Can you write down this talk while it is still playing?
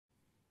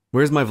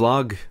Where's my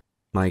vlog,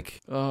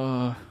 Mike?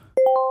 Uh,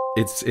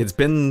 It's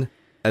been,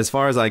 as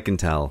far as I can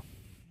tell,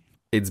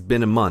 it's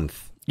been a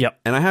month. Yep.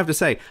 And I have to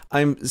say,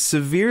 I'm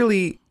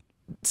severely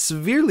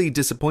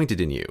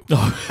disappointed in you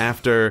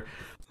after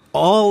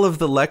all of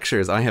the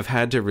lectures I have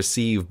had to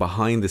receive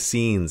behind the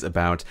scenes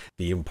about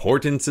the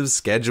importance of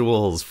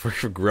schedules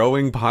for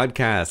growing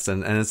podcasts.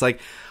 And it's like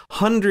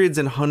hundreds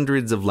and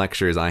hundreds of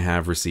lectures I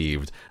have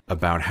received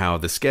about how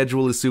the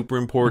schedule is super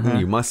important.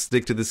 You must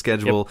stick to the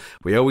schedule. Yep.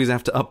 We always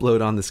have to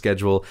upload on the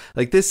schedule.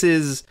 Like, this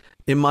is,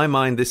 in my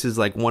mind, this is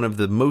like one of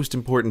the most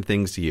important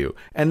things to you.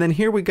 And then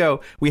here we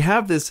go. We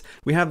have this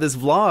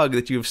vlog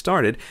that you've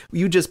started.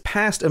 You just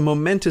passed a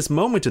momentous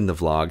moment in the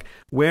vlog.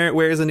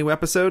 Where is a new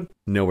episode?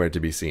 Nowhere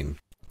to be seen.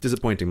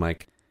 Disappointing,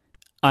 Mike.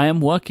 I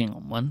am working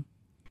on one.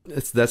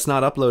 That's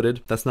not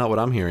uploaded. That's not what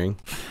I'm hearing.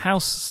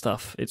 House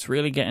stuff. It's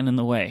really getting in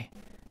the way.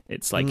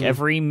 It's like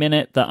every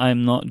minute that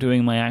I'm not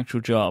doing my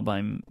actual job,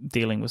 I'm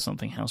dealing with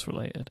something house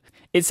related.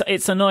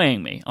 It's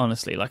annoying me,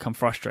 honestly. Like, I'm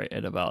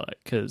frustrated about it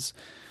because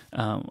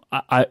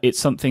it's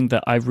something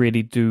that I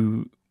really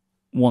do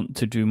want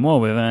to do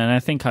more with, and I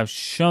think I've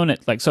shown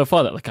it like so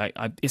far that like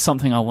I it's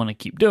something I want to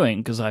keep doing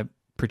because I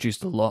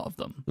produced a lot of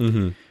them.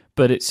 Mm-hmm.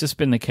 But it's just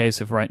been the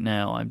case of right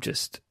now I'm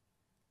just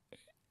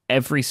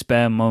every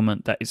spare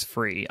moment that is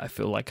free, I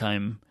feel like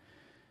I'm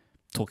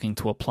talking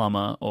to a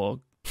plumber or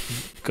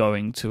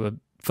going to a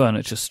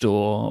furniture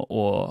store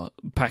or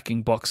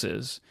packing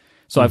boxes.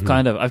 So I've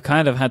kind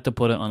of had to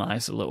put it on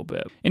ice a little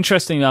bit.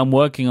 Interestingly, I'm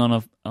working on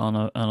a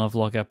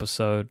vlog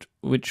episode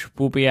which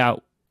will be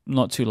out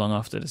not too long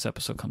after this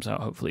episode comes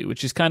out, hopefully,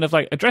 which is kind of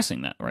like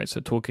addressing that, right? So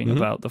talking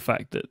about the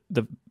fact that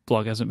the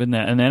vlog hasn't been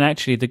there. And then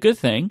actually the good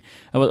thing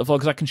about the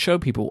vlog is I can show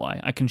people why.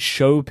 I can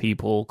show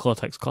people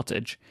Cortex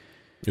Cottage.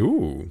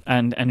 Ooh.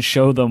 And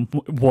show them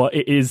what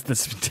it is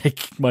that's been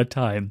taking my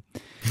time.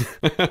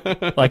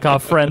 Like our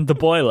friend the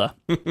boiler.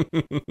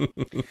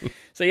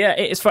 So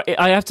yeah,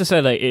 I have to say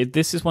that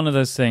this is one of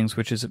those things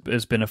which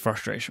has been a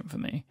frustration for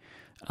me,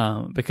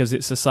 because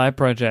it's a side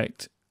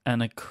project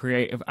and a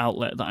creative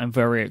outlet that I'm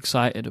very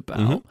excited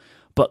about,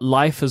 but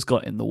life has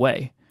got in the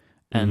way,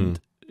 and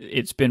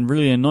it's been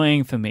really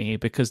annoying for me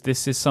because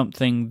this is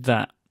something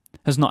that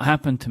has not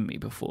happened to me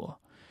before.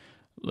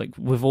 Like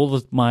with all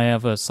of my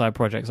other side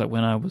projects, like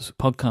when I was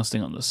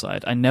podcasting on the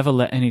side, I never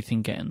let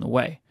anything get in the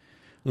way.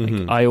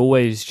 Like I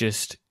always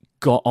just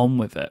got on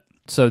with it.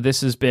 So this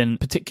has been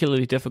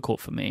particularly difficult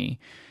for me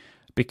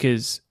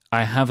because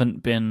I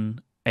haven't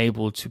been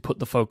able to put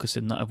the focus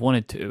in that I've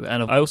wanted to.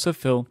 And I also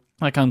feel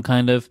like I'm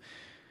kind of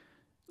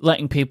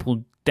letting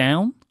people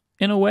down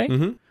in a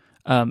way.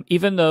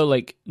 Even though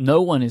like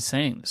no one is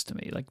saying this to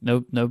me, like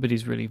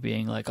nobody's really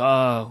being like,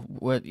 oh,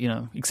 what,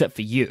 except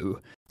for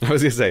you. I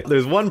was gonna say,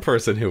 there's one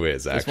person who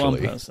is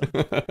actually. There's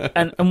one person.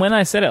 and when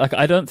I said it, like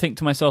I don't think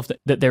to myself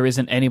that there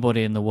isn't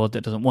anybody in the world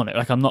that doesn't want it.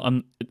 Like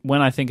when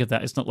I think of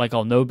that, it's not like,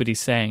 oh, nobody's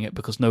saying it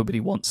because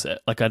nobody wants it.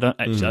 Like I don't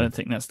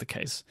think that's the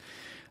case.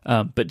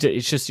 But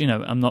it's just,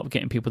 I'm not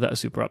getting people that are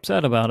super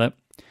upset about it.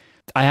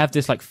 I have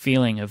this like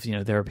feeling of,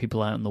 there are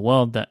people out in the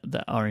world that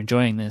are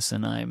enjoying this,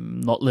 and I'm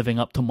not living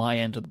up to my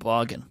end of the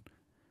bargain.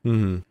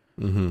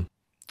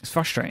 It's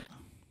frustrating.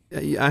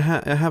 I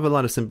have a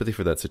lot of sympathy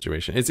for that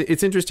situation.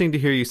 It's interesting to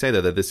hear you say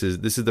that this is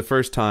the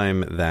first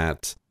time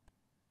that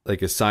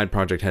like a side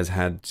project has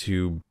had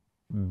to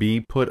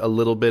be put a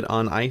little bit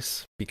on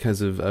ice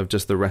because of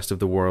just the rest of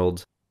the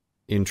world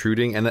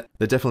intruding, and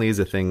that definitely is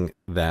a thing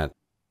that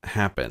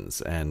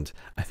happens. And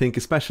I think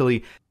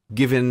especially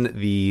given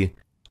the,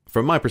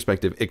 from my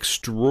perspective,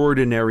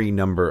 extraordinary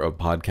number of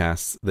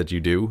podcasts that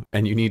you do,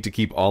 and you need to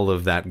keep all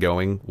of that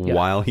going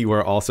while you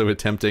are also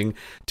attempting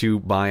to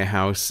buy a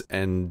house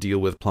and deal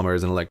with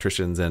plumbers and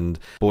electricians and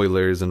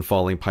boilers and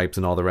falling pipes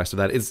and all the rest of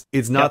that.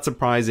 It's not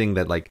surprising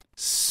that like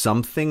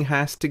something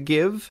has to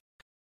give,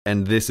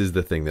 and this is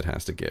the thing that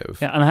has to give.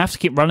 Yeah, and I have to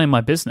keep running my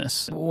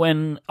business.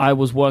 When I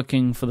was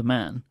working for the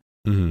man,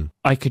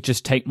 I could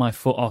just take my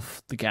foot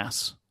off the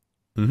gas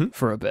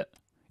for a bit.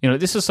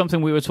 This is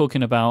something we were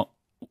talking about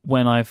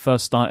when I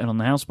first started on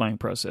the house buying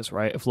process,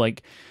 right? Of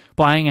like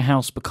buying a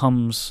house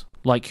becomes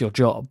like your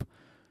job.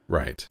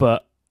 Right.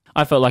 But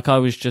I felt like I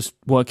was just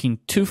working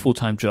 2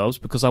 full-time jobs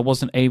because I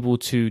wasn't able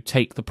to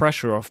take the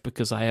pressure off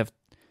because I have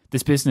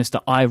this business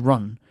that I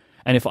run.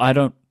 And if I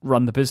don't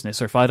run the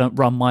business, or if I don't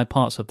run my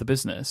parts of the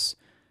business,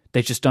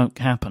 they just don't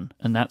happen.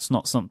 And that's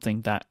not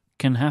something that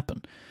can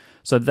happen.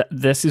 So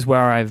this is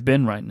where I've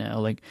been right now.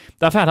 Like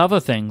I've had other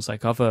things,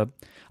 like other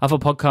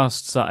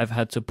podcasts that I've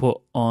had to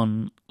put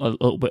on a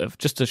little bit of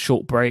just a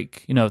short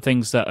break,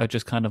 things that are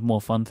just kind of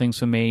more fun things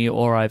for me,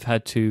 or I've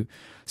had to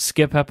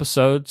skip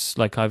episodes.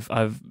 Like I've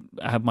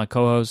had my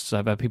co-hosts,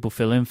 I've had people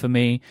fill in for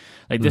me.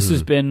 Like this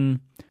has been,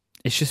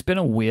 it's just been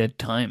a weird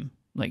time.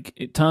 Like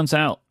it turns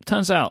out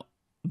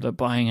that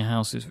buying a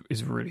house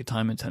is really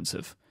time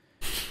intensive,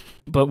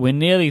 but we're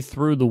nearly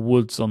through the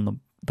woods on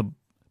the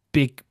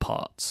big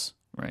parts,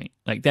 right?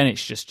 Like then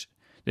this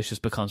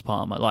just becomes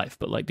part of my life.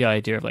 But like the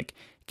idea of like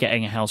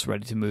getting a house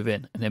ready to move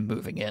in and then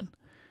moving in,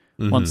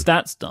 Once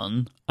that's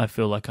done, I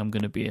feel like I'm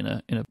going to be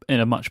in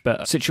a much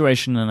better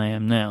situation than I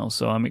am now.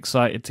 So I'm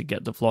excited to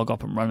get the vlog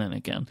up and running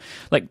again.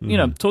 Like, you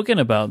know, talking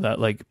about that,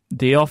 like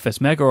the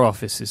office, Mega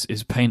Office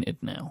is painted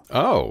now.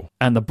 Oh.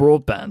 And the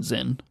broadband's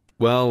in.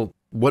 Well,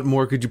 what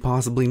more could you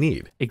possibly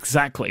need?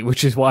 Exactly,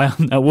 which is why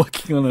I'm now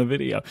working on a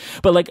video.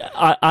 But like,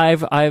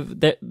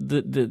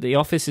 the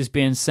office is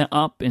being set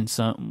up in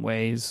certain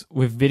ways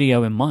with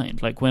video in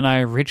mind. Like when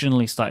I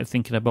originally started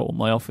thinking about what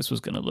my office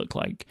was going to look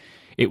like,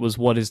 it was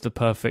what is the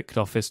perfect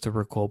office to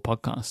record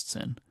podcasts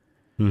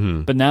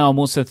in. But now I'm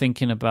also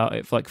thinking about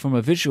it like from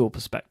a visual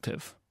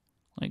perspective.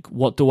 Like,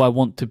 what do I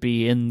want to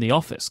be in the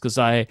office? Because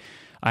I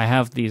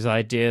have these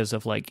ideas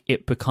of like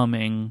it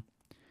becoming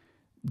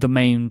the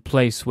main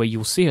place where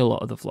you'll see a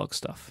lot of the vlog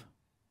stuff.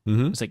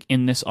 It's like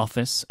in this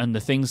office, and the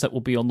things that will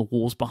be on the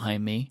walls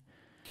behind me,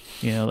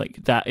 you know,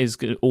 like that is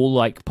all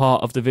like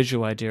part of the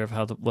visual idea of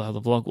how the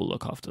vlog will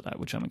look after that,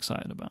 which I'm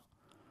excited about.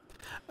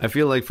 I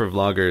feel like for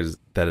vloggers,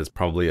 that is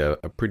probably a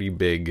pretty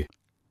big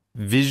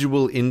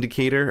visual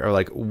indicator, or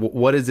like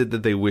what is it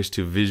that they wish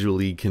to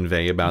visually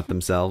convey about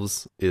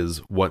themselves is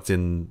what's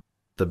in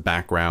the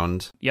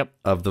background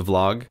of the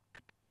vlog.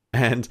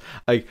 And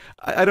I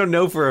don't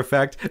know for a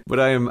fact, but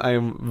I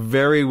am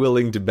very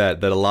willing to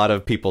bet that a lot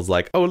of people's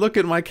like, oh, look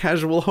at my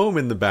casual home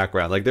in the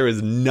background. Like there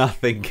is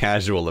nothing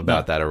casual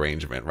about that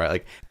arrangement, right?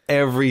 Like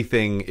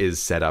everything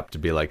is set up to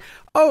be like,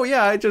 oh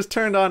yeah, I just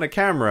turned on a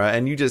camera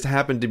and you just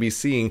happen to be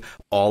seeing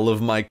all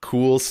of my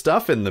cool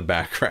stuff in the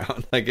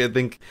background. Like I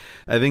think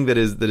that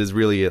is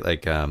really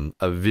like a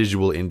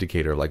visual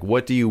indicator of like,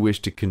 what do you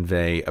wish to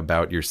convey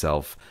about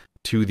yourself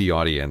to the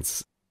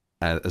audience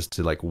as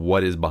to like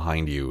what is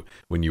behind you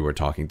when you are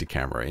talking to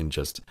camera in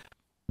just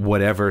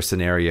whatever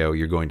scenario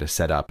you're going to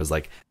set up is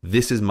like,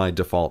 this is my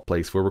default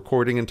place for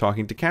recording and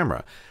talking to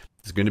camera.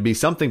 There's going to be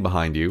something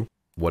behind you.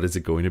 What is it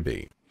going to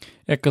be?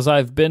 Yeah, because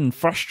I've been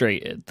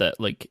frustrated that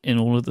like in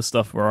all of the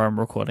stuff where I'm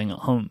recording at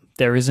home,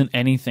 there isn't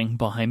anything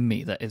behind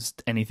me that is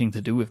anything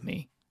to do with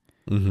me.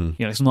 You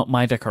know, it's not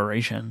my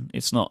decoration.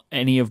 It's not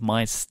any of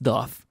my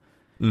stuff.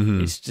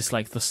 It's just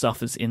like the stuff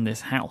that's in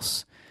this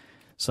house.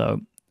 So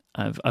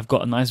I've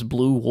got a nice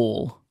blue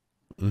wall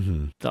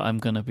that I'm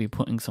going to be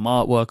putting some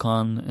artwork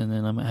on, and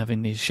then I'm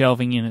having these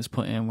shelving units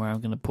put in where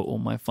I'm going to put all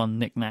my fun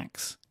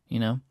knickknacks, you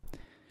know?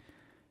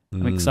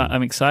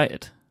 I'm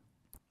excited.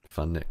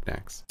 Fun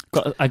knickknacks.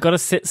 I got a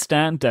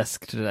sit-stand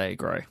desk today,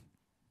 Gray.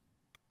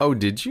 Oh,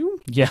 did you?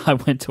 Yeah, I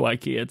went to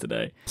IKEA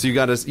today. So you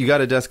got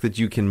a desk that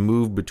you can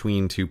move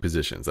between two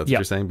positions. That's what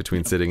you're saying,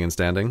 between sitting and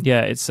standing?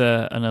 Yeah, it's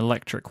an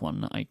electric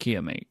one that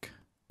IKEA make.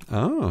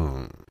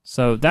 Oh.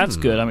 So that's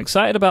good. I'm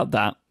excited about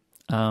that.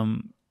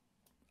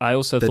 I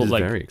also thought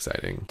like very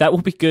exciting. That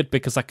will be good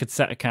because I could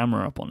set a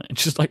camera up on it and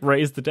just like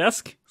raise the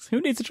desk.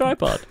 Who needs a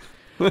tripod?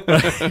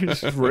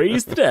 Just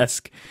raise the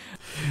desk.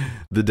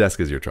 The desk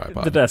is your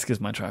tripod. The desk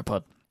is my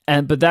tripod.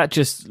 But that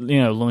just,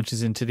 you know,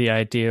 launches into the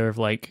idea of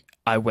like,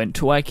 I went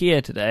to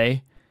IKEA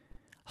today.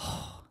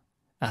 Oh,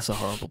 that's a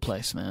horrible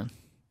place, man.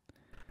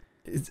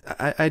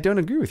 I don't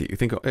agree with you. You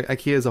think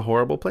IKEA is a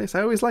horrible place?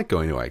 I always like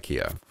going to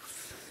IKEA.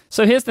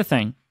 So here's the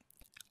thing.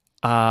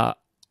 I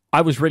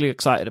was really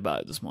excited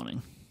about it this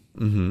morning.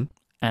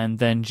 And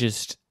then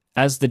just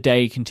as the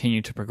day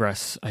continued to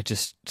progress, I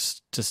just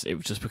it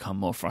would just become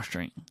more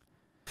frustrating.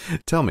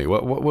 Tell me,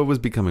 what was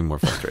becoming more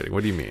frustrating?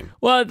 What do you mean?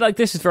 Well, like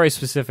this is very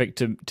specific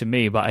to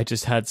me, but I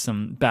just had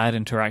some bad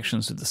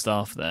interactions with the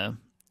staff there.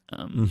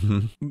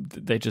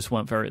 They just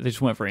weren't very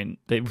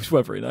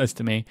nice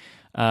to me.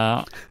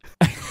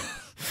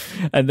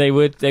 And they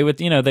would,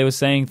 you know, they were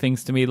saying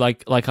things to me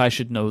like I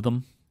should know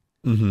them.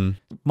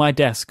 My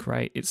desk,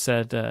 right? It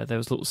said there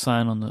was a little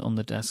sign on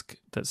the desk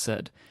that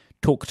said,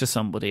 "Talk to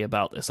somebody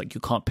about this. Like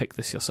you can't pick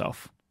this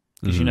yourself."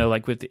 Because you know,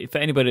 like if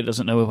anybody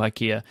doesn't know with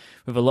IKEA,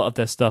 with a lot of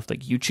their stuff,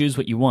 like you choose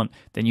what you want,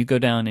 then you go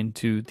down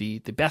into the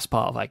best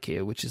part of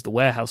IKEA, which is the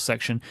warehouse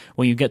section,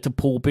 where you get to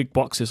pull big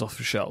boxes off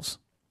the shelves.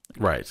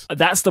 Right.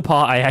 That's the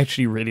part I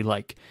actually really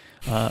like,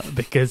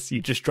 because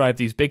you just drive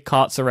these big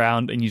carts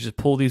around and you just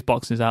pull these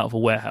boxes out of a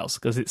warehouse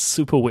because it's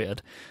super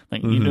weird.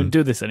 Like you don't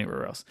do this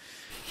anywhere else.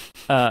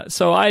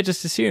 So I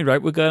just assumed,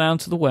 right, we'll go down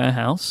to the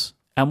warehouse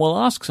and we'll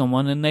ask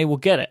someone and they will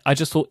get it. I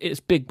just thought it's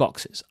big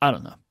boxes. I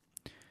don't know.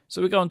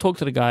 So we go and talk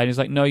to the guy and he's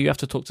like, no, you have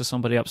to talk to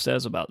somebody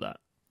upstairs about that.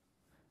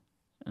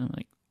 And I'm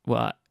like,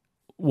 what?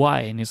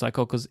 Why? And he's like,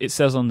 oh, because it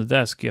says on the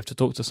desk you have to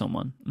talk to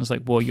someone. And I was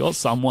like, well, you're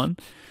someone.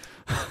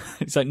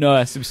 He's like, no, it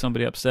has to be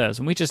somebody upstairs.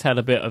 And we just had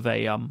a bit of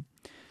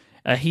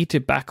a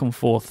heated back and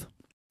forth.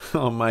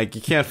 Oh, Mike,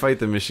 you can't fight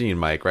the machine,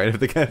 Mike, right? If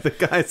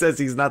the guy says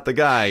he's not the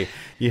guy,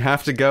 you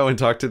have to go and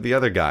talk to the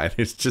other guy.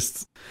 It's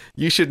just,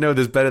 you should know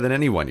this better than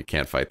anyone. You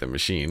can't fight the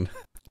machine.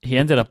 He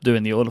ended up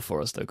doing the order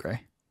for us, though,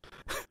 Gray.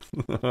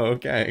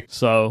 Okay.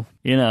 So,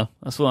 you know,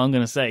 that's what I'm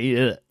going to say. He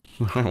did it.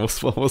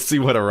 We'll see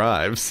what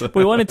arrives.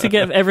 We wanted to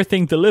get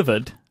everything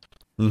delivered,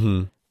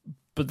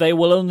 but they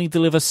will only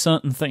deliver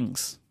certain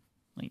things.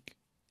 Like,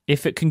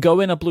 if it can go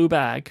in a blue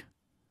bag,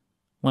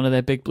 one of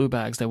their big blue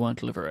bags, they won't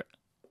deliver it.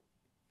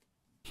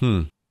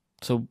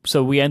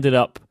 So we ended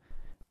up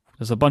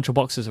There's a bunch of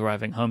boxes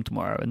arriving home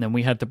tomorrow, and then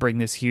we had to bring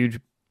this huge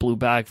blue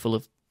bag full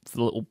of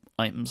little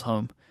items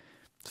home.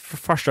 It's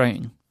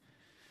frustrating.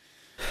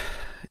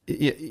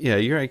 Yeah,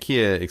 your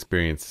IKEA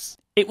experience,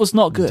 it was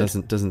not good.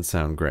 Doesn't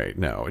sound great.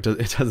 No, it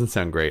doesn't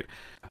sound great.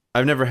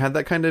 I've never had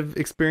that kind of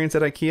experience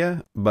at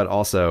IKEA, but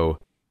also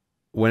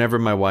whenever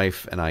my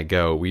wife and I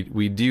go,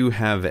 we do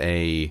have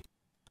a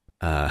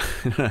I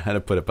don't know how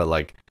to put it, but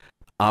like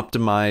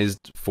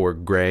optimized for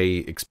gray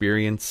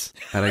experience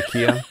at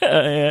IKEA.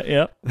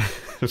 Yeah.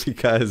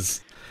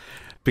 because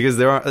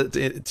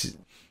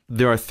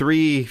there are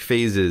 3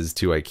 phases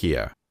to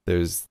IKEA.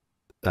 There's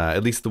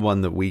at least the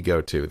one that we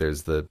go to.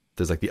 There's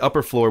like the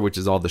upper floor, which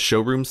is all the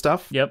showroom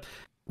stuff. Yep.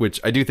 Which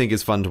I do think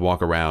is fun to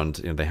walk around.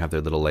 You know, they have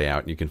their little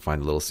layout, and you can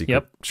find little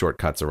secret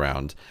shortcuts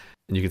around,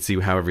 and you can see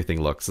how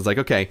everything looks. It's like,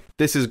 okay,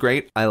 this is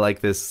great. I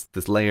like this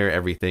layer.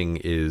 Everything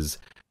is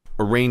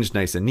arranged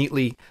nice and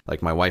neatly.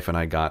 Like my wife and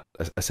I got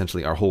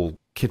essentially our whole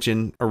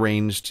kitchen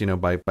arranged,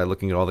 by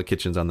looking at all the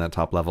kitchens on that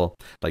top level.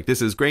 Like,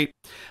 this is great.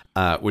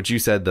 What you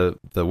said,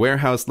 the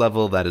warehouse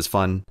level, that is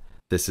fun.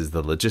 This is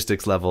the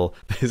logistics level.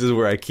 This is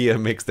where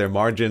IKEA makes their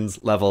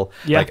margins level.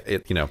 Yeah. Like,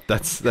 it,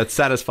 that's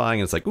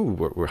satisfying. It's like,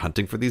 ooh, we're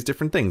hunting for these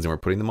different things and we're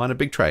putting them on a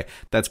big tray.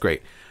 That's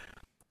great.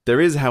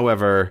 There is,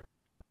 however,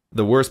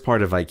 the worst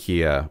part of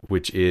IKEA,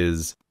 which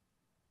is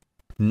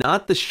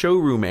not the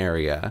showroom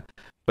area,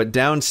 but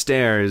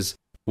downstairs,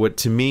 what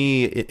to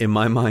me, in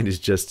my mind, is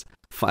just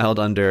filed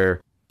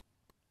under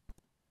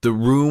the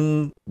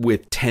room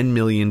with 10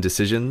 million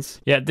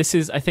decisions. Yeah, this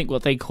is, I think,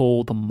 what they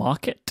call the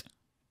market.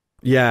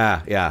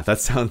 Yeah, that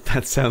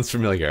sounds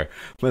familiar.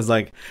 It was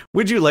like,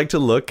 would you like to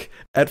look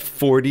at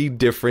 40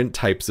 different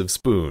types of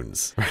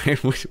spoons?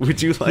 Right?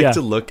 Would you like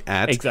to look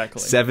at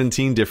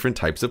 17 different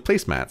types of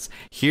placemats?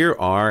 Here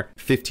are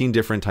 15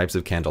 different types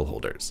of candle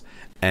holders.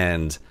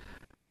 And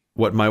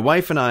what my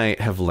wife and I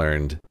have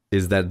learned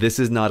is that this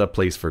is not a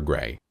place for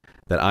gray.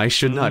 That I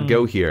should not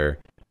go here,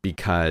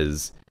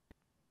 because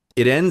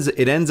it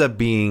ends up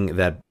being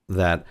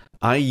that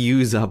I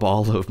use up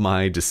all of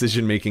my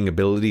decision-making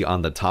ability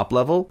on the top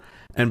level,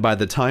 and by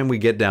the time we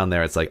get down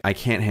there, it's like, I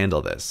can't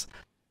handle this.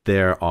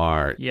 There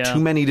are too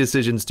many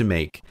decisions to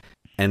make,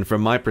 and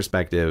from my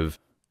perspective,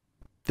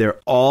 they're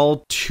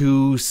all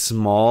too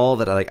small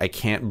that I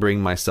can't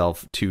bring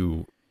myself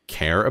to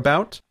care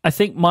about. I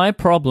think my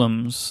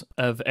problems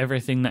of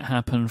everything that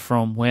happened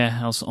from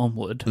warehouse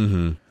onward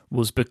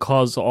was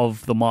because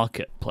of the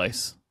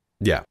marketplace.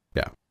 Yeah.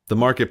 The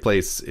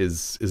marketplace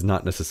is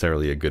not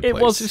necessarily a good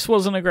place. It just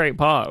wasn't a great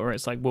part, where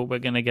it's like, well, we're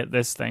going to get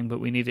this thing, but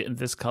we need it in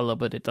this color,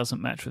 but it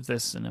doesn't match with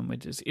this, and then we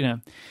just,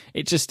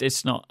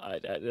 it's not, I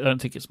don't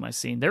think it's my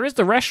scene. There is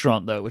the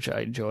restaurant, though, which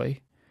I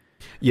enjoy.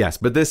 Yes,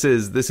 but this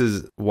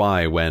is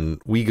why when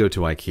we go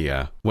to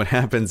IKEA, what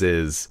happens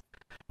is,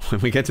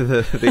 when we get to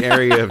the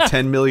area of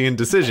 10 million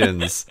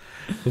decisions,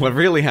 what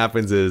really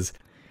happens is,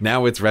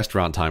 now it's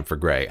restaurant time for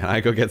Gray, and I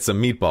go get some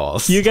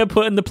meatballs. You get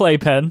put in the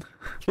playpen.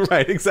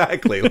 Right,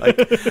 exactly. Like,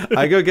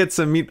 I go get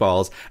some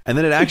meatballs, and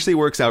then it actually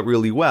works out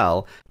really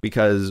well,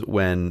 because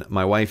when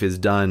my wife is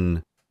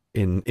done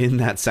in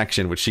that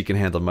section, which she can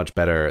handle much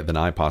better than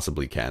I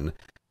possibly can,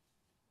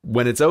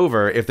 when it's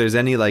over, if there's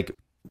any like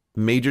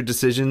major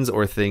decisions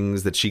or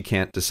things that she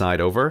can't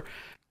decide over,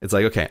 it's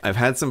like, okay, I've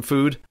had some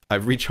food,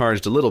 I've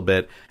recharged a little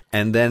bit,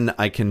 and then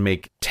I can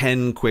make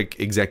 10 quick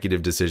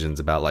executive decisions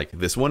about like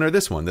this one or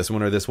this one, this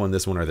one or this one,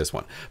 this one or this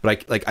one.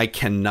 But I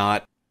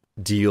cannot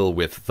deal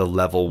with the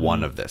level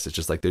 1 of this. It's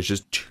just like, there's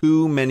just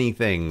too many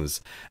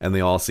things, and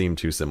they all seem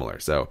too similar.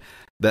 So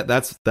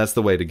that's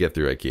the way to get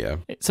through IKEA.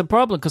 It's a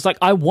problem, because like,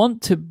 I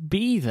want to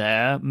be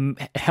there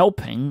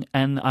helping,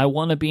 and I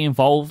want to be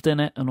involved in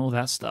it and all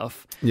that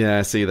stuff.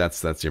 Yeah, see,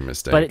 that's your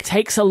mistake. But it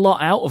takes a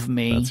lot out of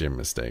me. That's your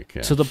mistake.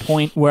 Yeah. To the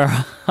point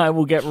where I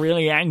will get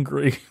really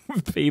angry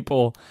with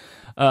people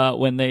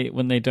when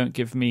they don't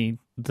give me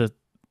the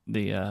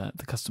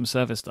customer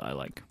service that I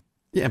like.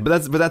 Yeah,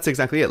 but that's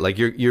exactly it. Like,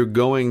 you're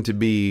going to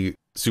be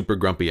super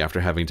grumpy after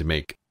having to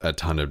make a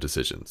ton of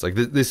decisions. Like,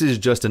 this is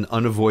just an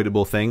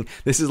unavoidable thing.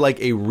 This is like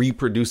a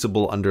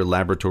reproducible under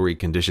laboratory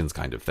conditions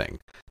kind of thing,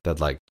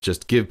 that like,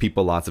 just give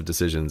people lots of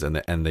decisions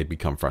and they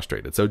become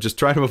frustrated. So just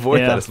try to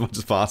avoid that as much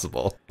as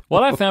possible.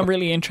 What I found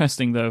really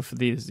interesting, though, for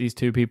these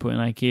two people in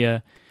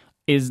IKEA,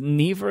 is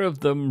neither of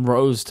them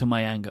rose to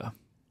my anger.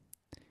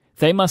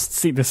 They must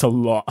see this a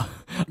lot.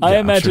 I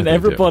imagine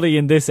everybody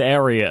in this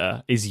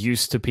area is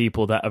used to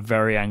people that are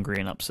very angry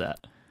and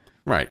upset.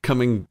 Right,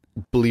 coming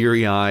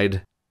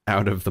bleary-eyed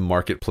out of the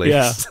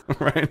marketplace,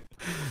 right?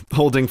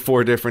 Holding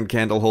 4 different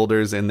candle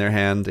holders in their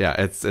hand. Yeah,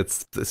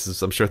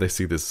 I'm sure they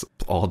see this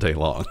all day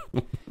long.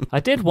 I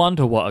did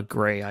wonder what a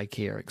grey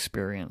IKEA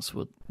experience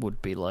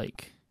would be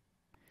like.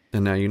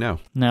 And now you know.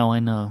 Now I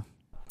know.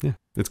 Yeah,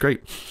 it's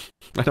great.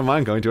 I don't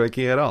mind going to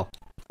IKEA at all.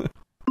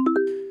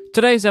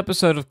 Today's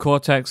episode of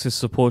Cortex is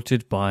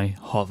supported by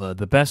Hover,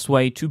 the best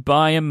way to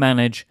buy and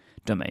manage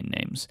domain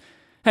names.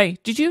 Hey,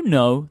 did you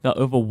know that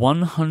over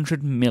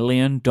 100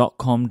 million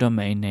 .com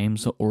domain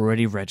names are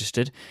already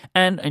registered,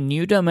 and a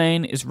new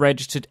domain is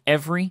registered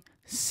every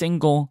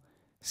single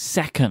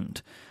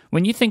second?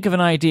 When you think of an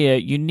idea,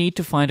 you need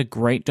to find a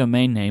great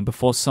domain name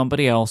before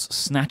somebody else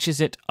snatches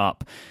it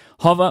up.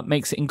 Hover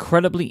makes it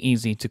incredibly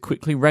easy to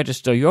quickly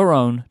register your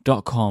own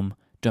 .com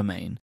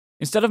domain.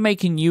 Instead of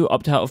making you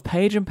opt out of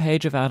page and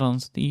page of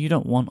add-ons that you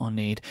don't want or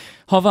need,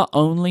 Hover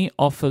only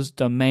offers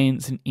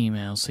domains and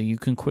emails so you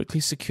can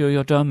quickly secure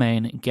your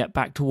domain and get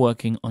back to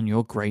working on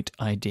your great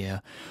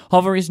idea.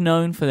 Hover is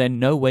known for their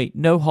no-wait,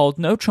 no-hold,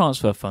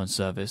 no-transfer phone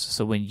service,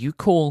 so when you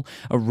call,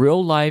 a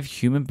real live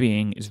human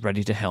being is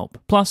ready to help.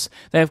 Plus,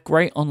 they have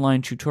great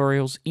online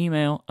tutorials,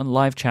 email, and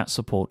live chat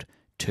support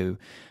too.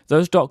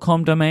 Those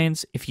 .com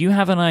domains, if you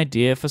have an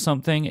idea for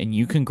something and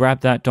you can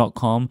grab that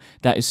 .com,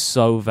 that is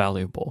so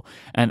valuable.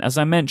 And as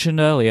I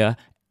mentioned earlier,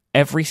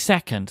 every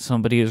second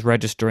somebody is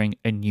registering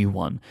a new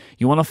one.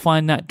 You want to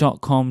find that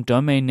 .com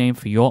domain name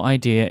for your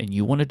idea and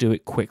you want to do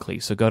it quickly.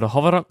 So go to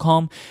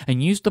hover.com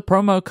and use the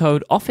promo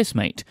code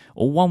OfficeMate,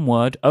 or one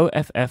word,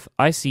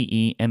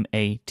 OFFICEMATE,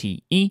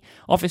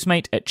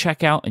 OfficeMate at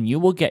checkout, and you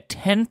will get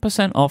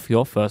 10% off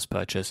your first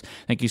purchase.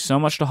 Thank you so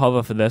much to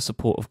Hover for their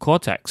support of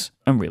Cortex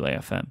and Relay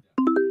FM.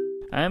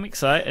 I am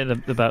excited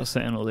about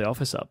setting all the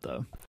office up,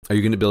 though. Are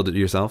you going to build it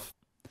yourself?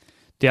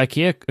 The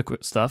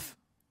IKEA stuff?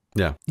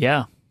 Yeah.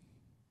 Yeah.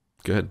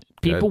 Good.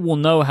 People will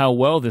know how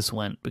well this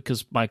went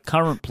because my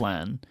current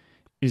plan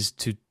is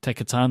to take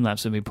a time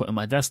lapse of me putting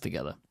my desk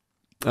together.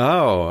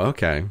 Oh,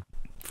 okay.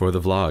 For the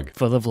vlog.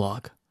 For the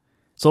vlog.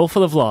 It's all for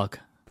the vlog.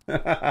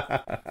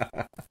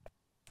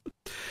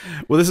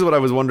 Well, this is what I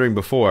was wondering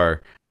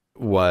before,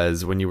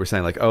 was when you were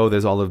saying like, oh,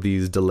 there's all of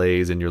these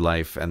delays in your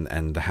life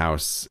and the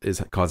house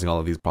is causing all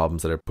of these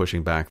problems that are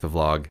pushing back the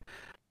vlog.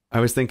 I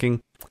was thinking,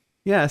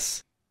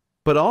 yes,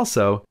 but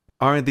also,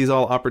 aren't these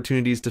all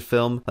opportunities to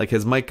film? Like,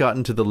 has Mike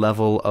gotten to the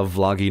level of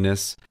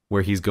vlogginess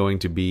where he's going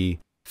to be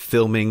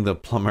filming the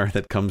plumber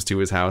that comes to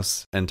his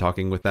house and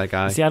talking with that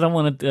guy? See, I don't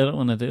want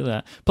to do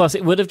that. Plus,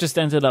 it would have just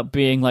ended up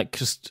being like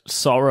just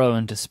sorrow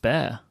and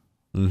despair.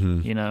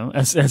 Mm-hmm. You know,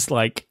 as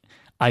like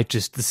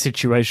the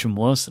situation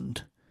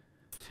worsened.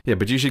 Yeah,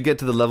 but you should get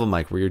to the level,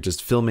 Mike, where you're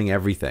just filming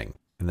everything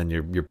and then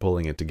you're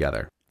pulling it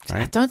together.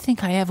 Right? I don't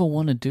think I ever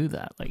want to do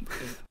that. Like,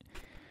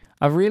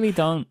 I really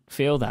don't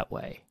feel that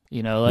way.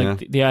 You know,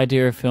 like the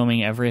idea of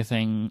filming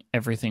everything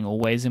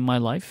always in my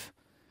life.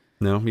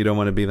 No, you don't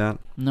want to be that?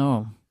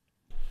 No.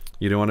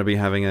 You don't want to be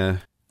having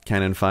a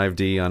Canon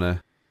 5D on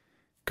a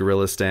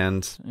gorilla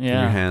stand in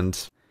your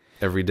hand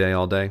every day,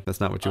 all day? That's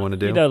not what you want to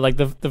do? You know, like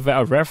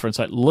the reference,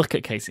 like, look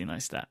at Casey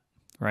Neistat,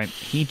 right?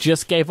 He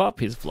just gave up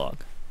his vlog.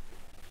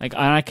 Like,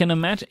 I can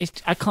imagine.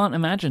 I can't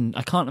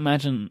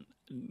imagine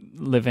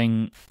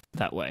living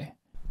that way.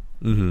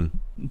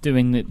 Mm-hmm.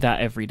 Doing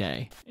that every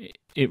day.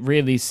 It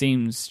really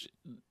seems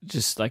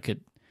just like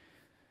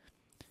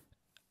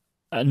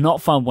a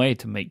not fun way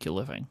to make your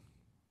living.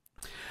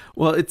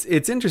 Well, it's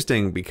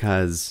interesting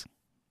because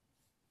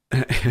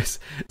it's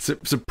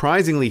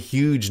surprisingly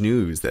huge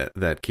news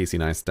that Casey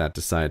Neistat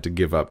decided to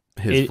give up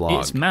his vlog.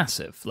 It's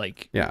massive.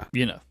 Like, yeah,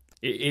 you know,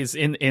 it is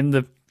in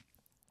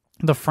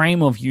the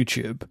frame of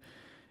YouTube.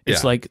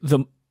 It's like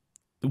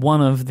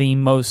one of the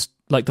most,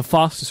 like, the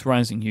fastest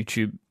rising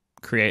YouTube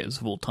creators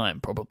of all time,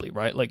 probably,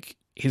 right? Like,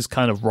 his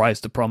kind of rise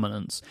to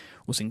prominence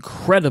was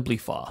incredibly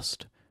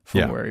fast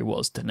from where he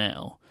was to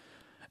now.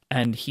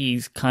 And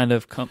he's kind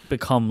of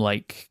become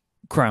like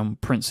crown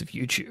prince of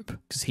YouTube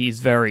because he's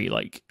very,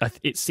 like,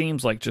 it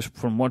seems like just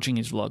from watching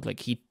his vlog,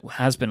 like he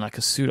has been like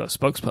a pseudo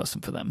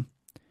spokesperson for them.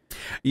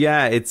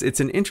 Yeah, it's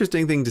an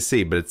interesting thing to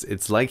see, but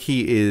it's like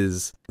he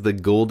is the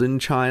golden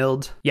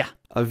child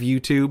of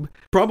YouTube.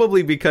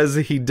 Probably because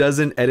he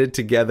doesn't edit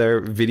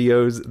together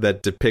videos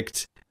that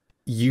depict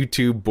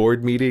YouTube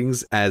board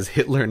meetings as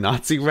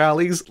Hitler-Nazi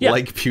rallies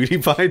like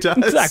PewDiePie does.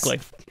 Exactly.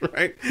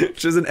 Right?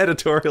 Which is an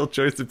editorial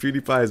choice that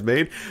PewDiePie has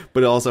made,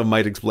 but it also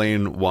might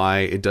explain why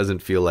it doesn't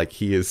feel like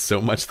he is so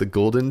much the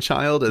golden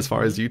child as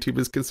far as YouTube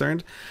is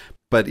concerned.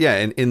 But yeah,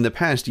 in the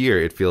past year,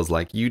 it feels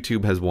like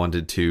YouTube has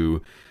wanted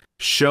to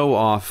show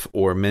off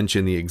or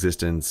mention the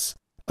existence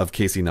of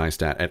Casey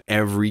Neistat at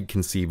every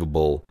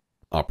conceivable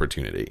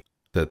opportunity.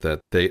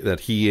 That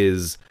he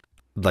is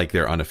like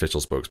their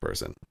unofficial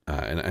spokesperson,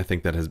 and I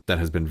think that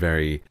has been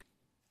very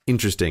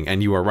interesting.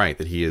 And you are right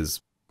that he is,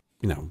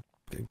 you know,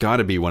 got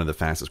to be one of the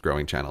fastest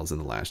growing channels in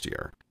the last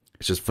year.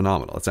 It's just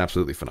phenomenal. It's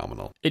absolutely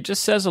phenomenal. It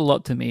just says a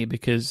lot to me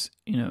because,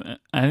 you know,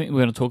 I think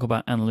we're going to talk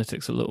about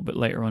analytics a little bit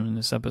later on in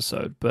this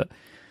episode, but,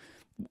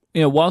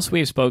 you know, whilst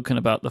we've spoken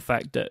about the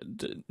fact that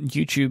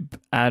YouTube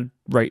ad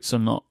rates are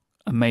not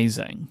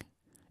amazing,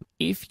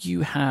 if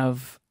you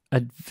have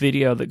a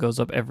video that goes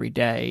up every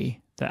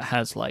day that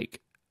has like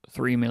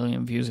 3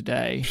 million views a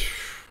day,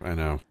 I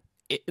know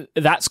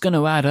that's going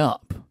to add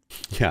up.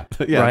 Yeah,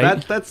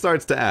 right? that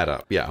starts to add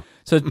up. Yeah.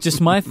 So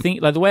just my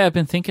like the way I've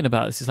been thinking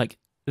about this is like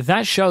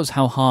that shows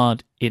how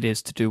hard it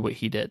is to do what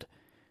he did,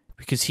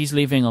 because he's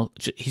leaving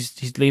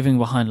he's leaving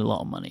behind a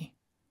lot of money.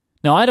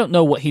 Now I don't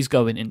know what he's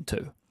going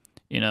into,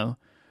 you know.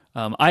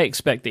 I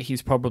expect that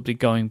he's probably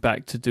going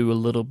back to do a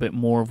little bit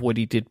more of what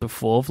he did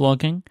before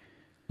vlogging,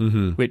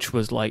 which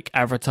was like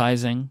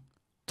advertising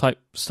type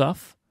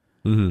stuff.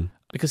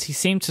 because he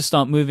seemed to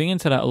start moving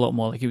into that a lot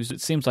more. Like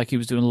it seems like he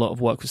was doing a lot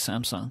of work with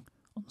Samsung.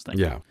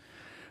 Yeah.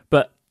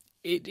 But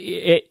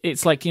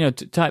it's like, to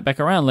tie it back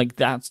around, like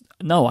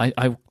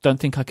I don't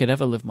think I could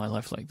ever live my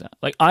life like that.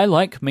 Like I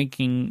like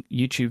making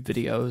YouTube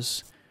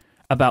videos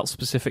about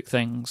specific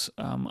things.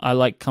 I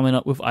like coming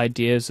up with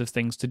ideas of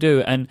things to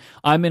do, and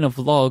I'm in a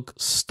vlog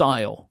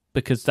style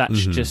because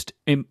that's just,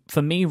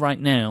 for me right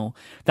now,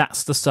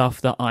 that's the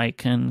stuff that I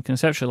can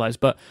conceptualize.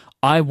 But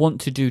I want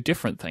to do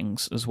different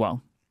things as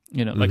well.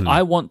 Like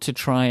I want to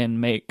try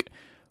and make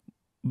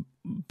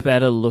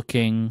better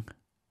looking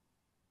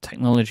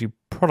technology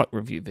product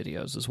review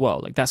videos as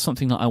well. Like that's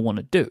something that I want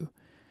to do.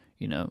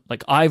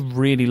 Like I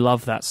really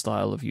love that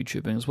style of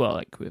YouTubing as well,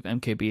 like with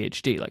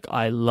MKBHD. Like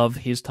I love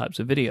his types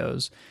of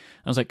videos.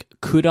 I was like,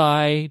 could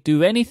I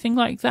do anything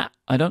like that?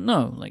 I don't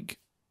know. Like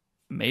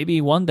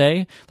maybe one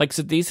day. Like,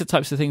 so these are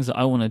types of things that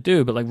I want to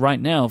do, but like right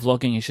now,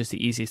 vlogging is just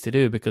the easiest to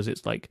do because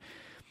it's like,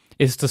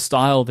 it's the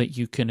style that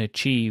you can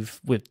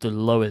achieve with the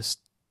lowest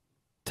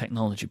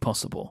technology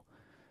possible,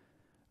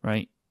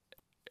 right?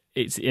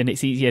 It's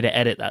easier to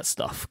edit that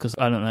stuff because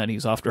I don't know how to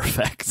use After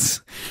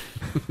Effects.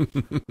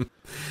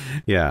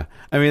 Yeah,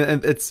 I mean,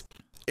 and it's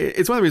one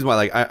of the reasons why,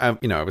 like,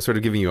 I was sort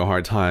of giving you a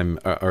hard time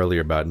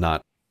earlier about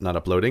not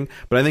uploading,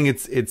 but I think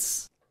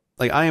it's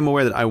like I am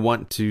aware that I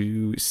want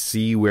to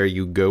see where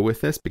you go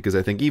with this, because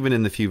I think even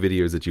in the few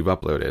videos that you've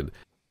uploaded,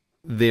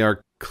 they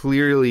are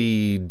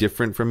clearly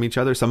different from each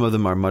other. Some of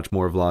them are much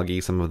more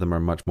vloggy, some of them are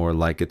much more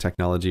like a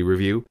technology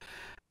review.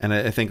 And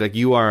I think like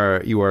you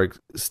are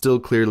still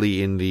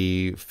clearly in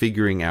the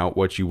figuring out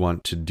what you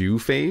want to do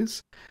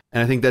phase.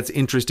 And I think that's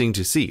interesting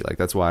to see. Like,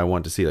 that's why I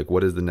want to see, like,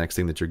 what is the next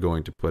thing that you're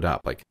going to put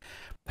up? Like,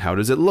 how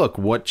does it look?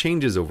 What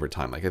changes over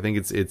time? Like, I think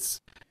it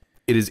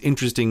is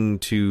interesting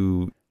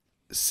to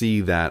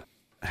see that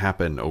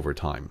happen over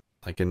time.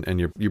 Like, and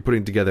you're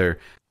putting together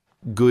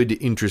good,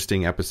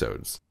 interesting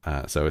episodes.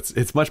 So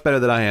it's much better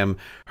that I am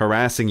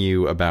harassing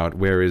you about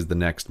where is the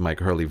next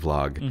Mike Hurley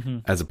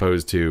vlog, as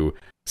opposed to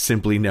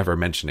simply never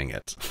mentioning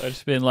it. I've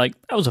just been like,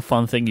 that was a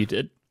fun thing you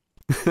did.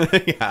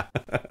 Yeah.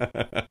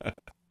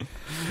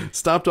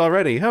 Stopped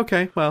already.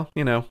 Okay, well,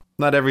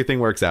 not everything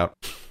works out.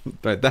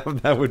 But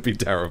that would be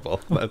terrible.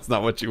 That's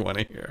not what you want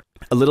to hear.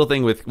 A little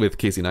thing with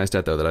Casey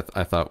Neistat, though, that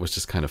I thought was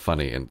just kind of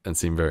funny and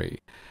seemed very,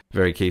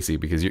 very Casey,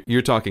 because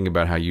you're talking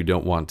about how you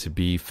don't want to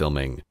be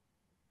filming,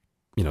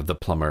 the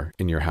plumber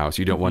in your house.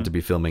 You don't want to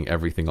be filming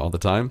everything all the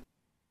time.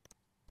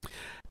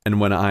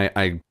 And when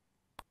I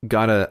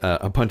got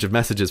a bunch of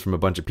messages from a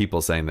bunch of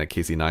people saying that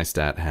Casey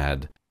Neistat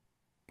had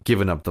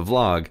given up the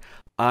vlog,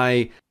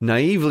 I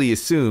naively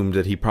assumed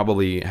that he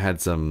probably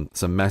had some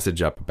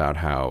message up about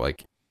how,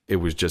 like, it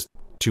was just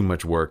too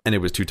much work and it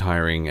was too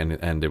tiring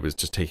and it was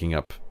just taking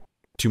up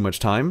too much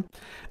time.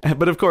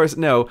 But of course,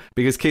 no,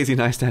 because Casey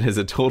Neistat is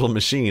a total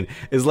machine,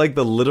 is like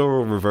the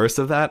literal reverse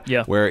of that.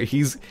 Yeah. Where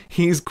he's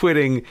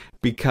quitting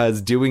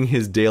because doing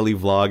his daily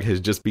vlog has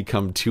just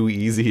become too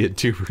easy and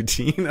too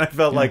routine. I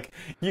felt like,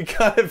 you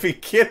gotta be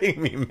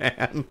kidding me,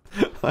 man.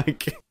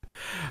 Like,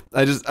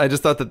 I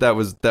just thought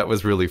that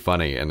was really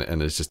funny,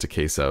 and it's just a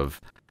case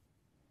of,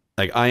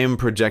 like, I am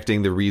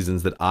projecting the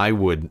reasons that I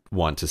would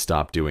want to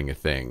stop doing a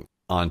thing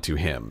onto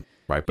him,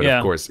 right? But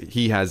of course,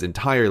 he has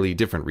entirely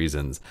different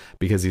reasons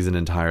because he's an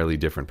entirely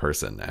different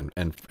person,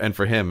 and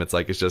for him, it's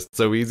like, it's just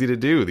so easy to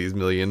do these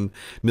million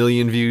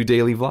view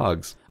daily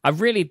vlogs. I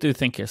really do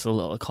think it's a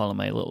little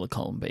column A, a little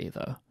column B,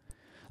 though.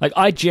 Like,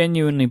 I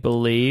genuinely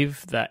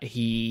believe that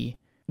he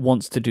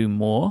wants to do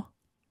more.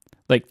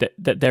 Like,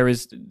 that there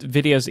is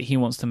videos that he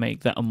wants to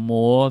make that are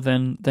more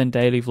than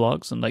daily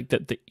vlogs, and like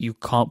that you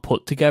can't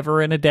put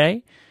together in a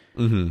day.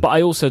 But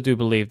I also do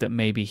believe that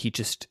maybe he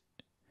just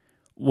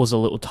was a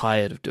little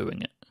tired of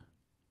doing it.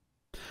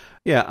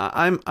 Yeah,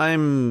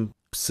 I'm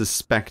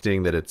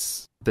suspecting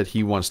that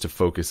he wants to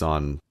focus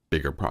on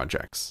bigger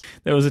projects.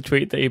 There was a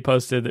tweet that he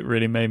posted that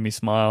really made me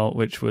smile,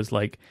 which was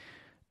like,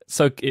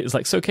 so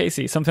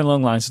Casey, something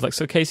along the lines of like,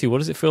 so Casey, what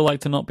does it feel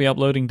like to not be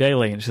uploading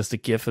daily? And it's just a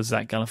gif of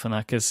Zach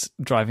Galifianakis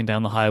driving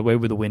down the highway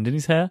with the wind in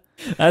his hair.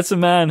 That's a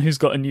man who's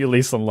got a new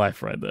lease on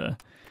life right there.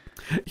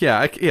 Yeah,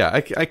 I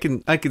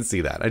can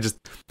see that.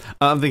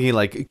 I'm thinking,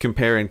 like,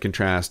 compare and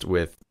contrast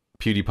with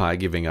PewDiePie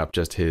giving up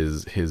just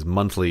his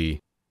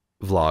monthly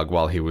vlog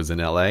while he was in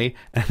LA.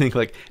 I think,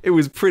 like, it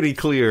was pretty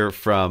clear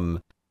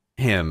from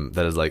him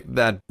that is like,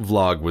 that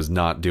vlog was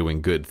not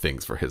doing good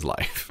things for his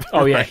life.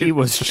 Oh yeah, right? He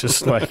was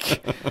just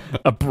like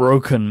a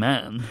broken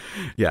man.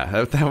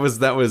 Yeah,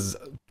 that was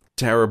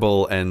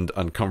terrible and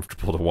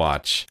uncomfortable to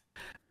watch.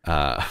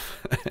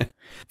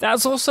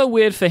 That's also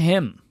weird for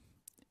him,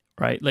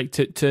 right? Like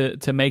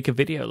to make a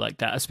video like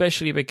that,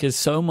 especially because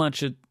so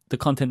much of the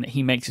content that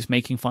he makes is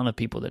making fun of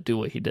people that do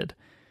what he did.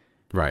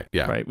 Right.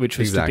 Yeah. Right. Which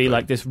was to be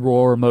like this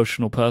raw,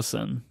 emotional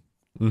person.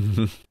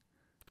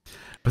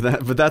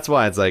 But that's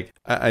why it's like,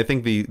 I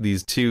think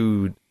these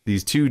two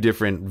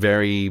different,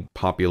 very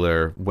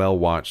popular,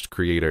 well-watched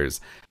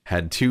creators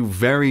had two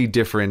very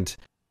different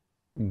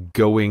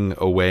going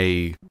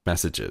away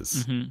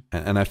messages,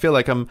 and I feel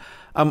like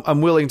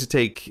I'm willing to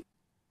take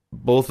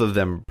both of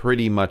them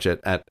pretty much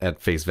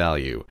at face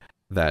value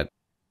that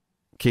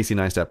Casey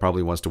Neistat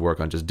probably wants to work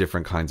on just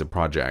different kinds of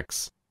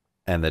projects,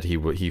 and that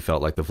he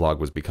felt like the vlog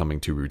was becoming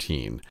too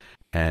routine.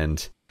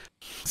 And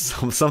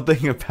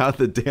something about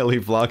the daily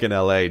vlog in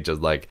LA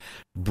just like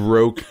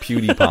broke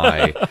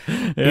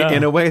PewDiePie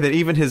in a way that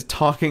even his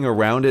talking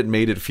around it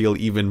made it feel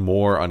even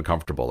more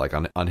uncomfortable. Like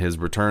on his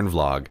return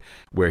vlog,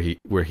 where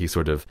he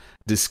sort of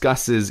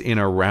discusses in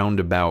a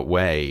roundabout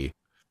way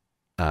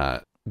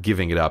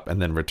giving it up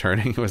and then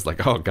returning, it was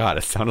like, oh god,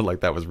 it sounded like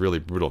that was really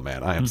brutal,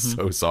 man. I am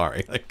so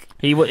sorry. Like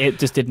it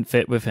just didn't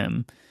fit with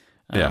him.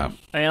 Yeah,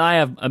 I mean, I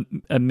have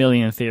a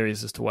million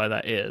theories as to why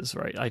that is,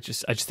 right? I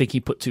just think he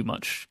put too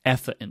much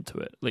effort into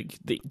it. Like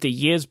the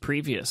years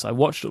previous, I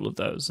watched all of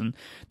those, and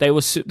they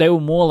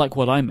were more like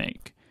what I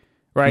make,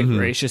 right?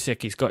 Where it's just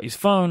like he's got his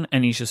phone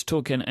and he's just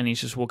talking and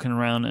he's just walking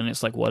around and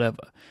it's like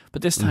whatever.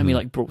 But this time he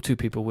like brought two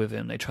people with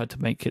him. They tried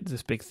to make it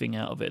this big thing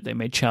out of it. They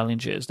made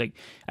challenges. Like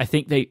I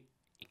think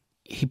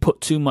he put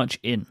too much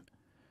in.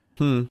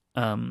 And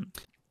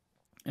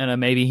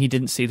maybe he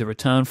didn't see the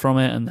return from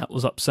it, and that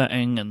was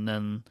upsetting, and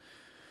then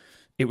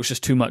it was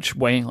just too much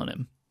weighing on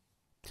him.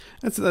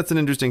 That's an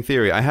interesting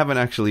theory. I haven't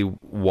actually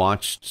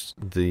watched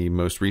the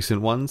most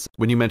recent ones.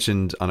 When you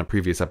mentioned on a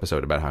previous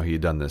episode about how he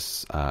had done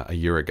this a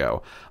year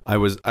ago,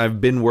 I've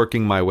been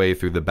working my way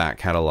through the back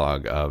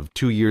catalog of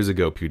 2 years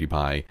ago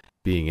PewDiePie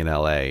being in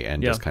LA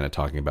and just kind of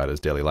talking about his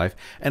daily life.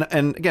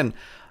 And again,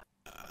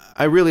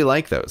 I really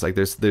like those. Like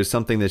there's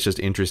something that's just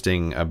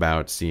interesting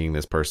about seeing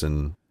this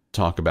person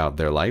talk about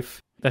their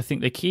life. I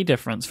think the key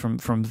difference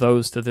from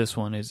those to this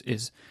one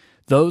is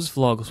those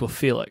vlogs were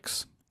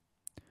Felix.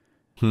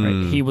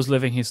 Right? He was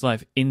living his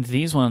life. In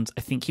these ones,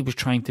 I think he was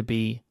trying to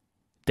be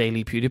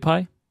daily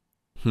PewDiePie.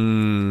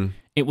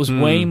 It was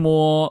way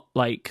more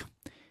like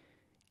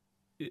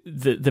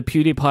the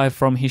PewDiePie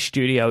from his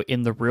studio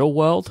in the real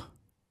world.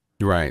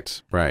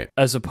 Right.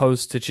 As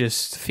opposed to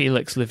just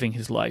Felix living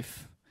his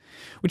life,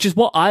 which is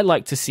what I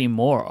like to see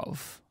more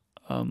of.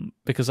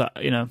 Because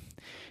I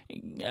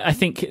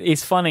think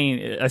it's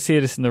funny. I see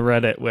this in the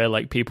Reddit where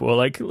like people are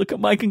like, "Look at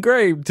Mike and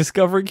Gray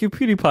discovering who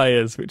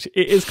PewDiePie is," which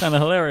it is kind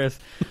of hilarious.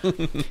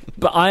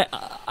 But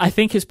I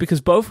think it's because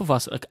both of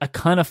us are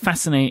kind of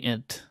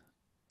fascinated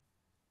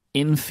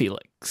in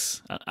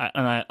Felix,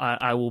 and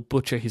I will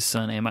butcher his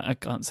surname. I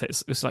can't say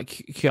it's like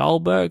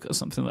Kjellberg or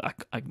something.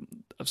 I'm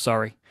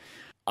sorry.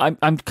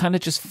 I'm kind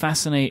of just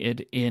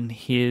fascinated in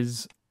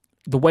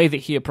the way that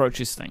he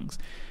approaches things,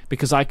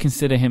 because I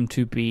consider him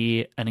to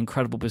be an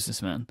incredible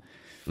businessman.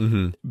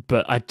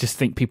 But I just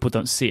think people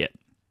don't see it.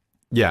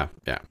 Yeah.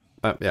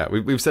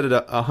 We've said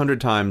it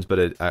 100 times,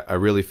 but I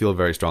really feel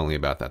very strongly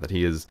about that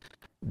he is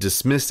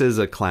dismissed as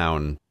a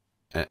clown,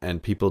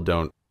 and people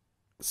don't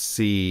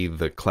see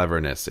the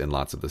cleverness in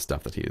lots of the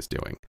stuff that he is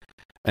doing.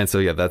 And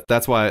so,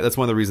 that's one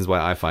of the reasons why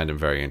I find him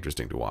very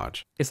interesting to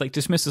watch. It's like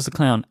dismissed as a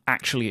clown,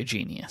 actually a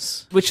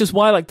genius. Which is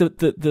why, like the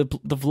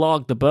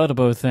vlog, the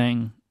Birdabo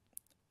thing,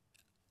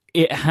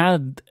 it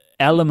had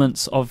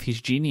elements of his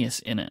genius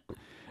in it.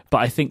 But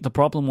I think the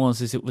problem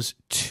was it was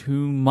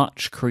too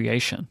much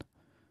creation.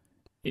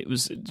 It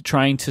was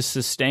trying to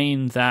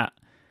sustain that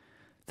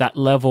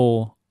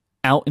level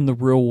out in the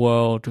real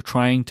world,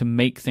 trying to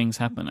make things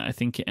happen. I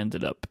think it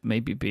ended up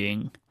maybe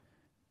being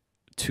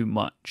too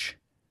much.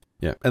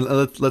 Yeah, and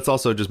let's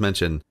also just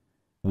mention,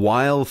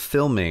 while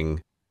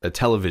filming a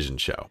television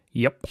show.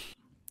 Yep.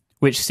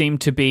 Which seemed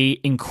to be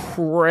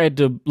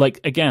incredible. Like,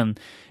 again,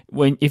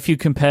 if you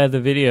compare the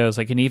videos,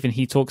 like, and even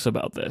he talks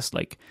about this,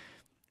 like,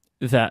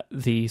 that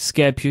the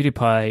Scared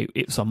PewDiePie,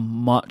 it's a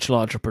much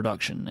larger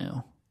production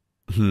now.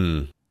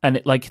 And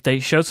it, like, they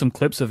showed some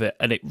clips of it,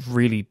 and it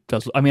really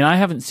does. I mean, I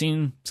haven't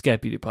seen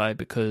Scared PewDiePie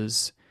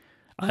because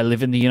I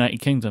live in the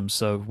United Kingdom,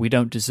 so we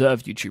don't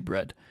deserve YouTube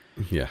Red.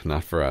 Yeah,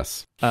 not for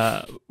us.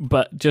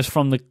 But just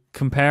from the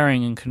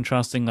comparing and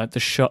contrasting, like, the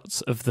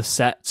shots of the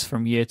sets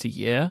from year to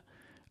year,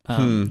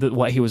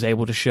 what he was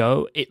able to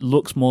show, it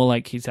looks more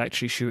like he's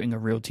actually shooting a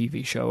real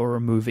TV show or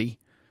a movie.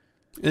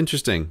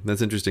 Interesting.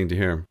 That's interesting to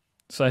hear.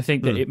 So I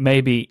think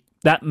that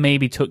that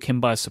maybe took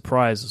him by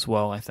surprise as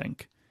well, I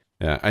think.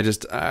 Yeah,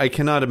 I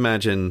cannot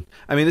imagine.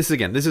 I mean, this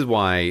is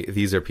why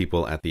these are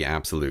people at the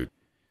absolute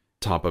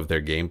top of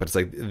their game, but it's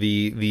like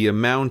the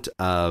amount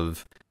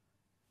of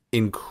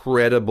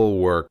incredible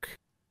work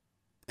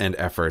and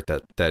effort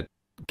that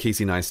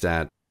Casey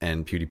Neistat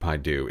and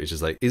PewDiePie do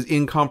is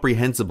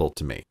incomprehensible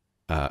to me.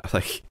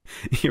 Like,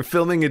 you're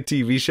filming a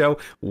TV show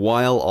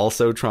while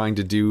also trying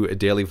to do a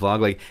daily vlog.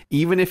 Like,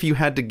 even if you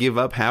had to give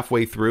up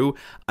halfway through,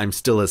 I'm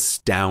still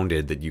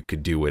astounded that you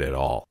could do it at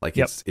all. Like,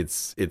 it's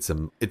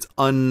just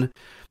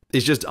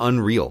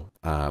unreal.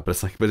 But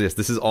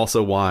this is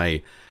also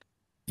why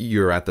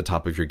you're at the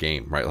top of your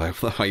game, right? Like,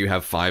 why you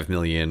have 5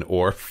 million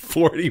or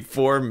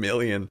 44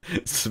 million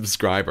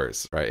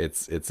subscribers, right?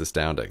 It's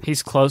astounding.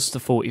 He's close to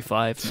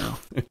 45 now.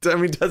 I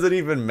mean, does it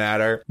even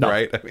matter,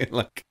 right? I mean,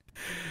 like,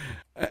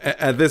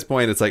 at this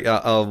point, it's like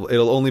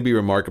it'll only be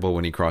remarkable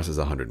when he crosses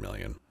 100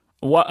 million.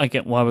 While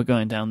we're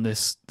going down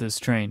this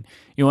train,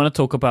 you want to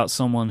talk about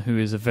someone who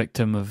is a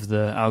victim of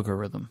the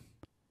algorithm?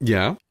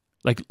 Yeah.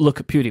 Like, look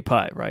at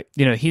PewDiePie, right?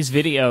 You know, his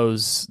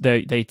videos,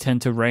 they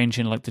tend to range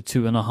in like the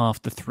 2.5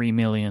 to 3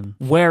 million.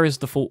 Where are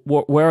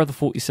the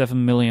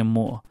 47 million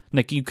more?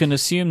 Like, you can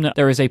assume that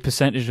there is a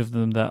percentage of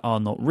them that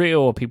are not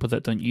real, or people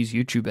that don't use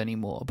YouTube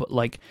anymore. But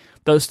like,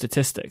 those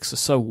statistics are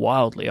so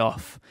wildly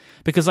off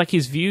because like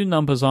his view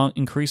numbers aren't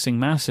increasing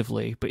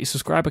massively, but his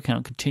subscriber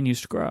count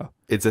continues to grow.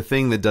 It's a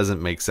thing that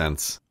doesn't make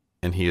sense,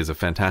 and he is a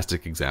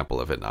fantastic example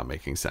of it not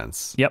making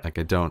sense. Yep. Like,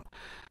 I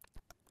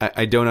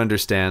don't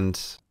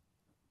understand.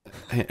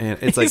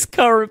 It's his like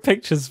current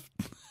pictures,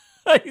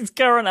 his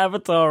current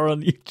avatar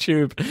on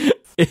YouTube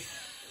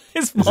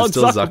is Mark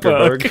still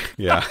Zuckerberg.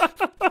 Yeah,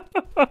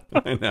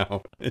 I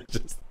know. It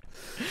just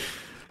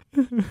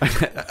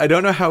I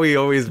don't know how he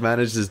always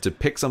manages to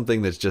pick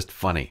something that's just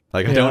funny.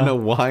 Like, I don't know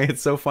why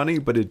it's so funny,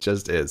 but it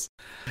just is.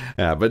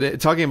 Yeah,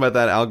 but talking about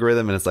that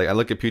algorithm, and it's like, I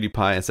look at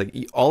PewDiePie, and it's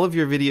like, all of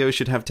your videos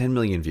should have 10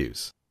 million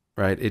views,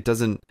 right? It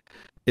doesn't.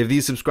 If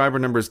these subscriber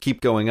numbers keep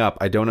going up,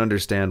 I don't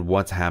understand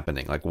what's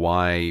happening. Like,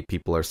 why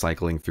people are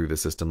cycling through the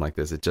system like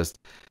this. It just,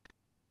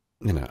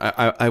 you know,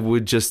 I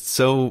would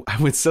so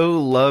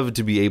love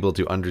to be able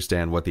to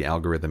understand what the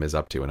algorithm is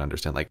up to and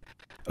understand, like,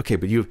 okay,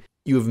 but you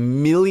have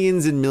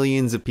millions and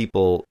millions of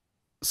people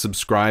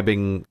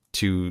subscribing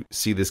to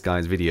see this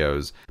guy's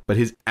videos, but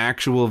his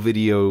actual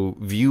video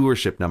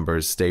viewership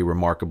numbers stay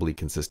remarkably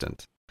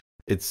consistent.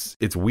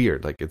 It's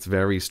weird. Like, it's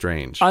very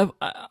strange. I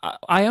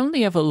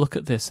only ever look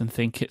at this and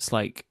think it's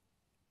like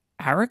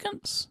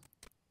arrogance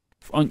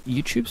on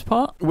YouTube's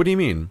part. What do you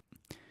mean?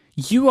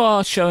 You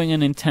are showing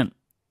an intent.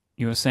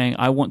 You are saying,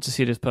 I want to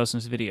see this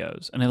person's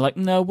videos, and they're like,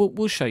 no,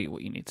 we'll show you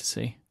what you need to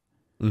see.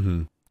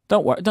 Mm-hmm.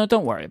 Don't worry.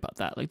 Don't worry about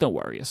that. Like, don't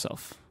worry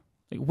yourself.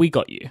 Like, we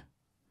got you.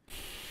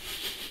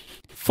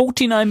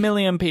 49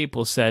 million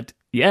people said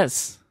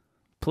yes.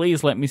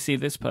 Please let me see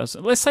this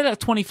person. Let's say that's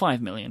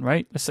 25 million,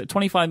 right? Let's say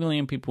 25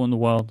 million people in the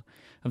world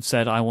have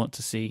said, I want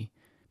to see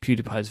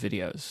PewDiePie's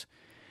videos.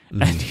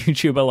 Mm-hmm. And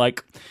YouTube are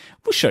like,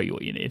 we'll show you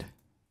what you need.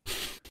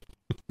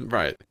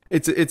 Right.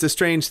 It's a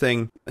strange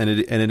thing, and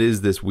it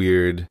is this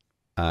weird,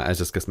 as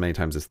discussed many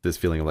times, this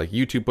feeling of like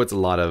YouTube puts a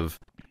lot of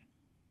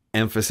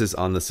emphasis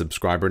on the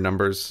subscriber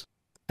numbers,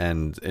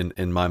 and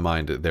in my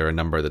mind, they're a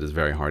number that is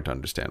very hard to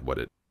understand what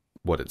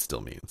it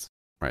still means.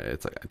 Right,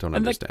 it's like, I don't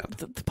understand.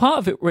 Like, the part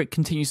of it where it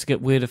continues to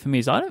get weirder for me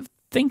is I don't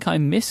think I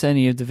miss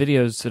any of the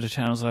videos to the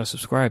channels I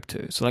subscribe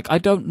to. So like, I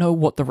don't know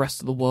what the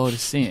rest of the world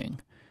is seeing.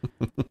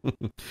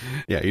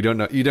 Yeah, you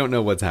don't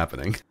know what's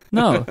happening.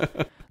 No.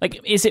 Like,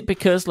 is it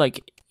because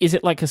is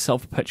it like a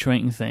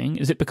self-perpetuating thing?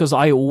 Is it because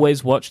I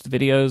always watch the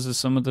videos of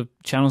some of the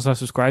channels I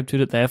subscribe to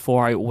that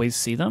therefore I always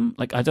see them?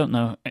 Like, I don't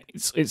know.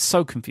 It's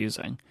so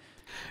confusing.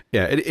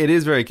 Yeah, it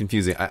is very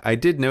confusing. I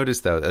did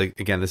notice though, like,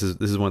 again, this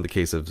is one of the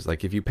cases,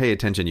 like, if you pay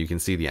attention, you can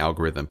see the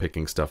algorithm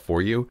picking stuff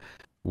for you.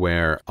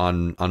 Where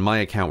on my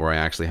account, where I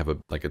actually have a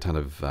ton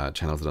of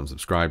channels that I'm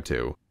subscribed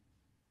to,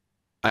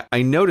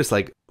 I noticed,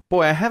 like,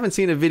 boy, I haven't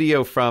seen a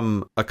video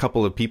from a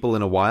couple of people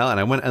in a while, and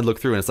I went and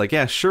looked through, and it's like,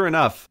 yeah, sure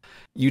enough,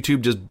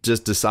 YouTube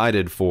just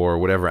decided for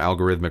whatever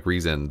algorithmic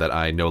reason that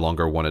I no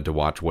longer wanted to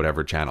watch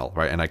whatever channel,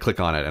 right? And I click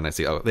on it, and I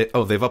see, they've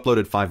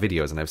uploaded 5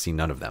 videos, and I've seen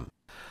none of them.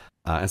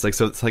 It's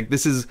like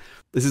this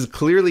is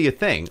clearly a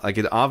thing. Like,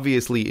 it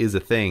obviously is a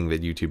thing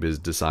that YouTube is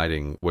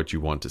deciding what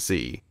you want to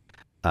see,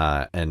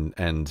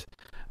 and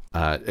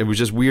it was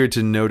just weird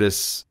to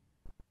notice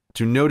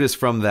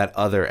from that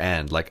other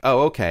end. Like,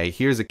 oh, okay,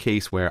 here's a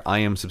case where I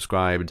am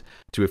subscribed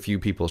to a few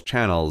people's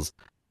channels,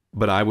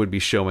 but I would be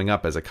showing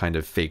up as a kind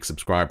of fake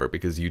subscriber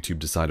because YouTube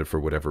decided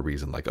for whatever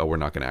reason, like, oh, we're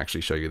not going to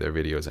actually show you their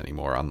videos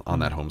anymore on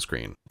that home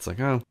screen. It's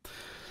like, oh.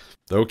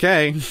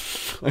 Okay,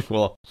 like,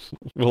 well,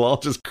 we'll all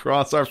just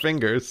cross our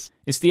fingers.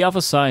 It's the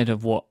other side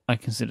of what I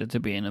consider to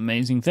be an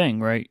amazing thing,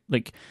 right?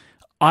 Like,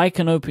 I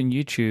can open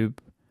YouTube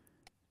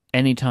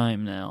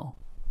anytime now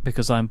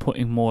because I'm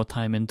putting more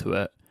time into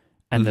it,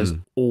 and there's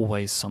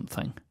always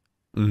something.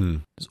 Mm-hmm.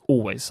 There's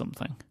always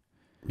something.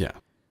 Yeah.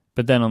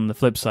 But then on the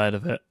flip side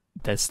of it,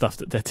 there's stuff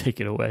that they're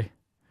taking away.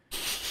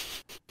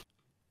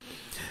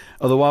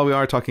 Although, while we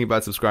are talking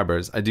about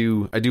subscribers, I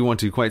do want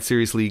to quite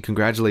seriously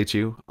congratulate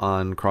you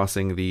on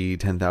crossing the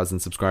 10,000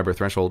 subscriber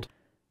threshold.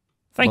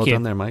 Thank you. Well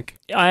done there, Mike.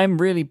 I am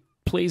really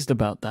pleased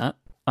about that.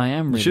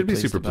 You should be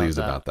super pleased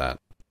about that.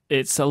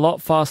 It's a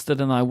lot faster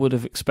than I would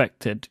have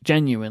expected,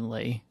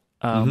 genuinely,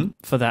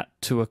 for that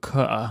to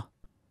occur.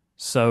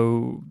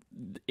 So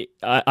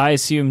I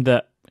assume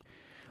that...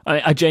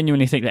 I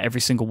genuinely think that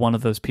every single one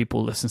of those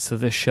people listens to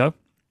this show.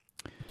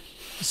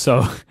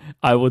 So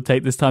I will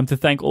take this time to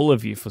thank all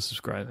of you for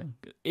subscribing.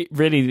 It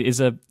really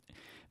is a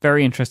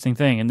very interesting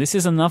thing. And this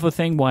is another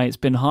thing why it's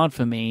been hard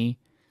for me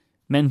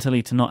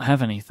mentally to not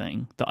have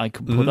anything that I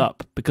can put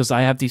up, because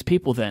I have these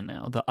people there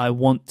now that I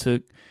want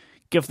to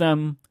give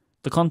them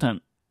the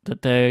content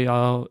that they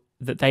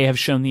have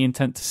shown the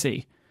intent to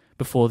see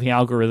before the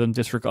algorithm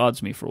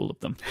disregards me for all of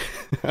them.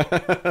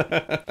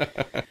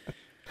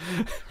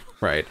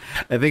 Right.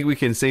 I think we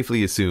can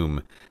safely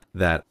assume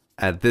that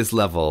at this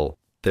level,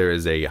 there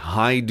is a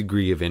high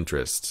degree of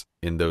interest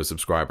in those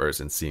subscribers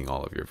and seeing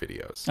all of your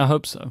videos. I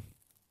hope so.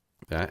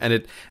 Yeah, and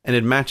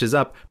it matches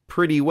up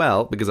pretty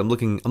well because I'm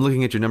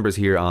looking at your numbers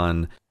here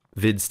on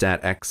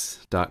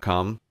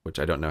vidstatx.com, which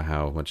I don't know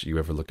how much you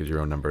ever look at your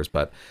own numbers,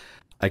 but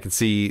I can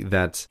see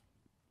that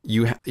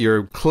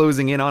you're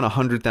closing in on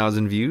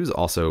 100,000 views,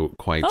 also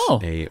quite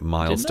a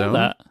milestone. Didn't know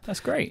that. That's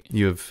great.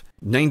 You have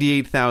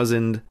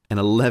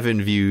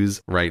 98,011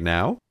 views right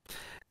now,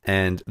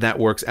 and that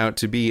works out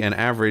to be an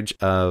average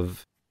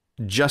of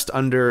just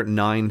under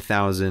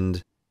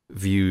 9,000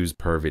 views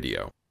per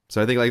video.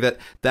 So I think like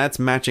that's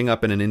matching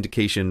up in an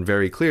indication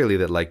very clearly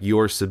that like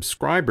your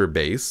subscriber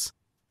base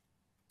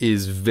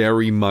is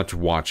very much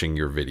watching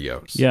your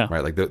videos. Yeah.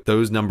 Right. Like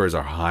those numbers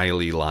are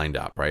highly lined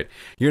up, right?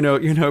 You're no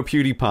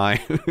PewDiePie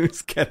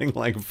who's getting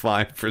like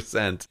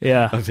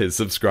 5% of his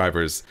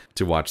subscribers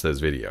to watch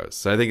those videos.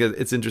 So I think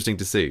it's interesting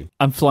to see.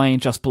 I'm flying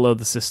just below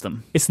the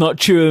system. It's not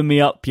chewing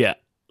me up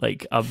yet.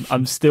 Like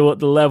I'm still at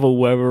the level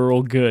where we're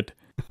all good.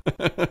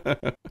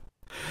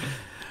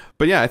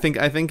 But yeah, I think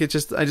I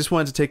just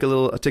wanted to take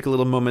a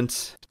little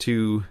moment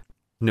to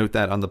note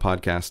that on the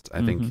podcast.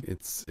 I think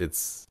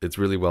it's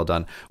really well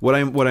done. What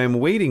I'm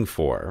waiting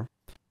for,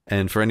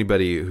 and for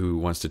anybody who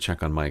wants to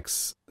check on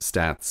Mike's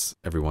stats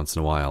every once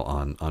in a while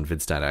on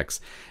VidStatX,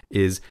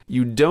 is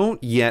you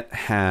don't yet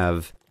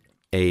have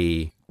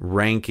a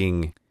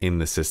ranking in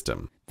the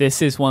system.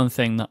 This is one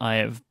thing that I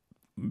have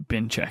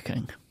been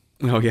checking.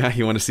 Oh yeah,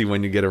 you want to see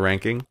when you get a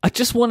ranking? I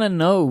just want to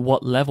know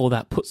what level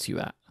that puts you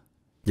at.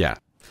 Yeah.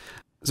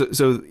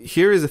 So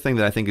here is a thing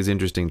that I think is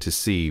interesting to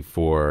see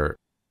for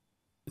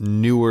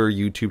newer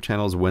YouTube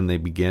channels when they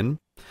begin,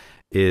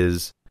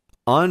 is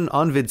on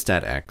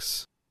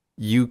VidStatX,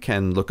 you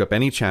can look up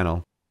any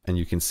channel and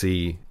you can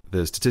see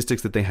the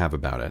statistics that they have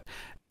about it.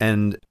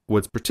 And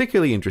what's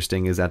particularly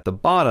interesting is at the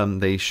bottom,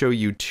 they show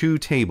you two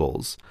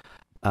tables.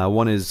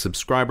 One is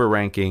subscriber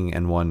ranking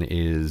and one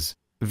is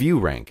view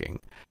ranking.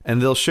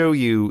 And they'll show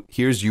you,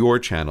 here's your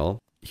channel,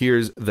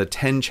 here's the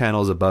 10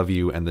 channels above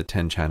you and the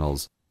 10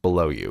 channels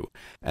below you.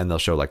 And they'll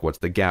show like what's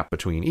the gap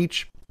between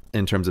each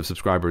in terms of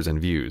subscribers and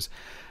views.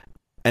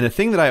 And a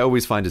thing that I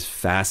always find is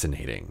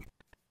fascinating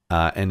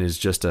and is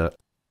just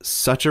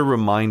such a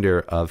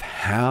reminder of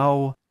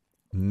how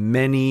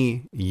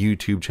many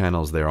YouTube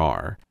channels there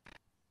are,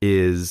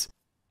 is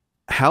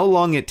how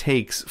long it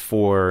takes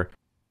for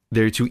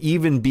there to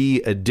even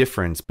be a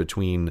difference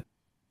between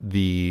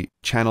the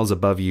channels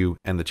above you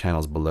and the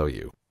channels below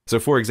you. So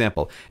for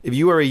example, if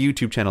you are a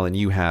YouTube channel and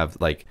you have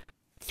like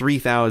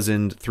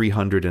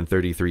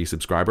 3,333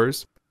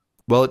 subscribers,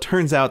 well, it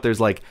turns out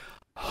there's like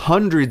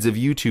hundreds of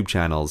YouTube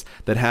channels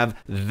that have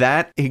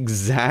that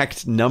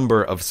exact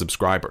number of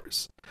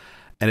subscribers.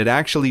 And it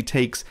actually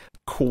takes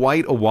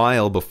quite a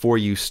while before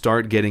you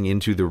start getting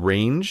into the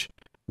range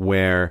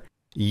where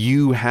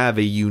you have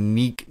a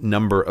unique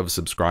number of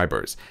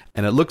subscribers.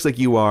 And it looks like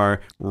you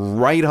are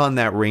right on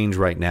that range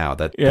right now,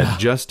 that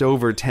just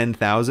over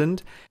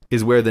 10,000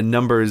 is where the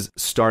numbers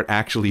start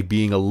actually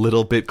being a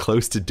little bit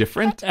close to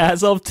different.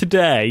 As of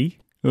today,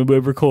 when we're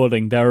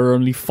recording, there are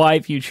only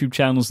 5 YouTube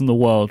channels in the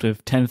world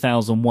with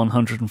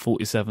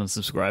 10,147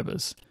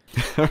 subscribers.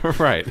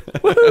 Right.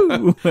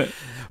 Woohoo!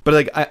 But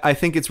like, I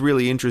think it's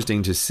really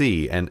interesting to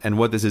see, and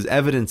what this is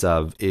evidence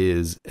of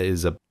is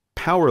a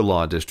power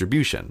law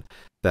distribution,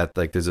 that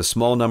like there's a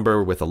small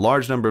number with a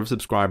large number of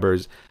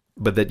subscribers,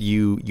 but that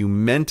you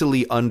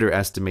mentally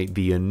underestimate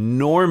the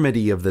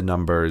enormity of the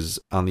numbers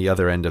on the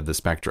other end of the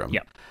spectrum.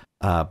 Yeah.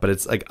 But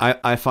it's like,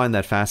 I find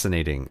that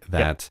fascinating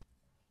that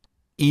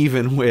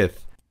even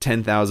with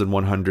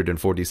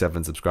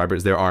 10,147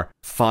 subscribers, there are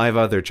 5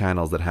 other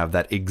channels that have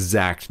that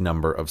exact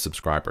number of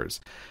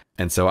subscribers.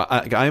 And so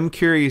I'm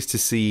curious to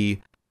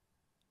see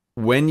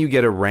when you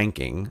get a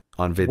ranking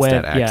on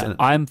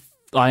VidStatX.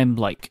 I'm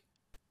like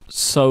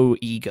so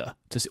eager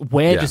to see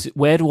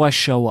where do I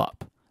show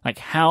up? Like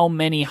how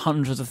many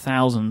hundreds of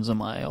thousands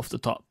am I off the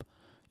top?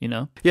 You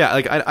know? Yeah,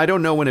 like I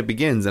don't know when it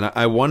begins, and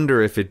I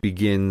wonder if it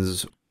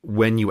begins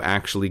when you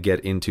actually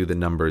get into the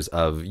numbers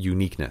of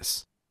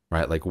uniqueness,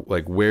 right? Like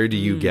where do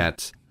you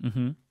get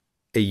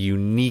a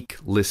unique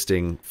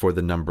listing for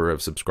the number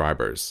of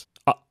subscribers?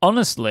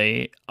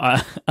 Honestly,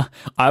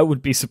 I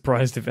would be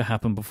surprised if it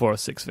happened before a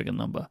 6-figure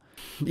number.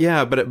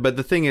 Yeah, but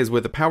the thing is,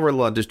 with the power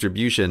law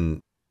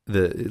distribution,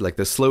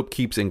 the slope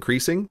keeps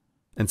increasing.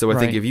 And so I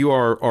think if you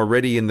are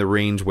already in the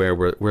range where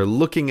we're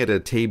looking at a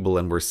table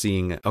and we're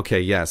seeing, okay,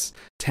 yes,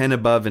 10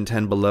 above and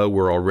 10 below,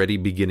 we're already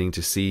beginning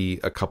to see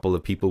a couple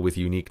of people with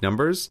unique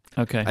numbers.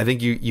 Okay. I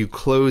think you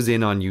close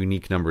in on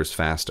unique numbers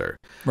faster.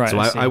 Right. So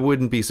I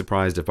wouldn't be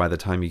surprised if by the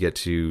time you get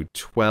to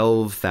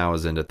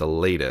 12,000 at the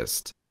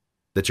latest,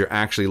 that you're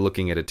actually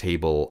looking at a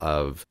table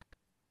of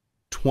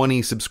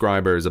 20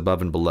 subscribers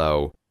above and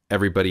below.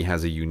 Everybody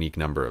has a unique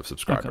number of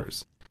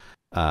subscribers.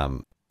 Okay.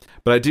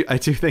 But I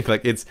do think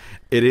like it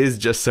is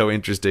just so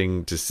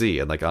interesting to see,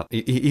 and like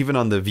even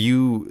on the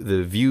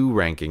view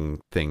ranking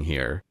thing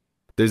here,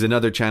 there's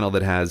another channel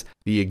that has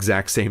the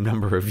exact same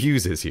number of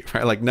views as you,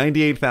 right? Like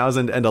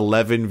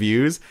 98,011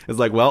 views. It's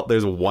like, well,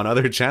 there's one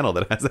other channel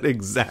that has that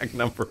exact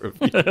number of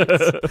views,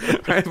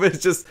 right? But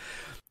it's just,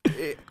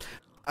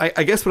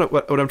 I guess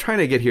what I'm trying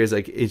to get here is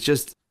like, it's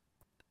just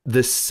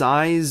the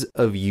size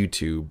of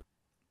YouTube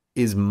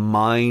is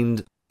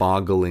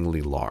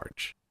mind-bogglingly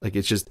large. Like,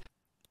 it's just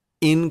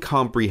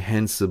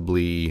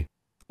incomprehensibly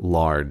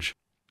large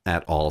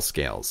at all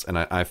scales, and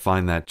I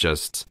find that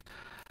just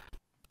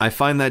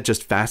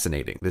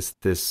fascinating.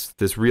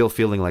 This real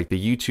feeling like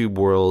the YouTube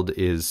world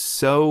is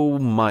so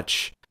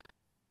much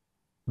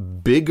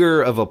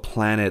bigger of a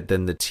planet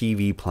than the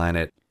TV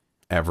planet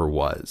ever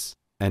was,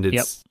 and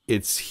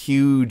it's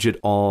huge at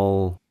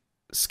all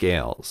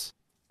scales.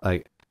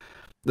 Like,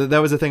 that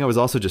was the thing I was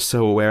also just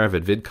so aware of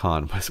at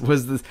VidCon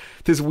was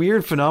this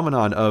weird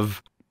phenomenon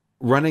of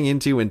running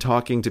into and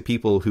talking to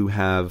people who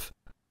have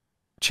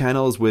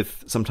channels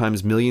with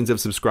sometimes millions of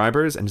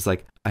subscribers, and it's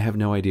like, I have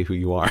no idea who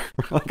you are.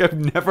 Like,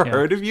 I've never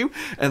heard of you,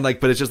 and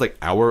like, but it's just like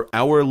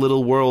our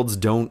little worlds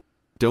don't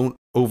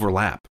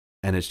overlap,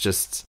 and it's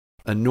just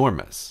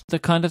enormous.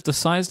 The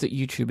size that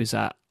YouTube is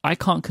at, I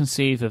can't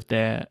conceive of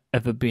there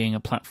ever being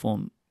a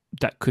platform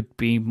that could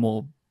be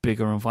more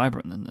bigger and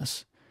vibrant than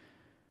this.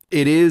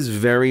 It is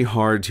very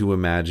hard to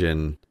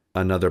imagine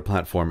another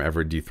platform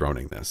ever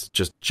dethroning this,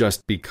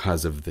 just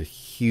because of the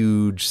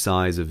huge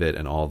size of it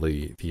and all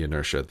the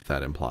inertia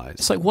that implies.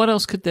 It's like, what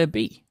else could there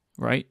be,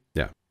 right?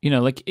 Yeah. You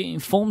know, like, in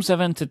forms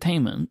of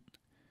entertainment,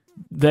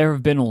 there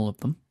have been all of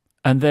them,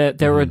 and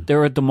there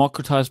are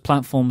democratized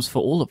platforms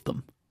for all of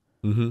them.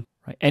 Mm-hmm.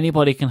 Right?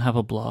 Anybody can have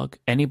a blog.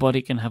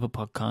 Anybody can have a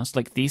podcast.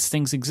 Like, these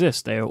things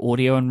exist. They are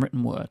audio and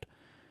written word.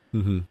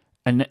 Mm-hmm.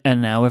 And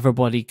now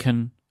everybody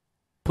can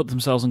put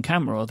themselves on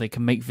camera, or they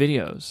can make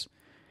videos.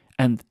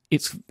 And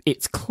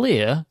it's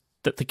clear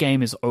that the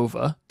game is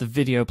over. The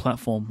video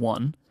platform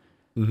won.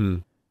 Mm-hmm.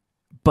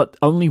 But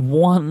only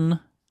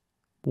one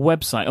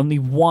website, only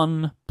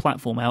one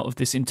platform out of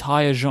this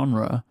entire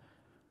genre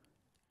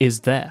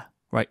is there,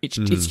 right? It's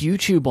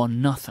YouTube or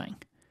nothing.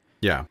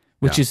 Yeah.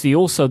 Which is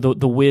also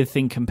the weird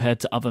thing compared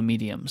to other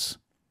mediums.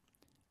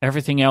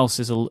 Everything else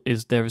is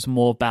there is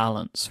more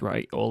balance,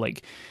 right? Or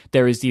like,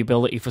 there is the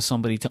ability for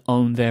somebody to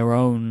own their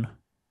own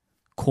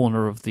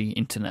corner of the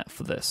internet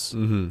for this.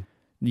 Mm-hmm.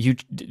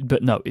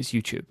 But no, it's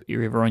YouTube.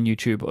 You're either on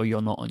YouTube or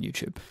you're not on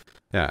YouTube.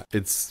 Yeah,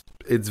 it's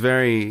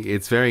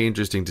very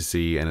interesting to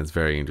see, and it's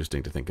very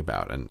interesting to think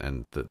about,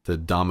 and the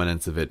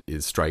dominance of it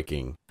is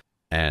striking.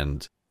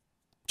 And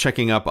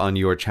checking up on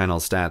your channel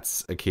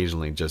stats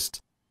occasionally just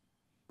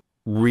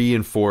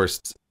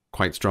reinforced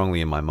quite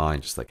strongly in my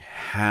mind just like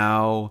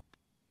how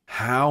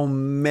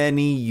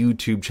many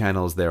YouTube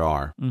channels there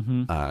are,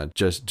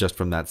 just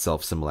from that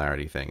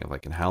self-similarity thing of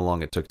like, and how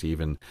long it took to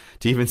even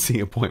see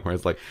a point where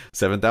it's like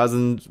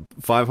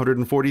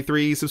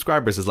 7,543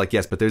 subscribers is like,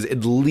 yes, but there's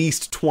at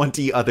least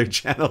 20 other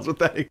channels with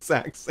that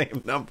exact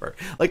same number.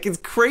 Like, it's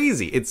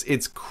crazy.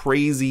 It's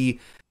crazy,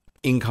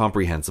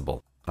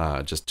 incomprehensible.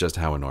 Just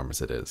how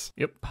enormous it is.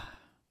 Yep.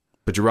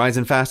 But you're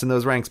rising fast in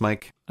those ranks,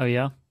 Mike. Oh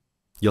yeah.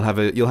 You'll have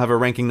a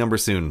ranking number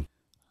soon.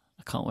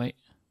 I can't wait.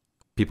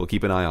 People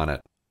keep an eye on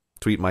it.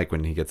 Tweet Mike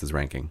when he gets his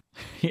ranking.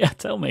 Yeah,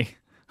 tell me.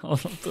 I'd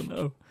love to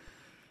know.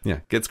 Yeah,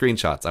 get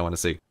screenshots. I want to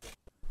see.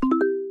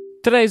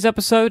 Today's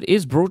episode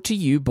is brought to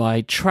you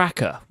by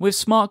Tracker. With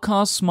smart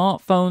cars,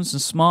 smartphones,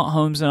 and smart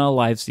homes in our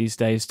lives these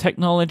days,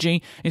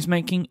 technology is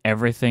making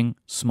everything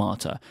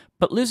smarter.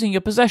 But losing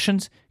your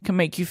possessions can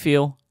make you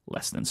feel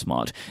less than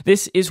smart.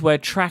 This is where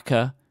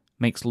Tracker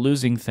makes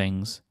losing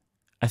things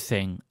a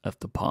thing of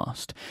the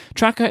past.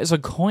 Tracker is a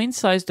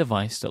coin-sized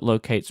device that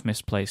locates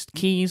misplaced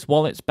keys,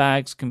 wallets,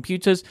 bags,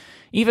 computers,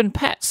 even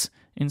pets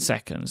in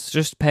seconds.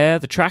 Just pair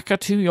the Tracker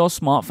to your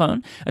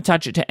smartphone,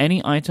 attach it to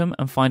any item,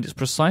 and find its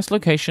precise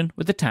location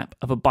with the tap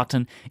of a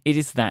button. It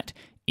is that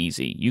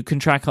easy. You can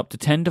track up to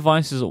 10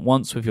 devices at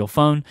once with your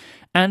phone.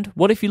 And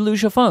what if you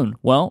lose your phone?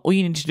 Well, all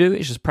you need to do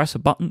is just press a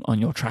button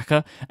on your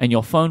Tracker and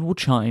your phone will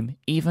chime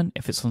even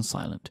if it's on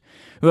silent.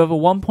 With over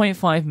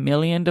 1.5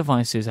 million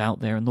devices out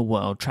there in the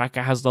world,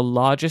 Tracker has the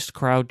largest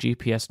crowd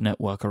GPS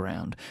network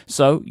around.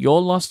 So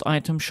your lost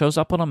item shows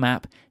up on a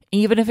map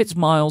even if it's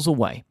miles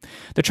away.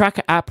 The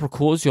Tracker app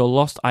records your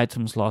lost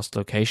item's last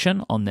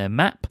location on their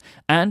map,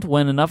 and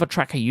when another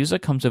Tracker user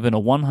comes within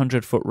a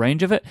 100-foot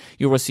range of it,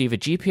 you'll receive a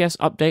GPS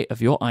update of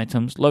your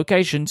item's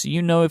location so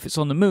you know if it's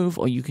on the move,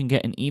 or you can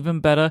get an even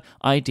better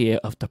idea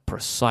of the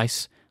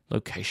precise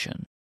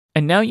location.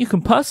 And now you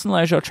can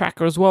personalize your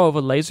Tracker as well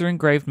with a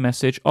laser-engraved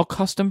message or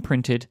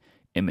custom-printed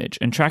image.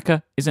 And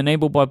Tracker is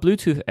enabled by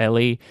Bluetooth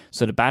LE,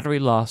 so the battery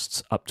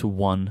lasts up to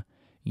 1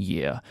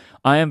 year.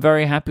 I am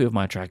very happy with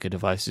my Tracker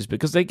devices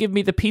because they give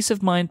me the peace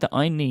of mind that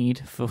I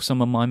need for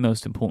some of my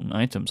most important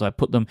items. I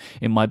put them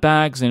in my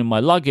bags and in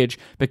my luggage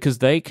because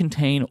they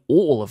contain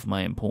all of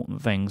my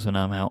important things when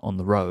I'm out on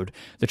the road.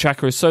 The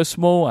Tracker is so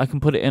small, I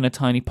can put it in a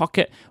tiny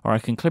pocket or I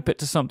can clip it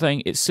to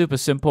something. It's super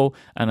simple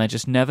and I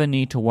just never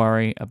need to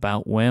worry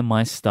about where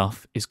my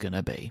stuff is going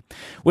to be.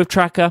 With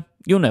Tracker,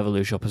 you'll never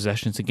lose your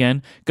possessions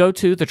again. Go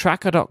to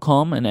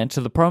thetracker.com and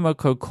enter the promo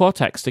code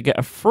Cortex to get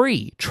a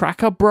free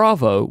Tracker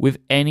Bravo with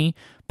any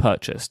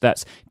purchase.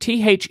 That's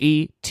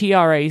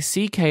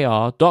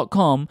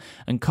TheTracker.com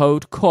and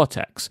code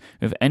Cortex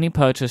with any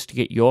purchase to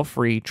get your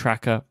free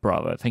Tracker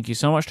Bravo. Thank you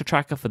so much to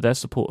Tracker for their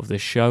support of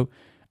this show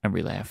and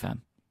Relay FM.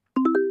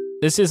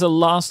 This is a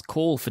last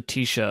call for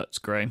T-shirts,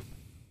 Gray.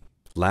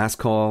 Last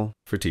call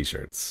for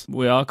T-shirts.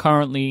 We are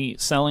currently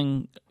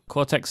selling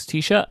Cortex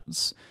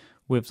T-shirts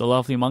with the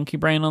lovely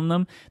Monkeybrain on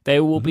them. They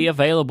will be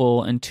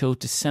available until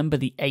December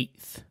the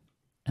 8th,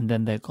 and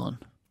then they're gone.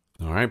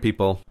 All right,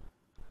 people.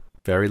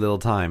 Very little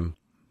time.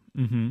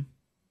 Mm-hmm.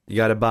 You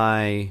got to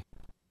buy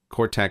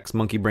Cortex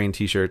Monkeybrain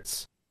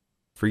T-shirts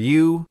for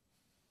you,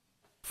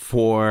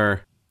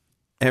 for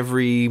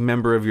every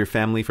member of your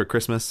family for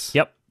Christmas.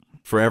 Yep.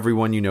 For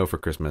everyone you know for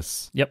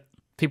Christmas. Yep.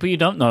 People you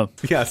don't know.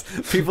 Yes,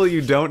 people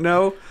you don't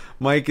know.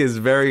 Mike is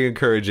very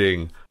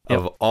encouraging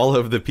of all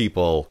of the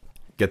people.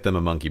 Get them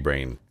a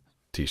Monkeybrain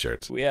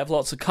T-shirt. We have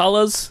lots of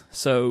colors,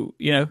 so,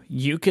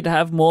 you could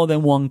have more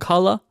than one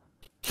color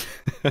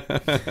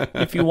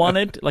if you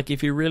wanted,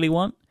 if you really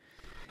want.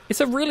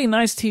 It's a really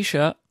nice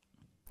T-shirt.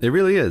 It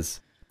really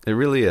is. It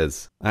really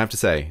is. I have to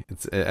say,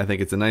 I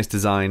think it's a nice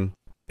design.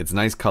 It's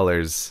nice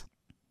colors.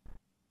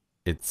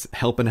 It's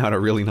helping out a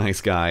really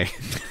nice guy.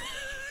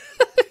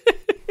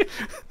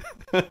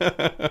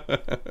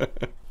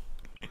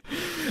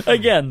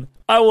 Again,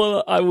 I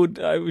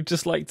would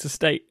just like to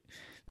state,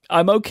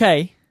 I'm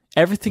okay.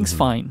 Everything's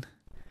fine.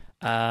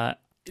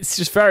 It's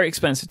just very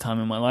expensive time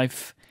in my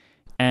life,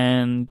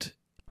 and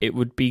it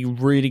would be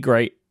really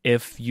great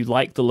if you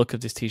like the look of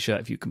this T-shirt.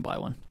 If you can buy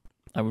one,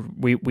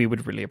 we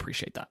would really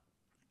appreciate that.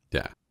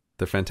 Yeah,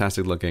 they're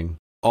fantastic looking.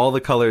 All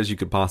the colors you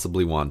could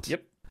possibly want.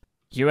 Yep.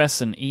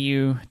 US and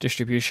EU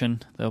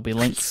distribution. There'll be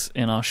links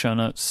in our show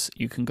notes.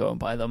 You can go and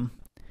buy them.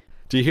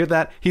 Do you hear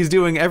that? He's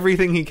doing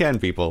everything he can,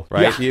 people,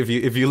 right? Yeah.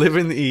 If you live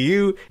in the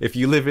EU, if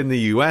you live in the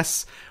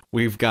US,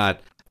 we've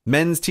got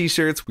men's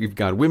T-shirts, we've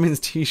got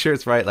women's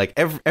T-shirts, right? Like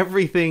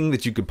everything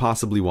that you could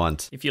possibly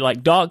want. If you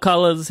like dark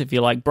colors, if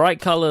you like bright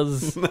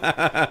colors,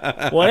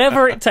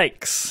 whatever it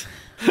takes.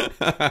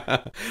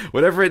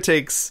 Whatever it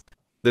takes,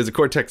 there's a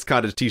Cortex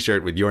Cottage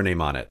T-shirt with your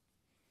name on it.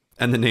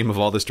 And the name of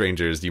all the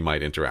strangers you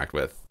might interact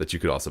with that you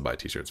could also buy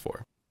T-shirts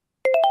for.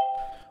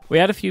 We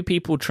had a few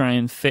people try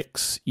and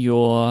fix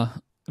your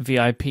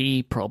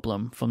VIP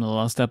problem from the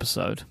last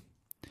episode.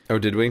 Oh,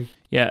 did we?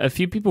 Yeah, a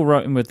few people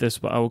wrote in with this,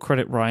 but I will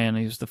credit Ryan.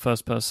 He was the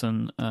first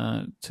person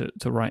to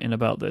write in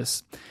about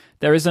this.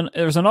 There's an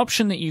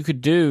option that you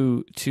could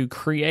do to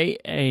create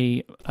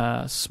a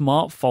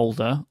smart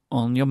folder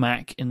on your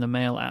Mac in the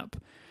Mail app,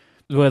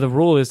 where the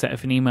rule is that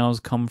if an email has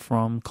come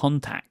from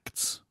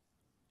contacts,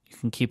 you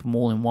can keep them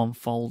all in one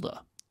folder.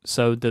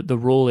 So the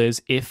rule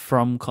is, if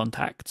from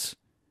contacts,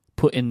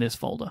 put in this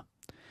folder.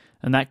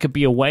 And that could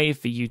be a way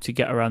for you to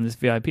get around this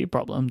VIP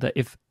problem, that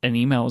if an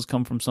email has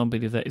come from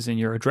somebody that is in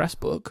your address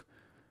book,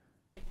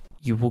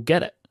 you will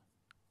get it.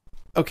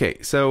 Okay,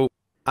 so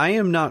I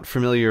am not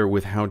familiar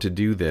with how to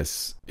do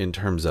this in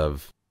terms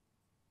of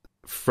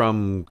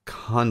from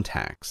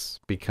contacts,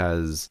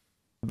 because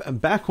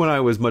back when I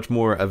was much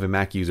more of a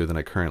Mac user than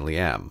I currently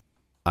am,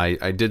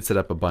 I did set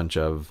up a bunch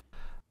of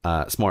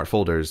smart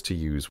folders to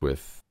use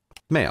with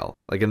Mail,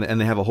 and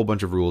they have a whole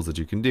bunch of rules that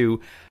you can do.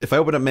 If I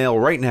open up Mail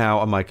right now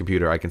on my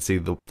computer, I can see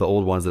the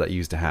old ones that I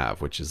used to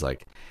have, which is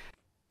like,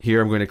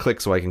 here I'm going to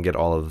click so I can get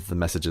all of the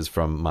messages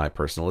from my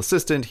personal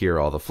assistant. Here are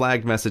all the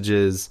flagged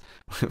messages.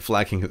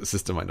 Flagging is a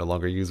system I no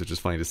longer use, which is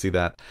funny to see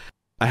that.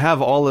 I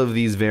have all of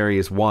these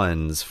various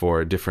ones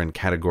for different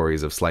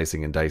categories of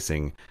slicing and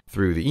dicing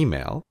through the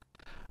email,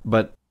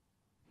 but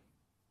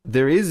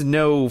there is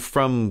no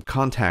from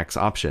contacts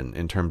option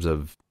in terms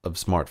of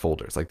smart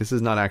folders. Like, this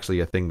is not actually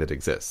a thing that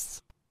exists.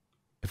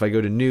 If I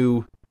go to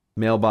new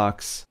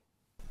mailbox,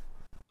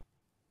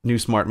 new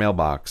smart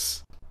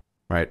mailbox,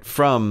 right,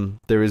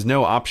 there is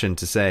no option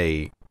to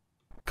say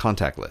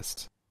contact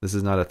list. This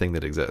is not a thing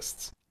that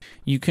exists.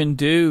 You can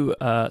do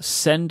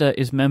sender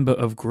is member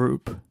of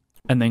group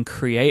and then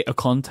create a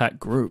contact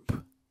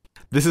group.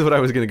 This is what I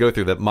was going to go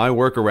through, that my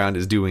workaround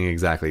is doing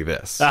exactly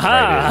this.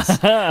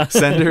 Right,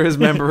 sender is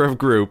member of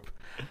group,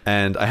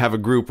 and I have a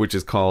group which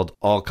is called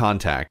all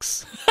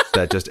contacts,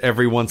 that just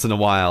every once in a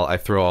while I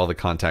throw all the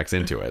contacts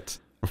into it,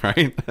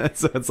 right?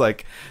 So it's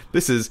like,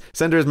 this is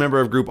sender is member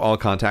of group all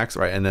contacts,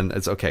 right? And then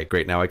it's okay,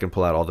 great, now I can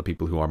pull out all the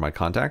people who are my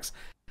contacts.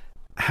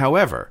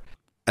 However,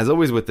 as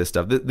always with this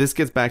stuff, this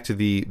gets back to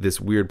this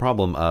weird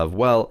problem of,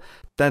 well,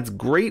 that's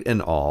great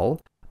and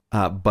all,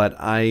 but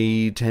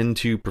I tend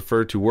to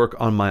prefer to work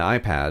on my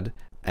iPad,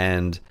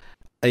 and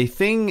a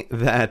thing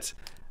that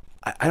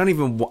I don't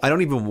even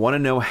want to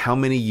know how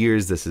many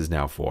years this is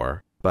now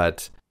for,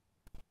 but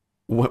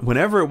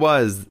whenever it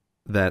was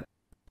that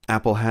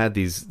Apple had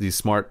these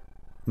smart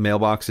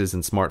mailboxes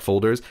and smart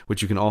folders,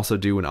 which you can also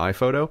do in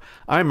iPhoto,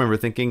 I remember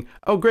thinking,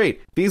 oh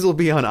great, these will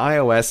be on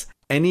iOS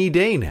any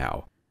day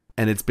now.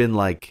 And it's been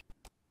like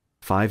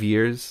 5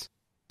 years,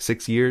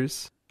 6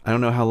 years. I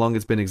don't know how long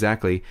it's been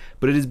exactly,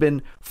 but it has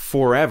been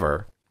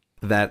forever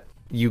that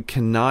you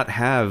cannot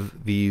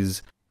have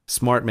these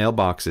smart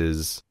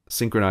mailboxes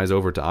synchronize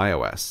over to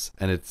iOS,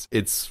 and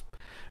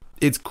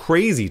it's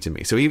crazy to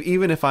me. So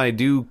even if I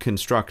do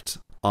construct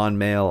on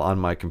Mail on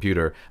my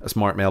computer a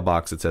smart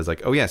mailbox that says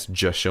like, oh yes,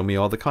 just show me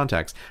all the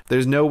contacts,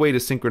 there's no way to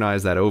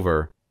synchronize that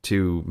over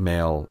to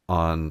Mail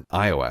on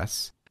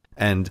iOS.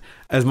 And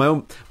as my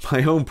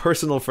own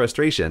personal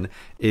frustration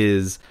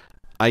is,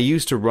 I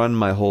used to run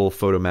my whole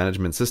photo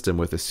management system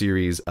with a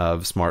series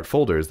of smart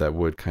folders that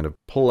would kind of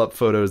pull up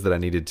photos that I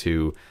needed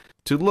to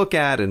look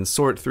at and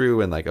sort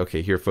through, and like,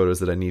 okay, here are photos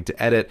that I need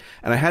to edit.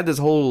 And I had this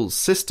whole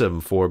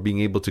system for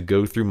being able to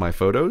go through my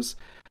photos.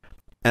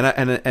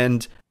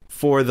 And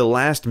for the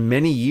last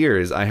many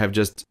years, I have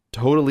just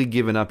totally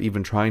given up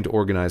even trying to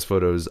organize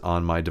photos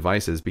on my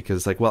devices, because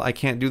it's like, well, I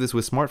can't do this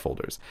with smart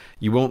folders.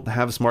 You won't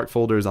have smart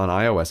folders on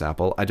iOS,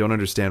 Apple. I don't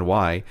understand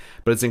why,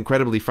 but it's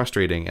incredibly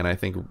frustrating, and I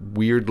think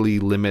weirdly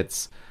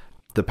limits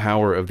the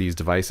power of these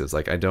devices.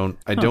 Like, I don't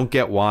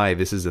get why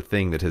this is a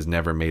thing that has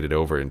never made it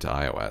over into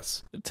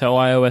iOS. Tell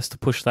iOS to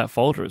push that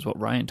folder is what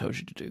Ryan told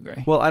you to do,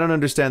 Gray. Well, I don't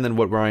understand then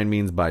what Ryan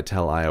means by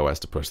tell iOS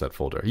to push that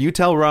folder. You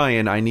tell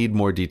Ryan I need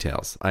more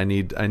details. I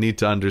need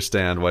to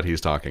understand what he's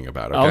talking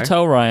about, okay? I'll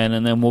tell Ryan,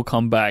 and then we'll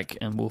come back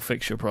and we'll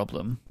fix your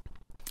problem.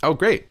 Oh,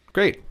 great.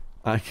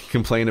 I can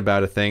complain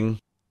about a thing,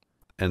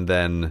 and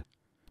then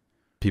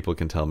people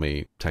can tell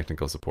me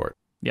technical support.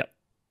 Yep.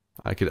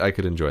 I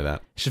could enjoy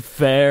that. It's just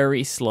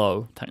very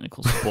slow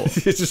technical support.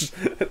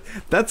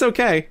 That's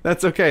okay.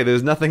 That's okay.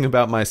 There's nothing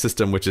about my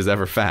system which is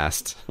ever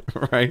fast,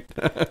 right?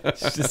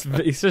 It's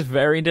just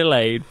very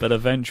delayed, but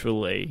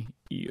eventually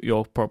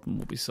your problem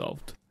will be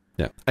solved.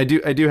 Yeah, I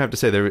do have to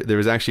say there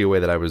was actually a way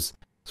that I was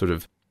sort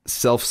of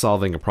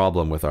self-solving a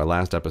problem with our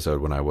last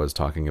episode when I was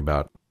talking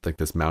about like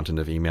this mountain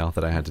of email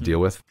that I had to deal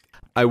with.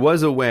 I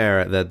was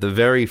aware that the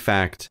very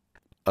fact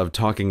of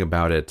talking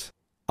about it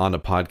on a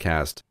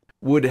podcast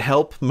would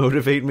help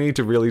motivate me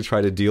to really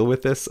try to deal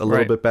with this a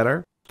little bit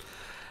better.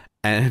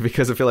 And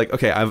because I feel like,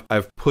 okay,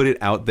 I've put it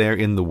out there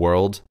in the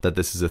world that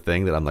this is a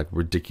thing, that I'm like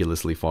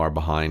ridiculously far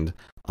behind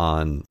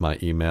on my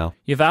email.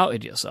 You've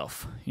outed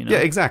yourself, you know? Yeah,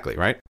 exactly,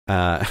 right?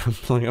 I'm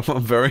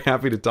very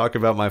happy to talk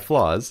about my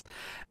flaws.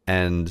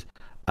 And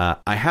I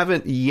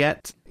haven't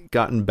yet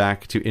gotten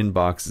back to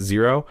inbox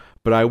 0,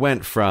 but I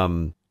went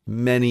from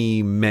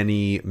many,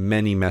 many,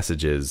 many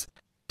messages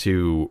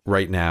to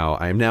right now,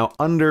 I am now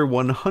under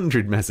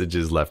 100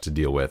 messages left to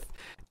deal with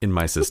in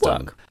my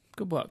system.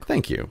 Good work.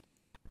 Thank you.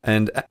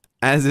 And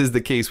as is the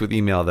case with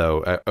email,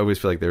 though, I always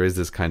feel like there is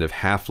this kind of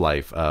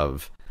half-life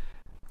of,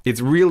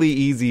 it's really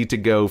easy to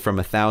go from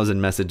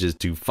 1,000 messages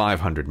to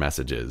 500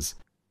 messages,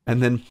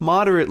 and then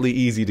moderately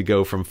easy to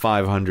go from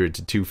 500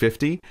 to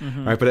 250.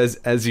 Right? But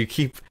as you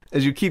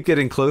keep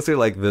getting closer,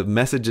 like the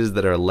messages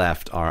that are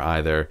left are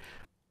either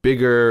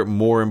bigger,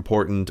 more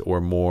important, or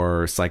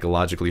more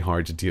psychologically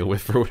hard to deal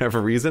with for whatever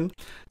reason.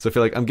 So I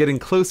feel like I'm getting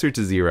closer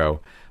to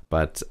 0.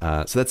 But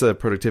so that's a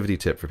productivity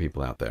tip for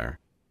people out there.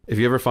 If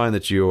you ever find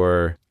that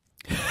you're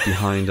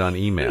behind on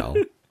email,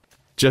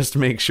 just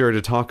make sure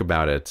to talk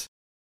about it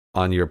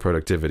on your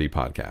productivity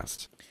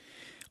podcast.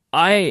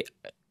 I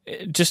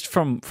just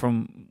from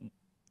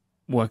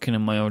working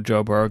in my old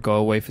job where I go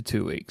away for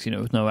 2 weeks, you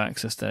know, with no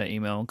access to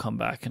email, and come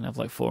back and have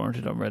like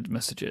 400 unread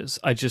messages.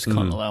 I just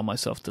can't allow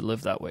myself to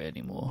live that way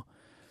anymore.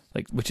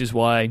 Like, which is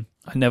why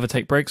I never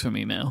take breaks from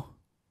email.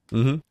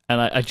 And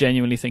I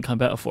genuinely think I'm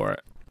better for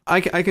it. I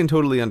can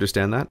totally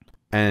understand that.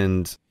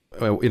 And,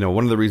 you know,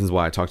 one of the reasons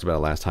why I talked about it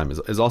last time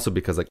is also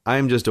because, like,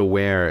 I'm just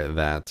aware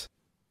that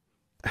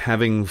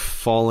having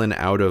fallen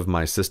out of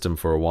my system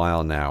for a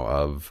while now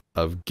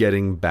of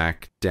getting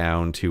back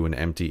down to an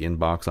empty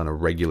inbox on a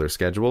regular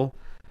schedule,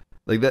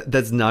 like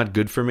that's not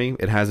good for me.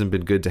 It hasn't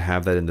been good to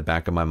have that in the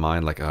back of my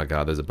mind, like, oh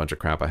god, there's a bunch of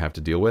crap I have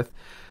to deal with.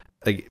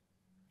 Like,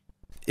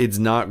 it's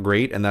not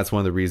great, and that's one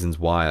of the reasons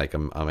why, like,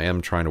 I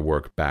am trying to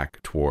work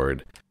back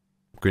toward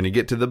going to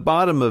get to the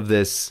bottom of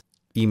this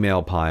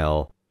email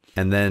pile,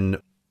 and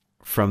then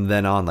from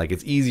then on, like,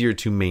 it's easier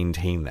to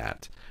maintain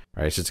that.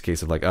 Right? It's just a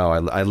case of like, oh,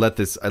 I let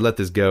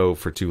this go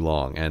for too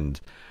long, and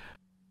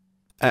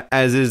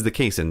as is the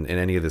case in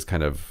any of this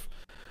kind of,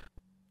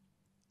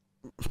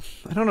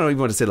 I don't know even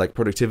want to say like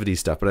productivity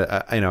stuff,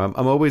 but I know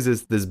I'm always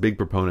this big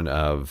proponent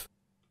of,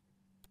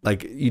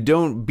 like, you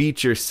don't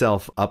beat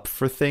yourself up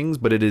for things,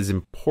 but it is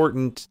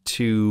important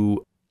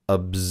to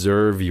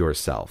observe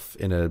yourself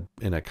in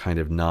a kind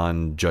of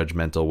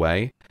non-judgmental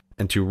way,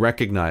 and to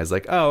recognize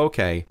like, oh,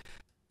 okay,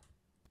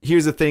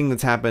 here's a thing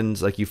that's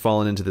happened, like, you've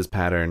fallen into this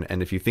pattern,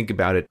 and if you think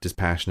about it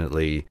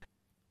dispassionately,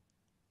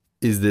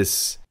 is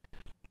this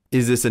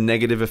a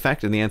negative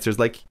effect? And the answer is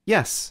like,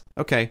 yes.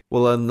 Okay,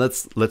 well, then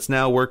let's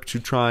now work to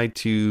try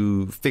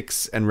to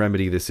fix and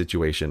remedy this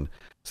situation.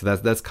 So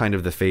that's kind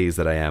of the phase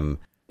that I am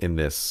in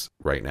this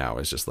right now.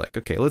 Is just like,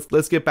 okay,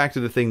 let's get back to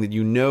the thing that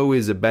you know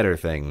is a better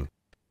thing,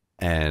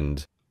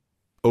 and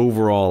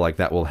overall, like,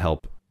 that will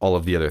help all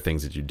of the other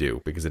things that you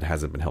do, because it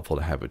hasn't been helpful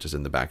to have it just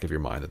in the back of your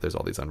mind that there's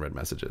all these unread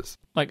messages.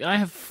 Like, I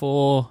have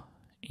 4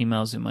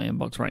 emails in my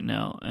inbox right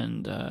now,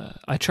 and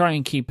I try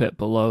and keep it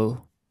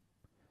below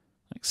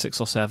like 6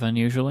 or 7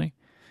 usually.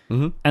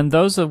 And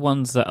those are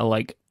ones that are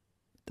like,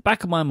 the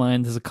back of my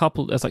mind,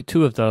 there's like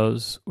 2 of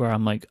those where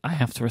I'm like, I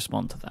have to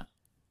respond to that.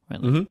 Right?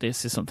 Like,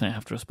 this is something I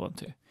have to respond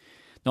to.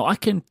 Now, I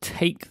can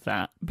take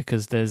that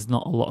because there's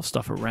not a lot of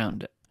stuff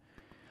around it.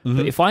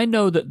 But if I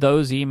know that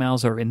those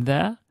emails are in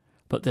there,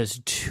 but there's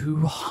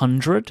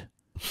 200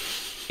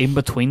 in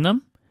between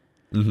them,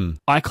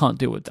 I can't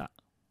deal with that.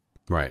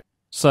 Right.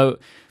 So,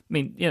 I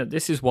mean,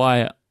 this is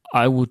why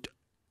I would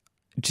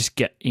just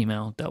get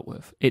email dealt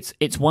with.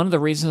 It's one of the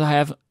reasons I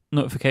have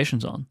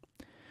notifications on,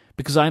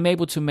 because I'm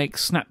able to make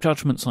snap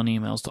judgments on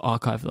emails to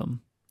archive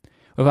them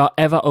without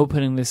ever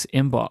opening this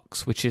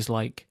inbox, which is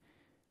like,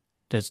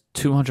 there's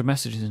 200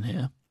 messages in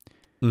here.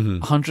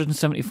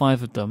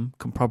 175 of them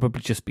can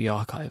probably just be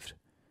archived,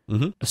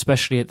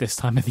 especially at this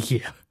time of the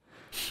year.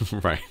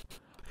 Right.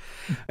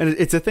 And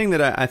it's a thing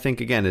that I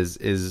think, again,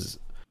 is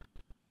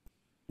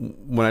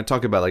when I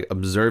talk about like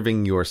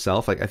observing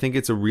yourself, like I think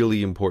it's a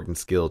really important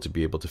skill to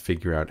be able to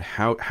figure out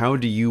how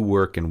do you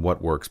work and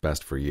what works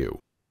best for you.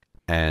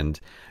 And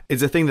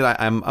it's a thing that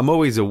I'm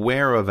always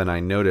aware of, and I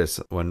notice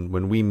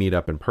when we meet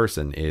up in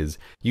person is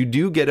you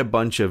do get a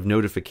bunch of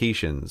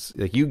notifications.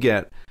 Like you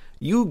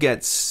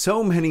get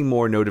so many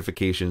more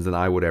notifications than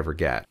I would ever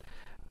get.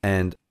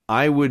 And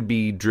I would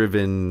be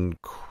driven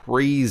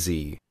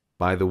crazy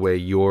by the way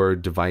your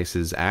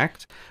devices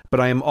act. But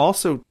I am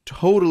also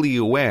totally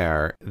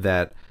aware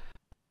that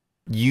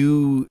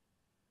you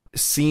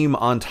seem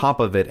on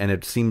top of it, and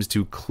it seems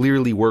to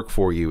clearly work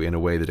for you in a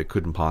way that it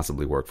couldn't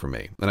possibly work for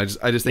me. And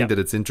I just think that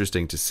it's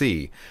interesting to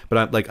see.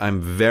 But I'm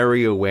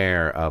very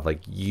aware of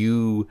like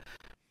you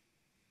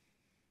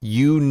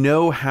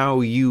know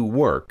how you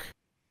work,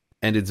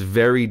 and it's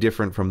very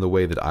different from the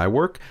way that I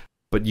work,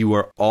 but you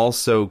are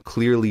also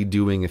clearly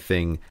doing a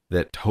thing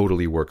that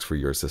totally works for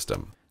your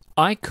system.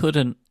 I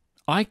couldn't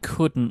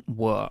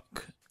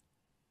work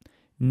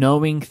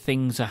knowing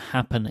things are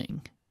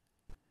happening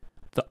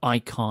that I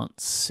can't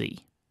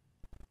see.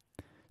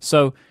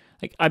 So,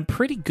 like, I'm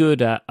pretty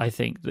good at, I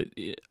think, that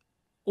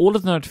all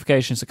of the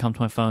notifications that come to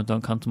my phone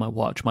don't come to my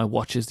watch. My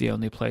watch is the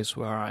only place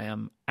where I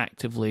am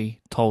actively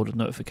told of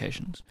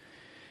notifications.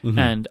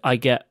 And I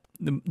get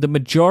the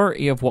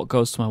majority of what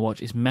goes to my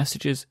watch is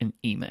messages and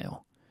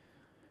email,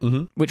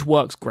 which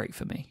works great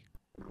for me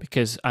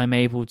because I'm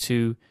able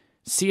to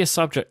see a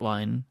subject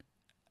line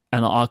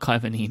and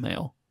archive an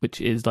email,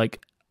 which is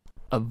like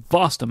a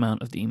vast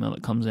amount of the email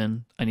that comes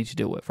in I need to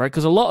deal with, right?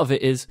 Because a lot of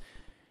it is,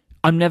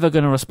 I'm never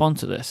going to respond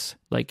to this.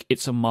 Like,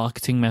 it's a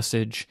marketing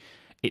message.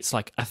 It's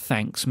like a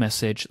thanks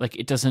message. Like,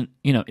 it doesn't,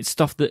 it's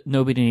stuff that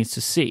nobody needs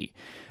to see.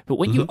 But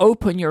when you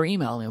open your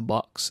email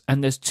inbox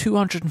and there's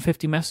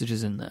 250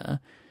 messages in there,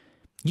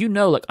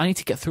 like, I need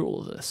to get through all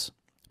of this.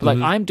 But like,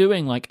 I'm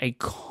doing like a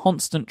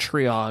constant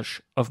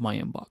triage of my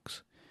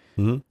inbox,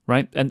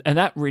 right? And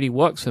that really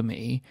works for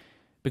me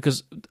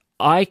because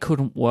I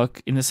couldn't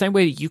work in the same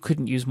way that you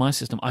couldn't use my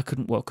system. I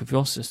couldn't work with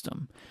your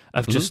system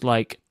of just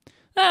like,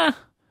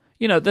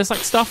 there's like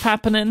stuff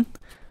happening,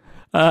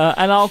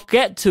 and I'll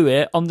get to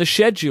it on the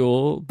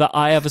schedule that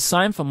I have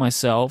assigned for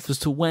myself as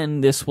to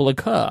when this will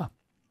occur.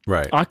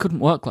 Right. I couldn't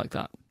work like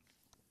that.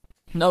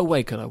 No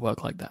way could I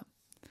work like that.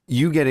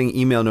 You getting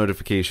email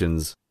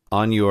notifications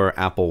on your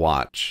Apple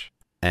Watch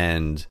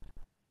and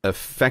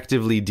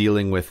effectively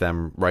dealing with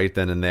them right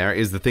then and there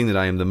is the thing that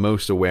I am the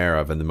most aware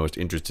of and the most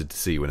interested to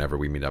see whenever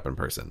we meet up in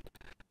person.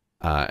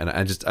 And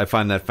I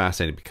find that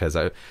fascinating because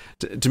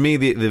to me,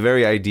 the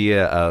very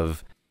idea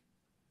of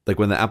like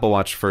when the Apple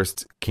Watch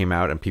first came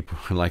out and people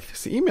were like,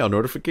 this email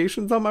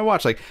notifications on my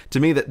watch, like to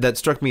me that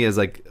struck me as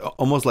like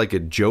almost like a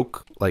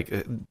joke.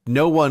 Like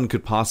no one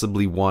could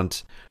possibly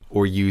want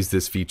or use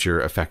this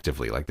feature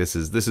effectively. Like this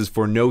is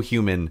for no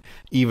human,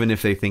 even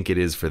if they think it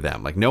is for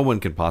them. Like no one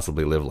can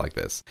possibly live like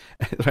this,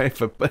 right?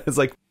 But it's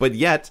like, but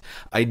yet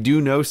I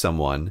do know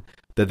someone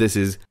that this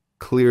is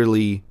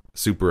clearly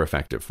super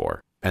effective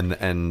for, and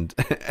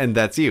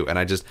that's you. And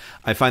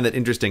I find that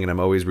interesting, and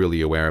I'm always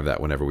really aware of that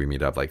whenever we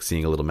meet up. Like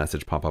seeing a little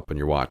message pop up on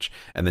your watch,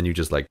 and then you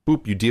just like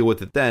boop, you deal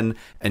with it then,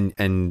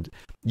 and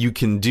you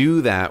can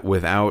do that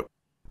without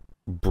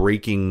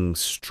breaking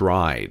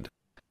stride.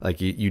 Like,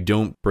 you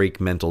don't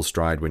break mental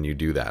stride when you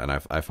do that, and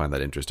I find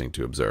that interesting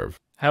to observe.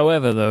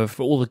 However, though,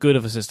 for all the good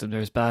of a system, there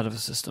is bad of a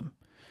system.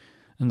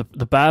 And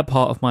the bad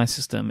part of my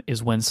system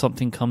is when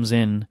something comes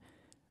in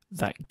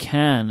that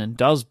can and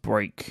does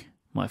break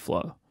my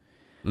flow.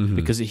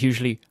 Because it's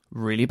usually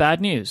really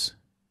bad news,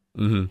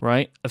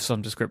 right, of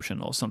some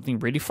description, or something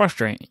really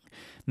frustrating.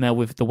 Now,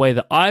 with the way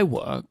that I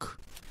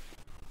work,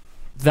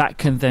 that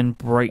can then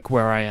break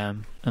where I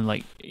am. And,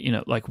 like,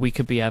 like we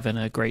could be having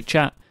a great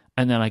chat,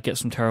 and then I get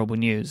some terrible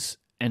news,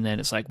 and then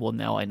it's like, well,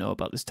 now I know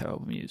about this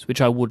terrible news, which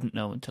I wouldn't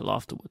know until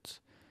afterwards.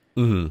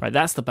 Right?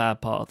 That's the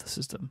bad part of the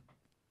system.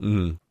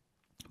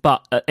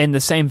 But in the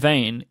same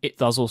vein, it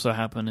does also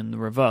happen in the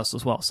reverse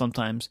as well.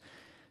 Sometimes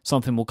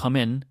something will come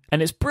in,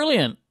 and it's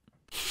brilliant,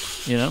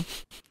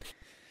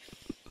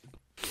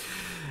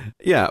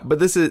 Yeah, but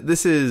this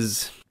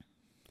is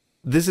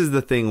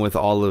the thing with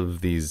all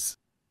of these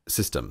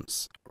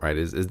systems, right?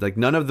 Is like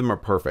none of them are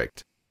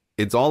perfect.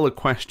 It's all a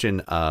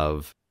question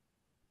of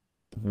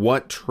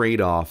what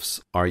trade-offs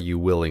are you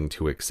willing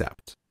to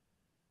accept,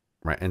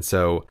 right? And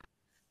so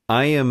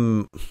I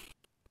am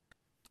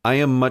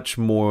much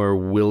more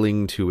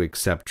willing to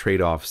accept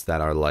trade-offs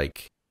that are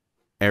like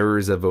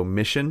errors of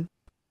omission.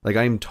 Like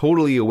I'm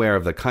totally aware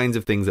of the kinds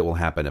of things that will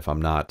happen if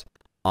I'm not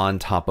on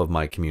top of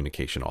my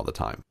communication all the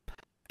time.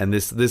 And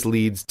this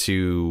leads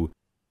to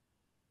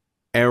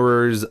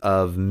errors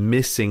of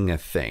missing a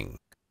thing.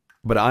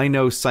 But I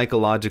know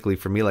psychologically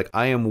for me, like,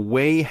 I am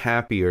way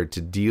happier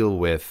to deal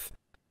with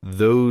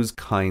those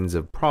kinds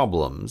of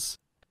problems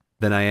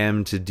than I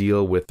am to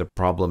deal with the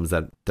problems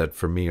that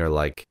for me are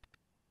like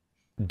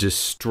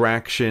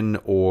distraction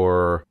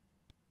or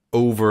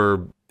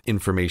over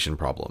information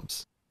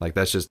problems. Like,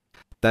 that's just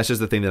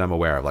the thing that I'm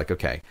aware of. Like,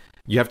 okay,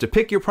 you have to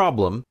pick your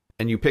problem,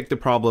 and you pick the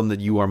problem that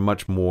you are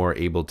much more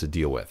able to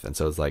deal with. And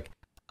so it's like,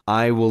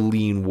 I will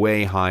lean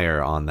way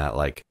higher on that.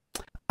 Like,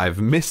 I've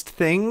missed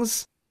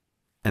things,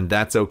 and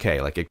that's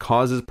okay. Like, it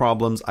causes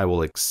problems. I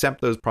will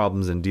accept those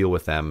problems and deal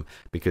with them,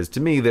 because to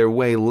me, they're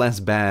way less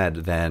bad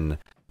than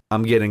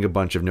I'm getting a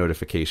bunch of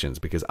notifications,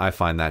 because I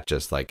find that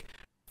just like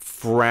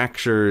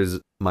fractures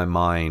my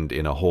mind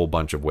in a whole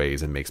bunch of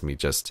ways and makes me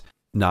just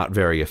not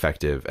very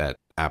effective at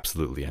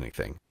absolutely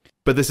anything.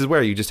 But this is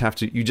where you just have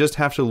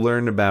to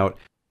learn about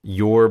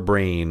your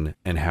brain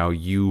and how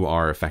you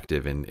are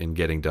effective in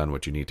getting done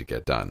what you need to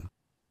get done.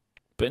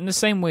 But in the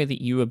same way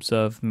that you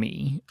observe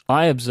me,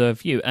 I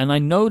observe you, and I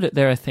know that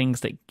there are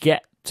things that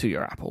get to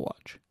your Apple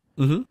Watch.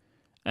 Mm-hmm.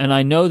 And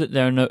I know that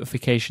there are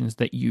notifications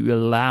that you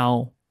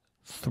allow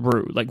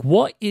through. Like,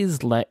 what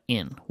is let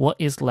in? What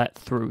is let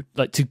through,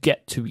 like, to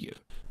get to you?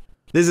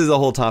 This is a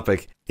whole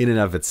topic in and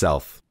of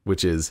itself,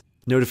 which is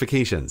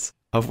notifications,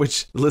 of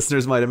which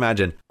listeners might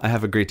imagine I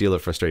have a great deal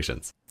of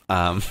frustrations.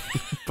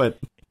 But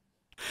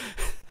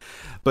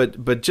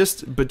just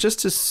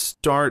to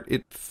start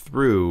it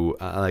through,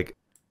 like,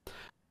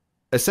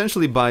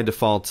 essentially by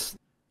default,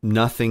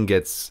 nothing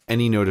gets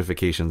any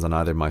notifications on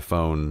either my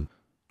phone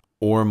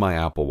or my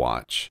Apple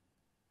Watch.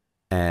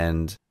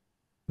 And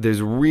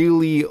there's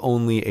really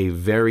only a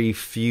very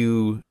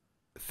few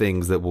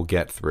things that will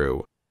get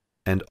through.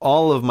 And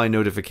all of my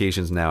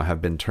notifications now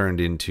have been turned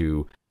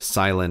into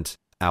silent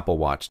Apple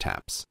Watch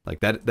taps.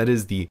 Like, that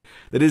is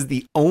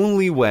the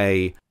only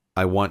way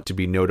I want to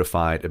be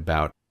notified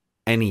about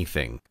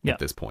anything at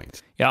this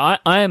point. Yeah,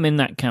 I am in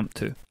that camp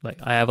too. Like,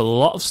 I have a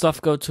lot of stuff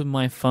go to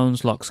my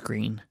phone's lock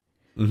screen.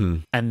 Mm-hmm.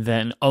 And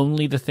then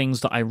only the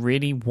things that I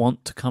really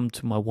want to come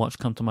to my watch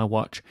come to my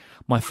watch.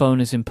 My phone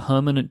is in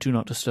permanent do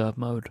not disturb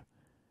mode.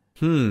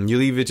 You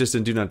leave it just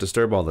in do not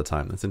disturb all the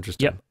time. That's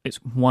interesting. Yep, it's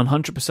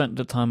 100% of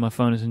the time my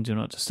phone is in do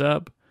not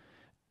disturb.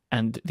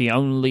 And the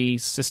only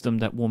system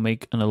that will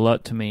make an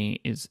alert to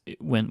me is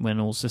when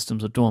all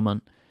systems are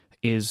dormant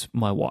is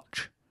my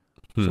watch.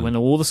 So when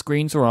all the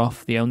screens are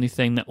off, the only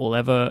thing that will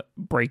ever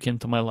break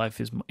into my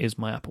life is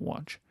my Apple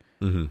Watch.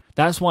 Mm-hmm.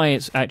 That's why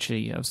it's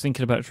actually, I was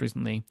thinking about it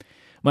recently,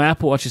 my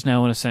Apple Watch is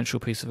now an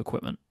essential piece of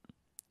equipment.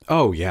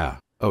 Oh yeah.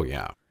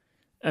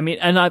 I mean,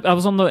 and I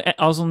was on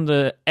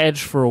the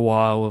edge for a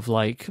while of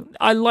like,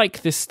 I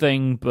like this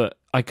thing, but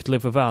I could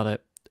live without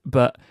it.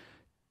 But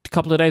a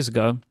couple of days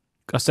ago,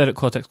 I stayed at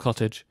Cortex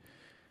Cottage.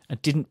 I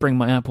didn't bring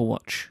my Apple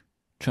Watch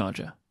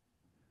charger.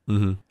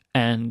 Mm-hmm.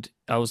 And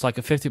I was like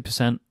at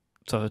 50%,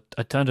 so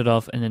I turned it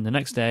off, and then the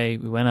next day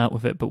we went out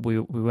with it, but we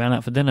went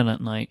out for dinner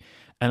that night,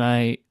 and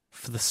I,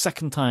 for the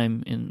second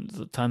time in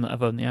the time that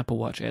I've owned the Apple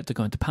Watch, I had to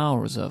go into power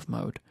reserve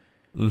mode.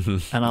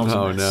 Mm-hmm. And I was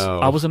a mess. No.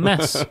 I was a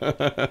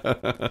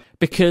mess.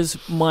 Because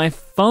my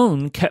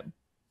phone kept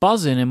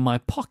buzzing in my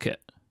pocket,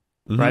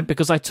 right?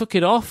 Because I took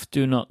it off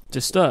Do Not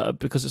Disturb,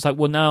 because it's like,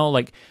 well, now,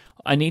 like,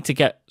 I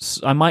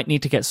might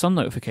need to get some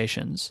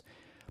notifications,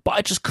 but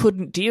I just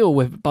couldn't deal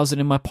with buzzing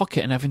in my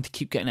pocket and having to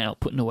keep getting out,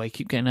 putting away,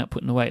 keep getting out,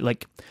 putting away.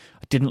 Like,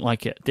 I didn't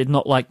like it. Did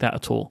not like that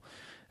at all.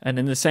 And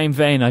in the same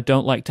vein, I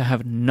don't like to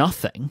have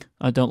nothing.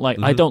 I don't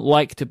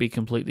like to be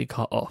completely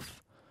cut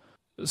off.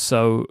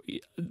 So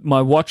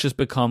my watch has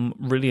become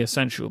really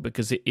essential,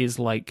 because it is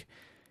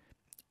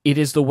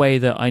the way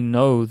that I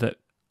know that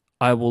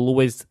I will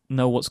always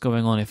know what's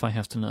going on if I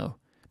have to know,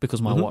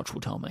 because my watch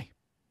will tell me.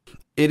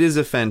 It is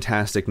a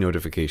fantastic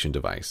notification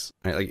device.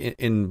 Right?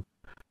 Like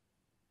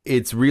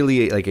it's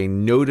really like a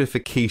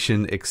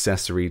notification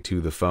accessory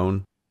to the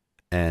phone,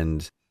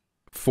 and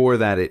for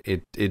that,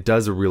 it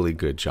does a really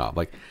good job.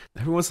 Like,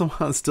 every once in a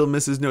while, it still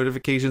misses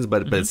notifications,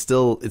 but it's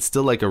still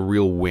like a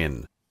real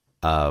win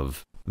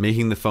of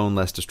making the phone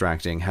less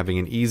distracting, having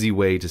an easy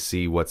way to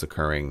see what's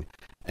occurring,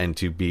 and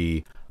to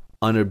be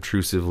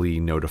unobtrusively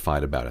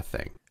notified about a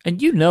thing.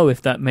 And you know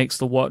if that makes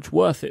the watch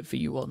worth it for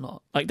you or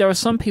not. Like, there are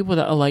some people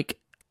that are like,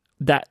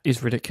 that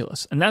is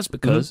ridiculous, and that's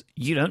because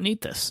you don't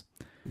need this.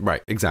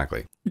 Right,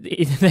 exactly.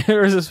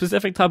 There is a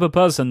specific type of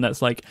person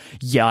that's like,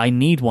 yeah, I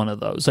need one of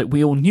those. Like,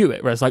 we all knew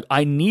it, where it's like,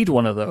 I need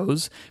one of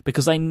those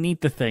because I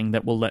need the thing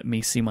that will let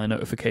me see my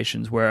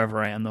notifications wherever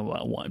I am, no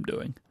matter what I'm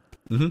doing.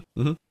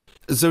 Mm-hmm,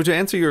 mm-hmm. So to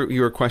answer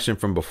your question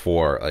from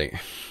before, like,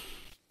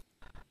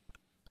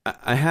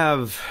 I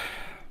have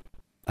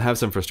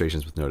some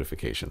frustrations with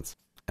notifications,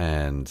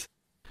 and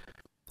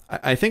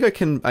I think I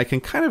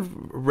can kind of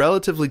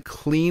relatively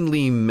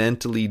cleanly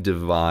mentally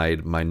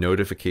divide my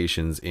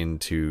notifications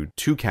into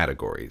two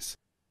categories,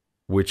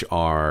 which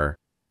are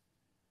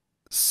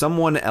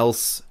someone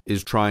else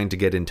is trying to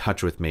get in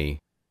touch with me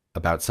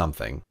about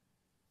something,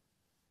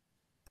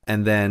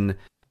 and then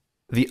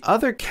The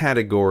other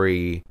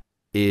category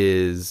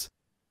is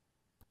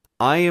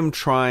I am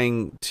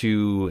trying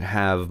to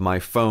have my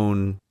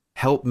phone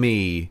help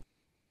me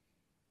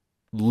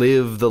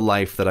live the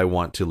life that I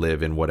want to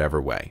live in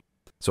whatever way.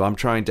 So I'm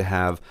trying to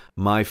have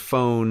my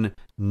phone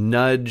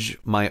nudge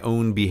my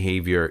own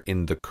behavior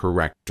in the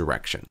correct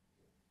direction.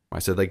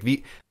 Right? So like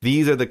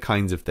these are the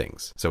kinds of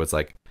things. So it's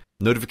like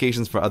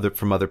notifications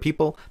from other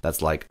people.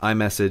 That's like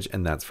iMessage,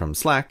 and that's from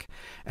Slack.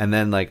 And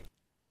then like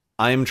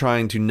I'm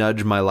trying to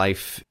nudge my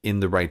life in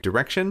the right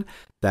direction.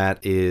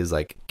 That is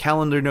like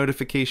calendar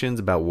notifications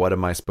about what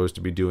am I supposed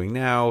to be doing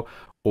now,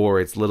 or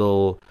it's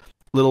little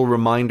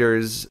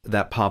reminders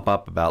that pop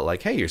up about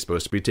like, hey, you're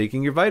supposed to be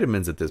taking your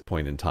vitamins at this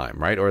point in time,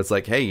 right? Or it's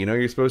like, hey,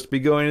 you're supposed to be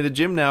going to the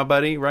gym now,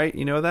 buddy, right?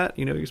 You know that?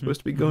 You're supposed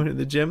to be going to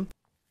the gym.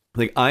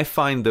 Like I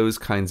find those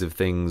kinds of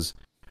things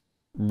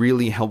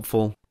really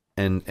helpful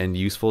and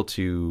useful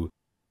to,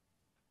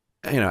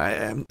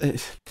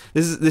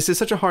 this is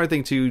such a hard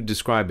thing to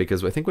describe,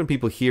 because I think when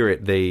people hear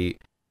it, they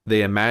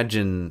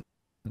imagine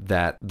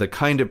that the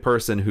kind of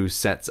person who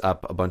sets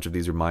up a bunch of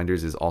these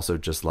reminders is also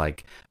just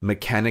like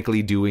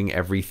mechanically doing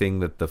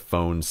everything that the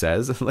phone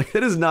says. Like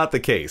that is not the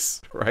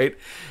case, right?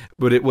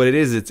 But what it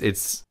is,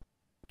 it's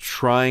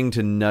trying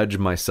to nudge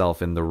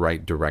myself in the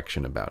right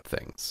direction about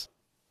things.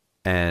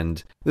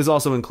 And this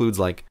also includes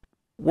like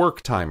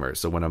work timers.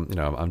 So when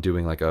I'm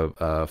doing like a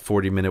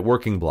 40-minute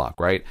working block,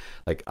 right?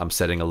 Like I'm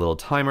setting a little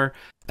timer,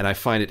 and I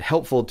find it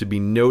helpful to be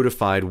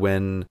notified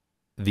when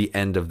the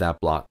end of that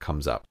block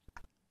comes up.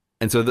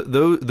 And so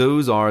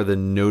those are the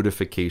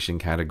notification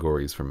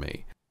categories for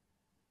me.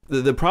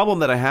 The problem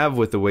that I have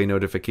with the way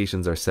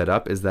notifications are set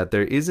up is that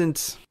there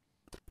isn't...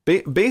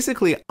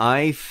 Basically,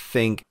 I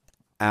think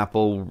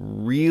Apple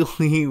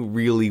really,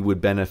 really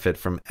would benefit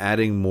from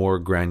adding more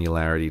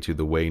granularity to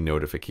the way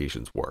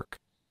notifications work.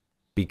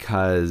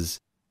 Because,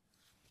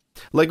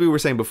 like we were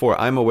saying before,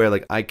 I'm aware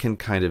like I can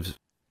kind of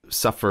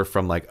suffer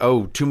from like,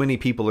 oh, too many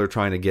people are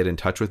trying to get in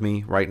touch with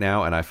me right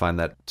now, and I find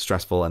that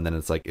stressful, and then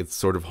it's like it's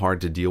sort of hard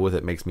to deal with.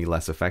 It makes me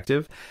less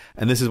effective.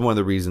 And this is one of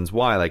the reasons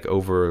why, like,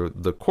 over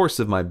the course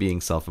of my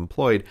being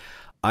self-employed,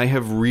 I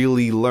have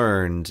really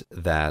learned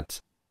that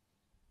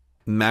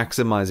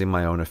maximizing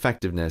my own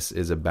effectiveness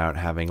is about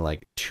having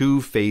like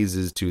two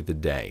phases to the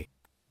day.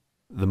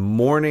 The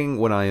morning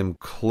when I am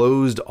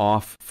closed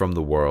off from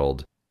the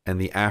world, and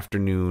the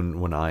afternoon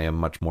when I am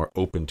much more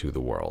open to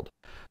the world.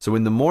 So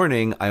in the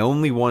morning, I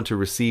only want to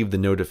receive the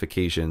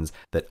notifications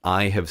that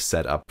I have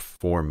set up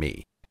for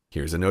me.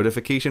 Here's a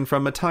notification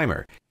from a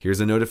timer. Here's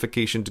a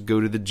notification to go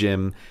to the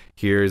gym.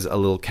 Here's a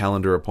little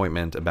calendar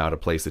appointment about a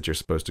place that you're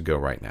supposed to go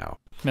right now.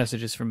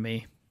 Messages from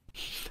me.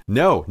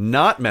 No,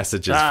 not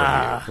messages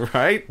from you,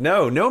 right?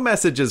 No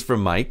messages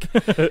from Mike,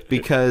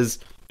 because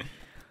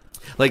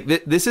like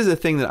this is a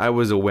thing that I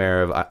was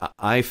aware of.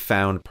 I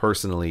found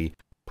personally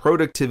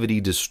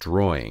productivity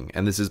destroying,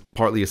 and this is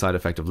partly a side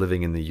effect of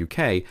living in the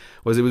UK,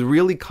 was it was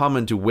really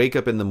common to wake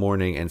up in the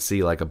morning and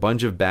see like a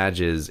bunch of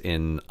badges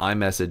in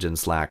iMessage and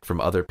Slack from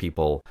other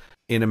people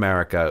in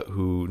America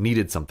who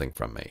needed something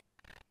from me.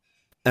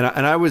 And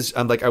I was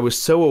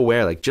so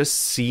aware, like just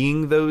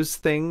seeing those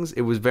things,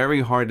 it was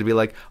very hard to be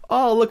like,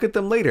 oh, I'll look at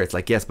them later. It's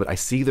like, yes, but I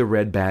see the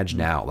red badge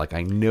now. Like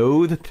I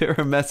know that there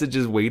are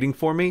messages waiting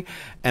for me.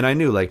 And I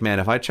knew like, man,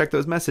 if I check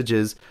those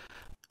messages,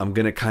 I'm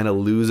going to kind of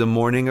lose a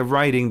morning of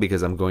writing,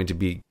 because I'm going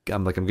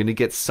to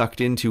get sucked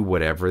into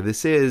whatever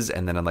this is.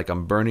 And then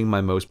I'm burning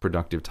my most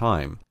productive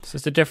time. So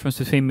it's the difference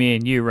between me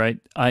and you, right?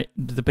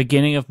 The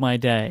beginning of my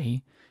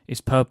day is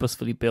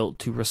purposefully built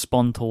to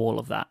respond to all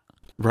of that.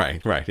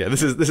 Right. Yeah,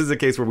 this is a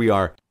case where we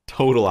are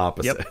total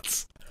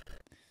opposites. Yep.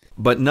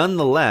 But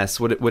nonetheless,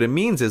 what it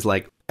means is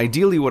like,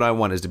 ideally what I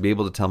want is to be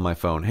able to tell my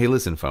phone, hey,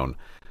 listen, phone,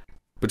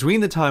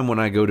 between the time when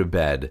I go to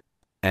bed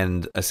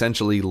and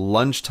essentially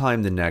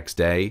lunchtime the next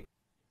day,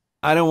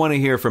 I don't want to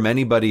hear from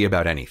anybody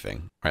about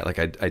anything, right? Like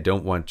I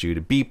don't want you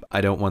to beep.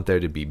 I don't want there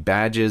to be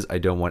badges. I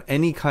don't want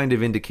any kind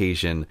of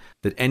indication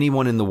that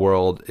anyone in the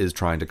world is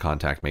trying to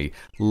contact me.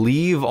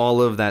 Leave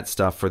all of that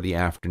stuff for the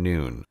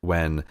afternoon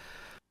when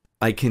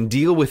I can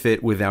deal with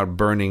it without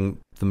burning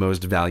the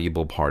most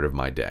valuable part of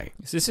my day.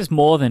 So this is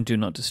more than do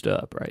not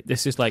disturb, right?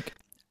 This is like,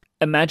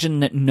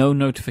 imagine that no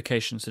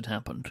notifications had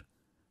happened.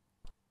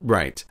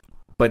 Right.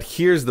 But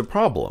here's the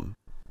problem.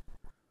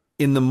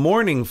 In the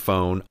morning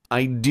phone,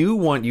 I do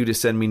want you to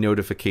send me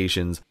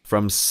notifications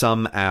from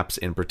some apps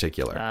in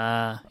particular.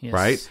 Yes.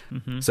 Right?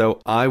 Mm-hmm.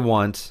 So I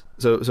want,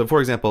 so for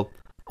example,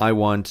 I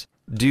want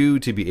Do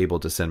to be able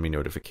to send me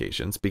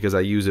notifications, because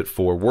I use it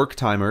for work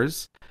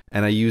timers,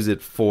 and I use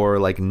it for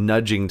like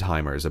nudging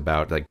timers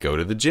about like, go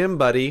to the gym,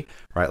 buddy,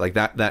 right? Like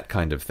that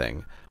kind of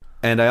thing.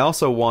 And I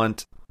also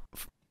want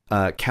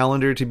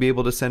Calendar to be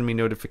able to send me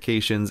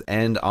notifications,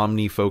 and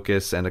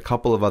OmniFocus, and a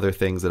couple of other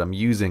things that I'm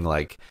using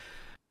like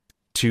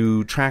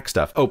to track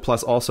stuff. Oh,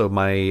 plus also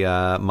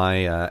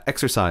my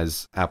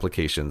exercise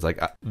applications,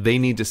 like they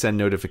need to send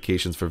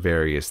notifications for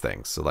various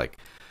things. So like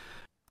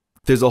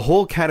there's a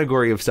whole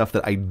category of stuff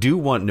that I do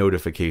want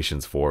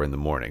notifications for in the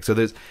morning. So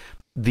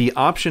the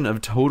option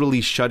of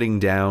totally shutting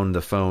down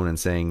the phone and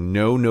saying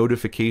no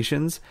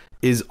notifications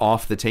is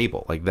off the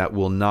table. Like, that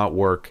will not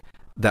work.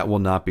 That will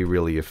not be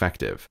really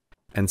effective.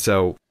 And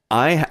so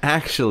I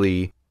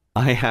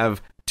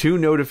have 2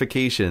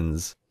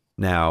 notifications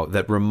now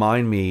that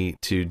remind me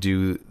to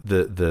do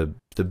the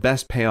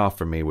best payoff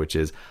for me, which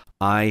is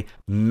I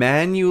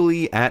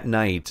manually at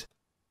night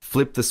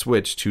flip the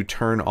switch to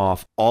turn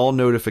off all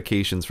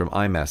notifications from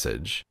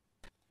iMessage,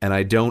 and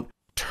I don't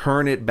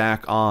turn it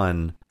back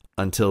on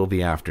until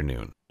the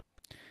afternoon.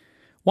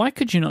 Why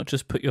could you not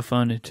just put your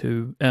phone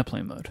into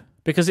airplane mode?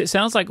 Because it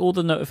sounds like all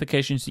the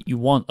notifications that you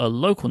want are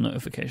local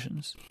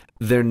notifications.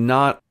 They're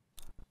not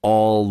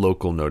all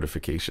local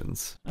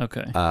notifications.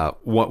 Okay.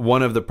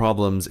 One of the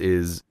problems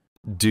is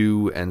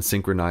due and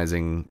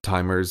synchronizing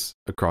timers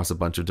across a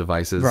bunch of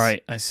devices.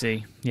 Right, I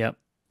see. Yep.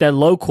 They're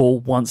local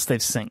once they've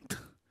synced.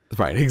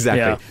 Right,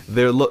 exactly.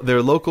 Yeah.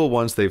 They're local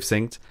once they've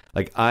synced.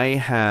 Like, I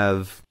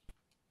have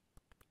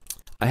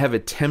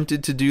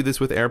attempted to do this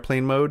with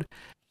airplane mode,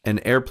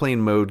 and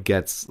airplane mode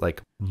gets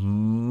like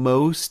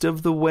most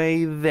of the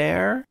way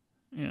there.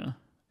 Yeah.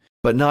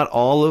 But not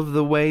all of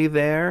the way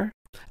there.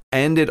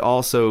 And it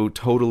also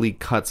totally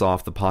cuts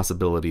off the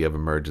possibility of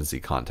emergency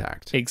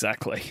contact.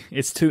 Exactly.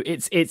 It's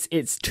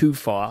too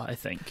far, I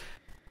think.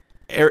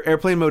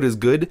 Airplane mode is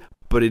good,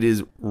 but it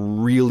is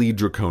really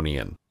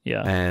draconian.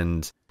 Yeah.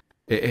 And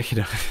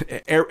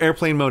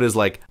airplane mode is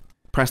like,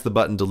 press the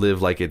button to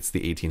live like it's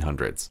the 1800s,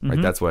 right?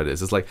 Mm-hmm. That's what it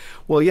is. It's like,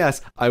 well,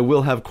 yes, I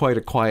will have quite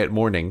a quiet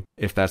morning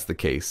if that's the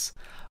case,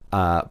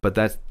 but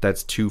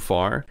that's too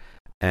far.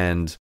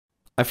 And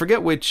I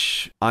forget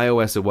which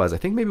iOS it was. I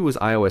think maybe it was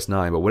iOS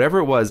 9, but whatever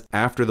it was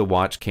after the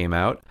watch came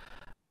out,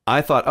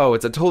 I thought, oh,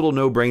 it's a total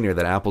no-brainer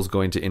that Apple's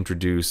going to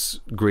introduce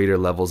greater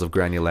levels of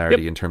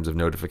granularity in terms of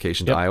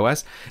notification to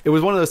iOS. It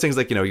was one of those things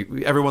like,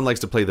 everyone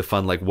likes to play the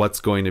fun, like, what's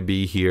going to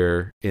be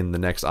here in the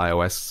next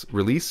iOS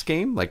release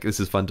game? Like, this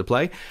is fun to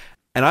play.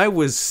 And I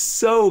was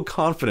so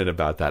confident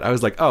about that. I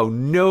was like, oh,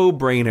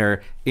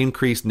 no-brainer,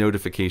 increased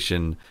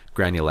notification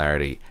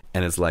granularity.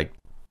 And it's like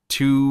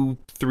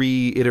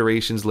 2-3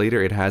 iterations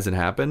later, it hasn't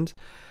happened.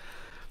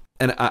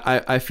 And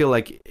I feel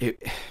like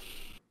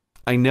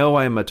I know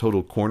I'm a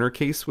total corner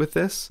case with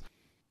this.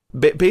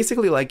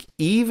 Basically, like,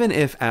 even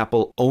if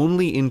Apple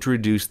only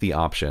introduced the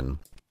option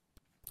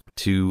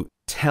to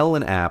tell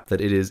an app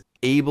that it is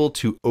able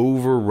to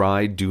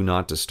override Do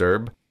Not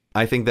Disturb,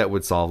 I think that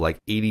would solve like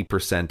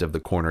 80% of the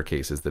corner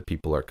cases that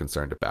people are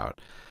concerned about.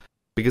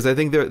 Because I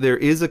think there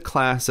is a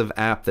class of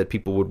app that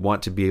people would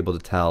want to be able to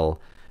tell,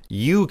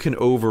 you can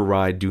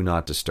override Do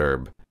Not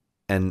Disturb.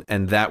 And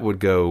that would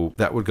go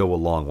a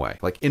long way.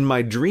 Like, in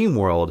my dream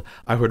world,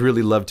 I would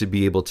really love to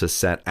be able to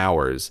set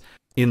hours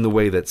in the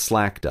way that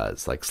Slack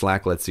does. Like,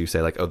 Slack lets you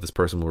say, like, oh, this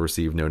person will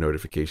receive no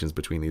notifications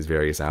between these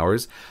various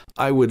hours.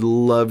 I would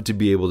love to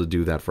be able to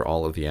do that for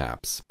all of the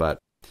apps. But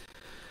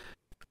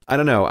I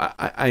don't know.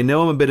 I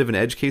know I'm a bit of an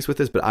edge case with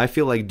this, but I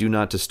feel like Do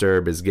Not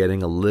Disturb is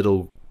getting a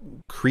little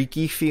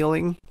creaky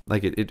feeling.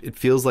 Like, it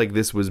feels like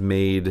this was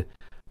made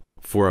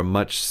for a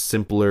much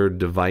simpler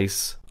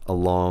device a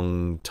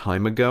long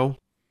time ago.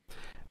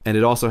 And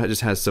it also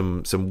just has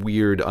some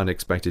weird,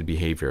 unexpected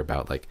behavior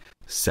about, like,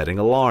 setting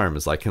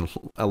alarms. Like,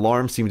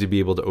 alarms seem to be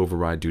able to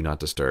override Do Not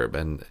Disturb.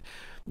 And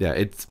yeah,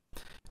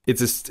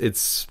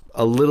 it's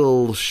a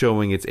little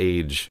showing its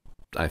age,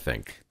 I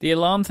think. The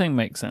alarm thing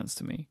makes sense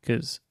to me,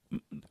 because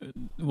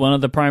one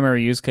of the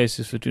primary use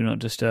cases for Do Not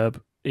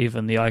Disturb,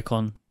 even the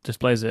icon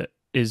displays it,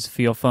 is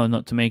for your phone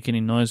not to make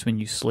any noise when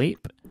you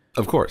sleep.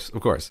 Of course.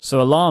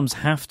 So alarms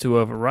have to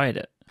override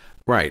it.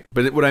 Right.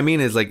 But what I mean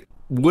is, like,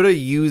 would a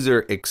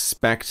user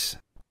expect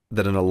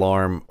that an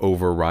alarm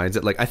overrides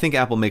it? Like, I think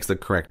Apple makes the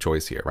correct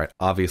choice here, right?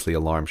 Obviously,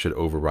 alarm should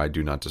override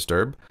Do Not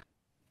Disturb.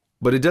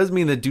 But it does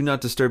mean that Do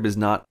Not Disturb is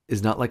not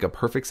like a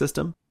perfect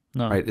system.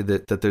 No. Right?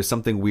 That there's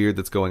something weird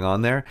that's going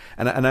on there.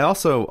 And I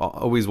also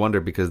always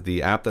wonder, because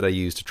the app that I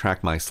use to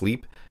track my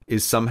sleep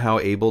is somehow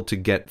able to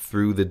get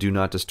through the Do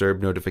Not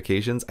Disturb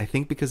notifications. I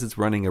think because it's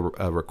running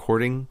a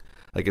recording.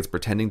 Like, it's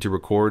pretending to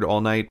record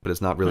all night, but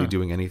it's not really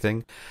doing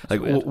anything.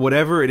 That's like,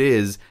 whatever it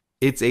is,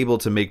 it's able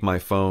to make my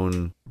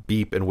phone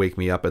beep and wake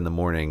me up in the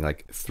morning,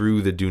 like,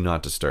 through the Do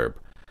Not Disturb.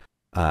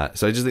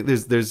 So I just think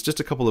there's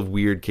just a couple of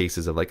weird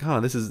cases of, like,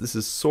 this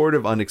is sort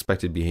of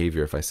unexpected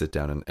behavior if I sit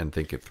down and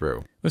think it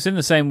through. It's in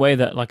the same way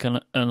that, like, an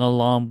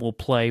alarm will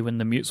play when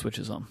the mute switch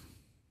is on.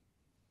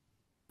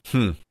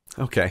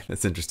 Okay,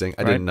 that's interesting.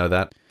 I didn't know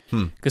that.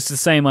 Because it's the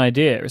same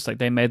idea. It's like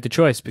they made the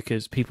choice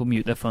because people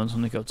mute their phones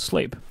when they go to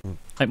sleep.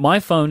 Like,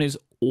 my phone is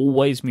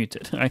always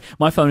muted. Right?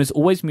 My phone is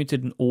always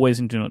muted and always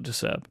in Do Not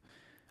Disturb.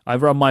 I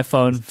run my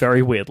phone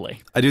very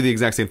weirdly. I do the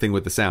exact same thing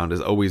with the sound.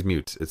 Is always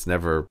mute. It's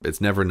never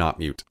not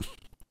mute.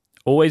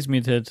 Always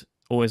muted,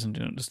 always in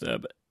Do Not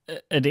Disturb.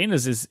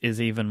 Adina's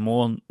is even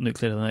more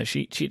nuclear than that.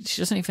 She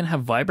doesn't even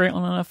have vibrate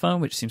on her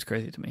phone, which seems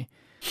crazy to me.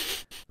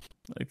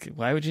 Like,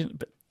 why would you?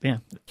 But yeah,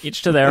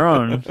 each to their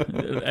own.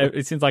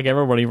 It seems like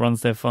everybody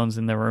runs their phones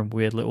in their own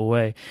weird little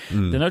way.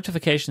 The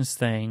notifications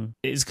thing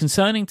is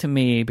concerning to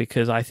me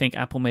because I think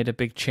Apple made a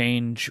big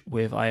change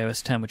with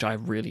iOS 10, which I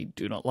really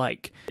do not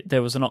like.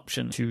 There was an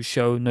option to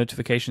show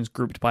notifications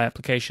grouped by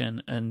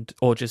application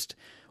or just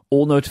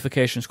all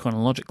notifications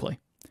chronologically.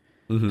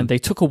 And they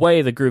took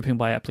away the grouping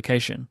by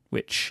application,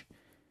 which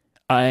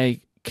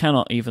I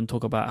cannot even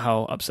talk about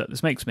how upset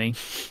this makes me.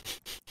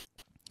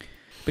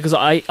 Because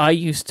I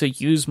used to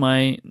use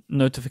my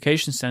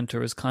notification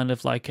center as kind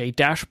of like a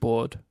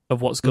dashboard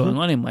of what's going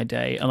on in my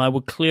day, and I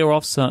would clear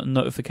off certain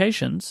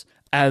notifications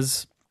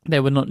as they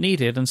were not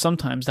needed, and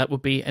sometimes that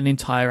would be an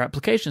entire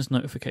application's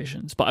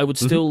notifications, but I would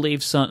still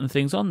leave certain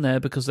things on there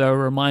because they're a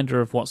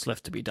reminder of what's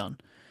left to be done.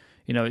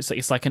 You know,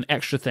 it's like an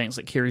extra thing. It's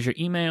like, here is your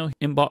email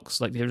inbox.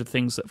 Like, here are the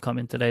things that have come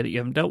in today that you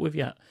haven't dealt with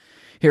yet.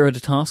 Here are the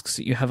tasks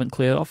that you haven't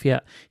cleared off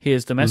yet.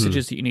 Here's the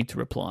messages that you need to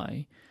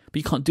reply. But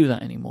you can't do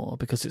that anymore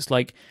because it's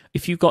like,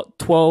 if you've got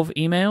 12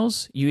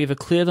 emails, you either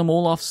clear them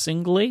all off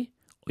singly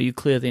or you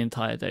clear the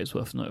entire day's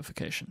worth of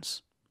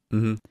notifications.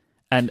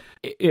 And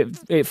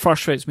it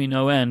frustrates me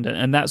no end.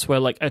 And that's where,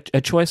 like,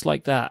 a choice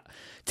like that,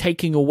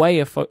 taking away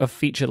a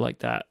feature like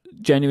that,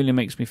 genuinely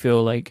makes me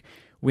feel like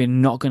we're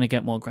not going to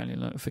get more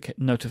granular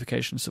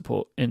notification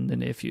support in the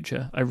near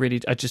future. I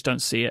just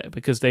don't see it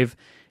because they've,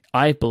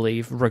 I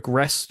believe,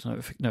 regressed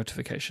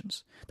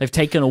notifications. They've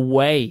taken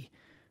away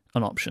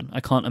an option. I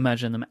can't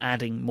imagine them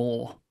adding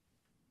more.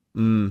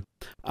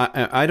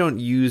 I don't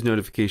use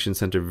Notification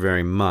Center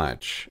very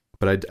much,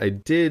 but I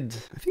did,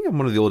 I think in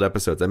one of the old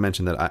episodes, I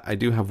mentioned that I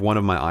do have one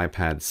of my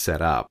iPads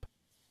set up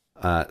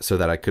so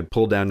that I could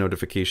pull down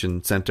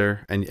Notification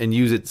Center and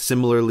use it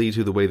similarly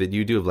to the way that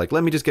you do, of like,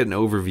 let me just get an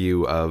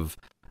overview of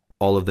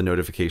all of the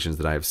notifications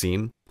that I have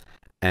seen.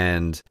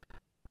 And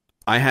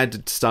I had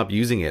to stop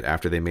using it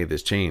after they made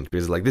this change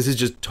because, like, this is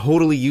just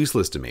totally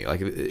useless to me.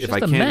 Like, if I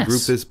can't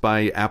group this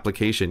by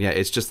application,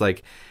 it's just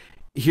like,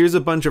 here's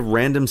a bunch of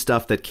random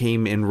stuff that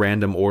came in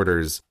random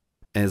orders,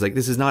 and it's like,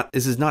 this is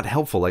not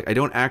helpful. Like, I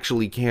don't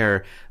actually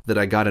care that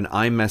I got an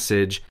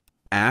iMessage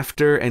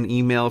after an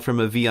email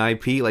from a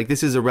VIP. Like,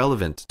 this is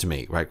irrelevant to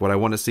me, right? What I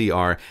want to see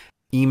are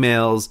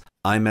emails,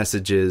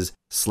 iMessages,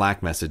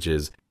 Slack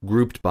messages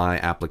grouped by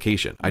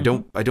application. I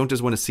don't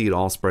just want to see it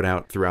all spread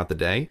out throughout the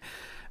day.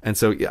 And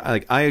so,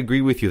 like, I agree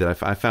with you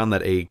that I found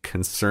that a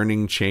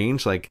concerning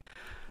change. Like,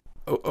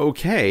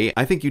 okay,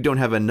 I think you don't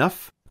have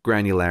enough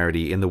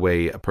granularity in the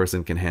way a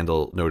person can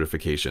handle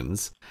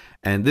notifications.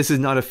 And this is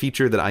not a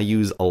feature that I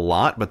use a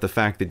lot, but the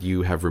fact that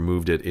you have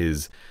removed it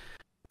is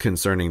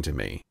concerning to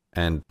me.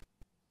 And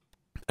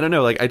I don't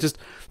know, like,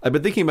 I've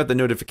been thinking about the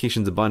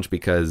notifications a bunch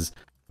because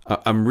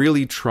I'm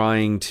really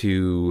trying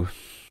to,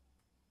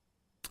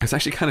 I was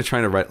actually kind of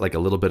trying to write like a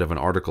little bit of an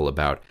article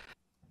about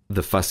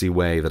the fussy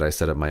way that I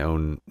set up my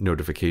own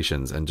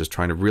notifications, and just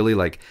trying to really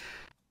like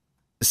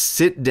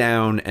sit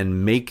down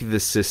and make the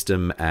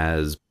system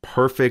as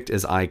perfect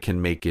as I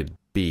can make it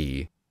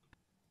be,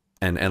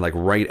 and like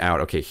write out,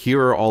 okay,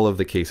 here are all of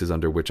the cases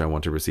under which I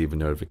want to receive a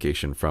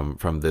notification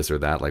from this or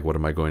that. Like, what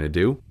am I going to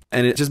do?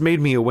 And it just made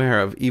me aware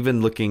of,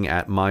 even looking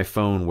at my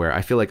phone, where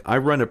I feel like I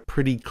run a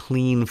pretty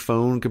clean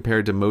phone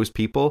compared to most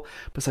people,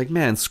 but it's like,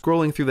 man,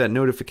 scrolling through that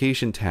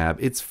notification tab,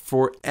 it's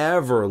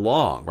forever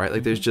long, right?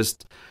 Like, there's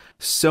just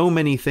so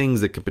many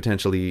things that could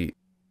potentially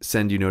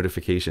send you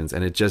notifications,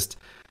 and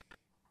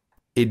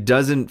it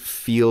doesn't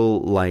feel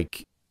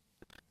like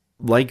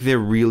there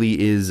really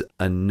is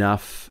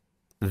enough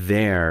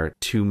there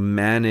to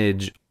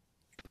manage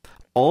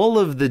all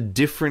of the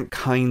different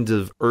kinds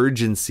of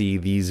urgency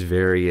these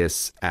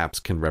various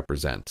apps can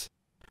represent.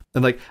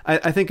 And like,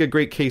 I think a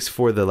great case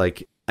for the,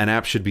 like, an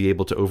app should be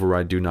able to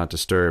override Do Not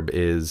Disturb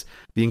is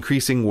the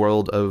increasing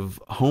world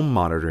of home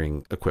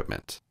monitoring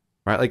equipment,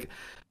 right? Like,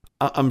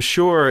 I'm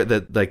sure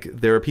that, like,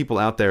 there are people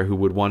out there who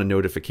would want a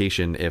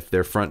notification if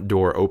their front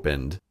door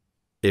opened,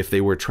 if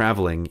they were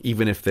traveling,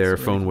 even if their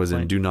phone was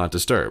in Do Not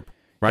Disturb,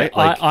 right?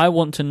 Yeah, I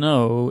want to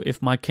know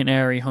if my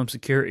Canary home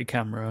security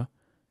camera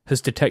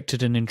has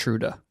detected an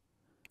intruder.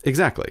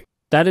 Exactly.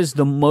 That is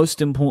the most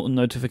important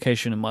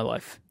notification in my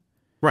life.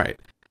 Right.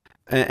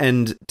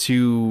 And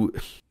to,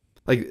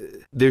 like,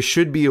 there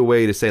should be a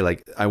way to say,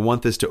 like, I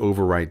want this to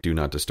overwrite Do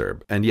Not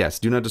Disturb. And yes,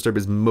 Do Not Disturb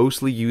is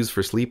mostly used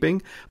for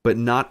sleeping, but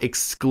not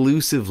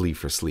exclusively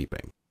for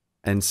sleeping.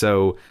 And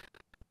so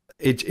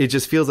it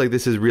just feels like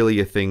this is really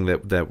a thing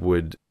that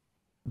would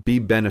be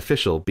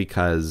beneficial,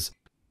 because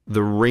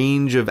the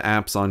range of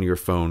apps on your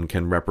phone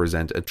can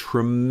represent a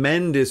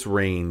tremendous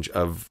range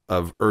of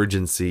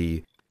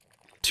urgency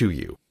to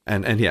you.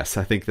 And yes,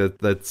 I think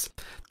that's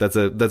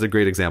a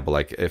great example.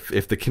 Like,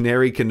 if the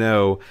Canary can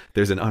know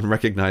there's an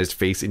unrecognized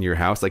face in your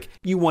house, like,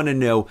 you want to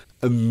know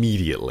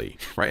immediately,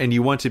 right? And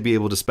you want to be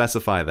able to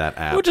specify that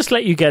app. We'll just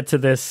let you get to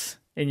this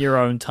in your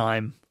own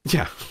time.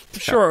 Yeah. I'm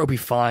sure it'll be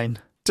fine.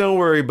 Don't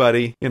worry,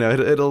 buddy. You know,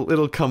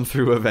 it'll come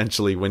through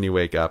eventually when you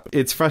wake up.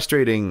 It's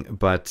frustrating,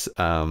 but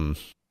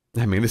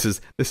I mean, this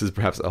is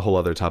perhaps a whole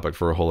other topic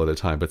for a whole other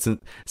time. But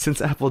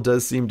since Apple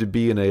does seem to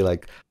be in a,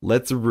 like,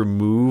 let's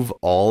remove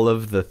all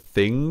of the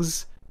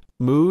things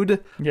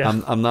mood.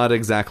 Yeah. I'm not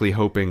exactly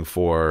hoping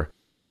for,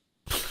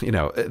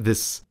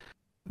 this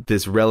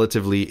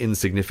relatively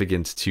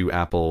insignificant to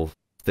Apple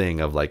thing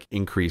of like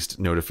increased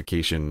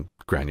notification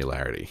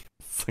granularity.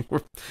 It's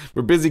like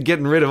we're busy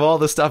getting rid of all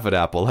the stuff at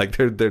Apple. Like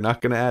they're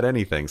not going to add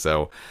anything.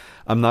 So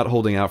I'm not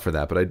holding out for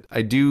that. But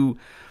I do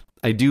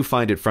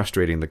find it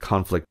frustrating, the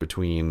conflict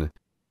between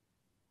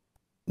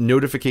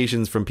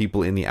notifications from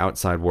people in the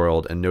outside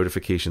world and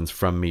notifications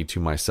from me to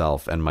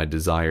myself, and my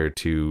desire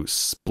to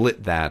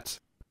split that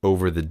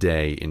over the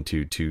day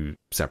into two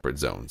separate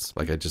zones.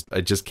 Like I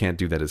just can't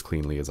do that as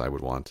cleanly as I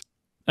would want.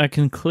 I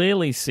can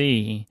clearly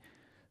see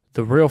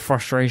the real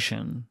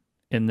frustration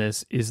in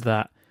this is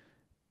that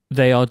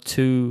they are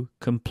two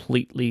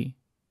completely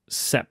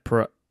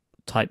separate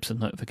types of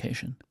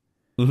notification.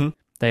 Mm-hmm.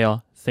 They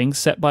are things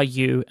set by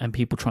you and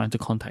people trying to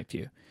contact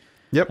you.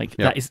 Yep.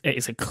 That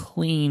is a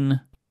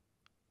clean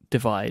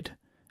divide.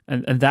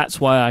 And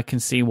that's why I can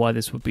see why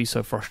this would be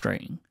so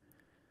frustrating.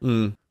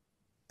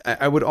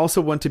 I would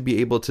also want to be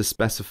able to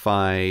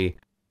specify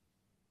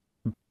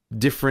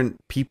different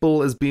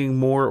people as being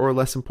more or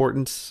less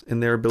important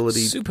in their ability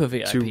Super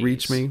VIPs. to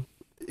reach me.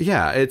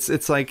 Yeah,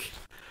 it's like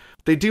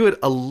they do it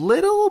a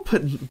little,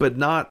 but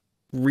not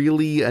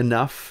really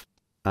enough.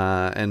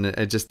 And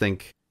I just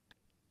think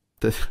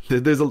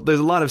there's a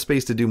lot of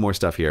space to do more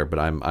stuff here, but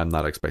I'm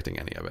not expecting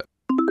any of it.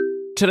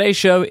 Today's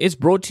show is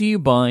brought to you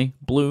by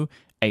Blue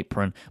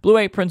Apron. Blue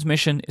Apron's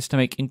mission is to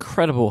make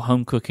incredible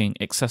home cooking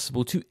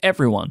accessible to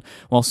everyone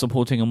while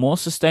supporting a more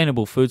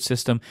sustainable food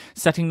system,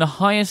 setting the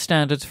highest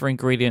standards for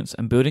ingredients,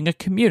 and building a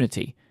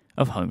community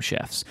of home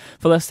chefs.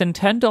 For less than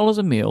 $10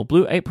 a meal,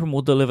 Blue Apron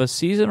will deliver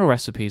seasonal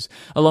recipes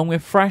along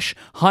with fresh,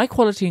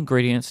 high-quality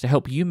ingredients to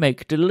help you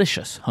make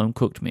delicious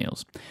home-cooked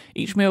meals.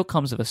 Each meal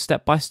comes with a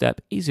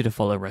step-by-step,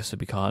 easy-to-follow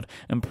recipe card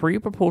and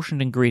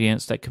pre-proportioned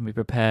ingredients that can be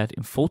prepared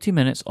in 40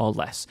 minutes or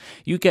less.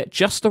 You get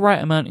just the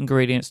right amount of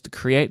ingredients to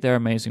create their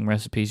amazing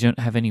recipes. You don't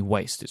have any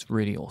waste. It's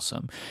really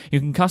awesome. You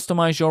can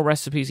customize your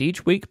recipes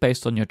each week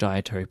based on your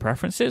dietary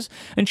preferences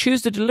and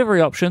choose the delivery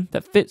option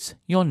that fits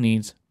your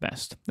needs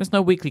best. There's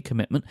no weekly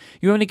commitment.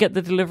 You only get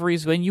the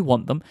deliveries when you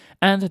want them,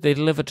 and they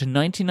deliver to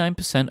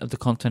 99% of the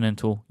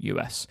continental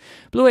US.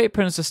 Blue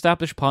Apron has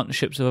established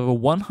partnerships with over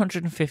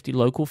 150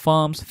 local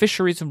farms,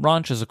 fisheries, and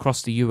ranchers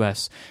across the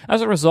US.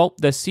 As a result,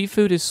 their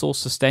seafood is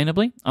sourced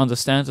sustainably under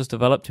standards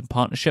developed in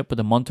partnership with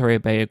the Monterey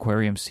Bay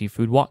Aquarium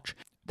Seafood Watch.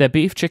 Their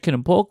beef, chicken,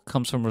 and pork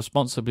comes from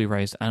responsibly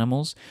raised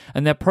animals,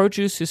 and their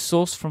produce is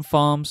sourced from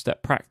farms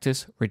that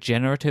practice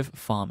regenerative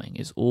farming.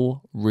 It's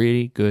all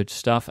really good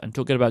stuff. And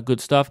talking about good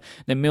stuff,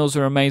 their meals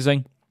are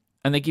amazing,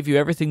 and they give you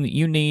everything that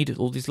you need,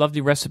 all these lovely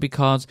recipe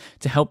cards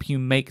to help you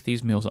make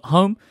these meals at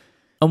home.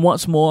 And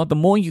what's more, the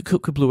more you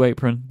cook with Blue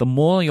Apron, the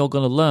more you're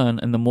going to learn,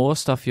 and the more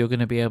stuff you're going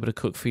to be able to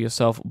cook for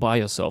yourself by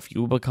yourself.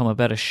 You will become a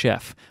better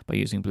chef by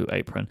using Blue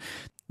Apron.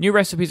 New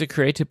recipes are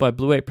created by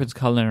Blue Apron's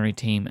culinary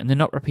team, and they're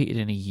not repeated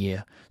in a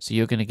year, so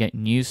you're going to get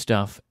new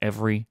stuff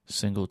every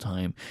single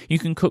time. You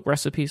can cook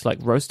recipes like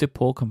roasted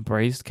pork and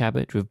braised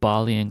cabbage with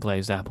barley and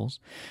glazed apples,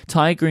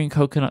 Thai green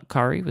coconut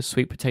curry with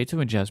sweet potato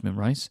and jasmine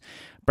rice,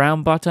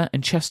 brown butter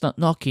and chestnut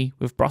gnocchi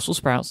with Brussels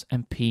sprouts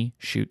and pea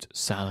shoot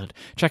salad.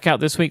 Check out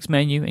this week's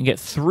menu and get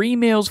 3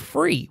 meals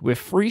free with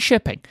free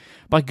shipping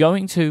by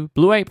going to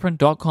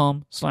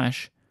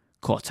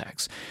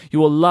blueapron.com/Cortex. You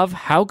will love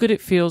how good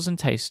it feels and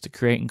tastes to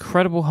create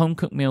incredible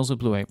home-cooked meals with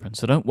Blue Apron.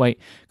 So don't wait.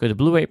 Go to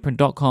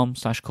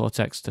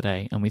blueapron.com/Cortex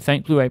today. And we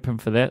thank Blue Apron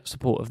for their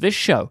support of this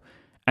show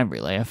and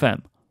Relay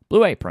FM.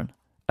 Blue Apron,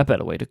 a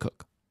better way to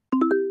cook.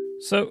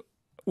 So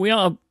we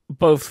are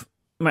both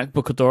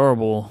MacBook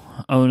Adorable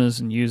owners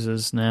and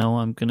users now.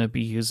 I'm going to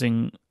be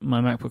using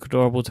my MacBook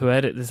Adorable to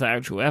edit this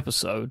actual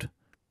episode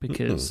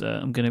because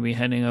I'm going to be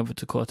heading over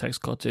to Cortex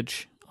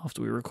Cottage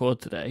after we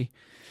record today.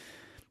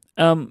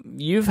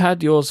 You've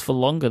had yours for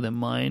longer than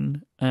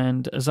mine,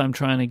 and as I'm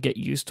trying to get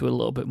used to it a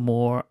little bit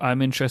more,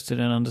 I'm interested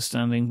in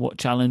understanding what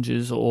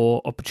challenges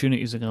or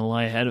opportunities are going to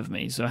lie ahead of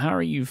me. So how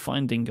are you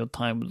finding your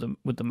time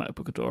with the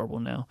MacBook Adorable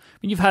now? I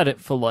mean, you've had it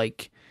for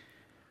like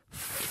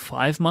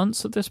 5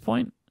 months at this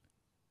point?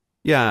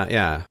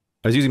 Yeah.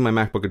 I was using my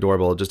MacBook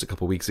Adorable just a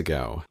couple weeks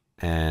ago,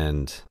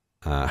 and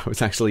I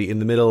was actually in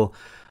the middle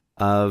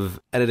of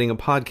editing a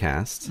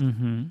podcast,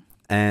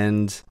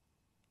 and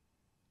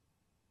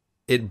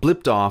it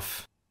blipped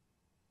off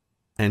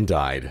and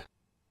died.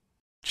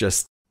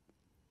 Just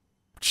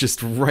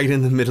right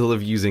in the middle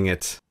of using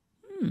it,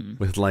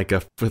 with like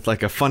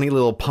a funny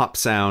little pop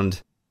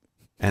sound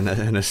and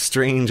a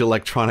strange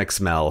electronic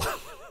smell.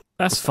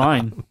 That's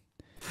fine.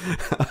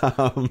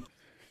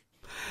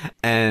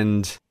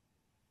 And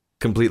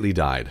completely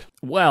died.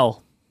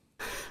 Well,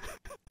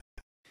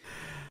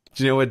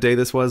 do you know what day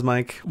this was,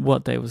 Mike?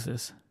 What day was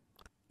this?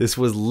 This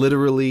was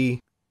literally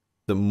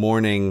the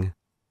morning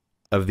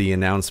of the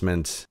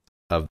announcement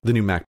of the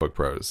new MacBook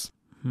Pros.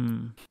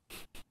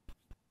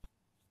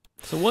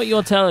 So what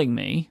you're telling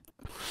me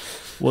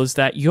was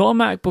that your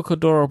MacBook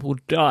Adorable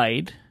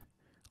died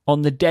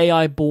on the day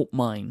I bought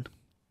mine.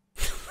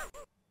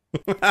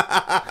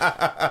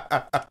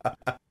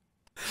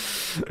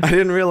 I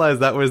didn't realize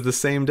that was the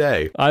same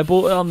day. I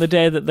bought it on the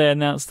day that they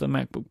announced the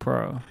MacBook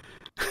Pro.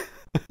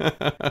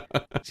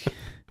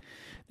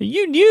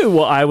 You knew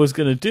what I was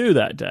going to do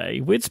that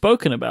day. We'd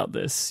spoken about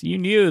this. You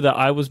knew that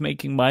I was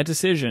making my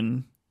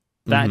decision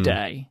that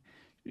day.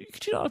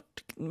 Could you not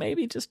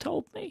maybe just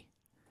told me?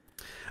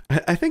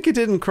 I think it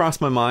didn't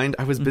cross my mind.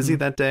 I was busy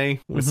that day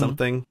with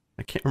something.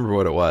 I can't remember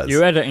what it was.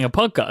 You're editing a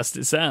podcast,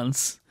 it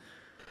sounds.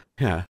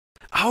 Yeah.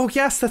 Oh,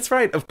 yes, that's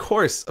right. Of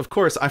course.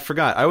 I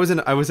forgot. I was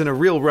in a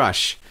real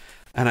rush.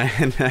 And I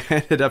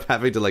ended up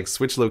having to like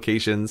switch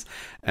locations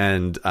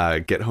and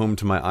get home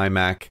to my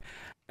iMac.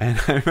 And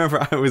I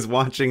remember I was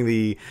watching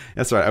the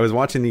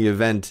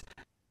event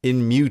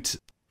in mute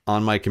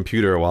on my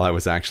computer while I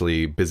was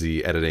actually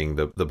busy editing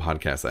the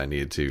podcast that I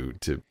needed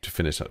to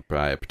finish up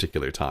by a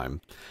particular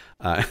time.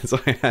 So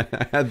I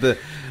had the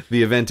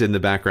event in the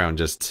background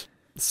just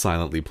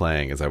silently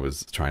playing as I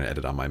was trying to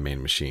edit on my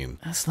main machine.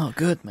 That's not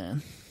good,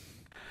 man.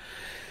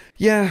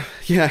 Yeah,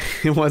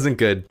 it wasn't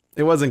good.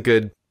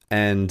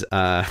 And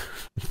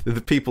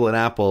the people at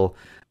Apple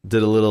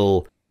did a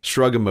little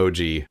shrug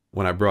emoji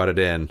when I brought it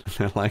in.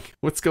 They're like,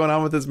 what's going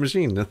on with this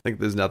machine? I think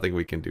there's nothing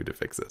we can do to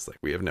fix this. Like,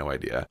 we have no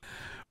idea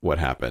what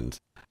happened.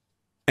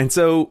 And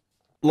so,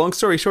 long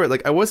story short,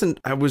 like, I was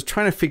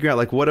trying to figure out,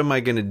 like, what am I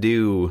going to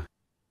do?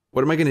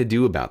 What am I going to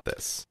do about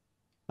this?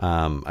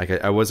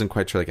 I wasn't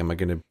quite sure, like, am I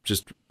going to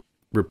just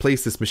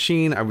replace this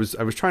machine? I was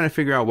trying to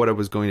figure out what I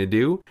was going to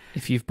do.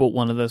 If you've bought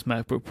one of those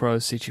MacBook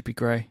Pros, CGP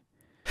Grey.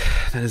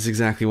 That is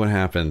exactly what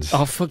happened.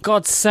 Oh, for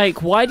God's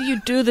sake, why do you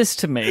do this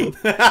to me?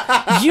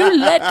 You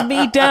led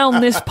me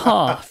down this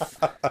path.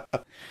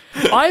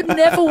 I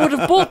never would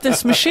have bought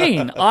this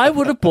machine. I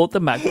would have bought the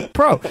MacBook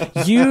Pro.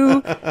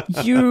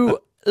 You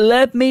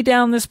led me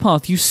down this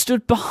path. You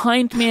stood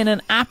behind me in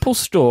an Apple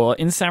store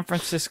in San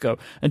Francisco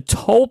and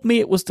told me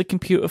it was the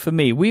computer for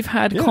me. We've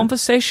had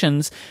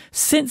conversations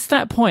since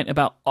that point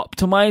about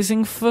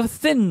optimizing for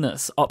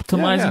thinness,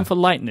 optimizing for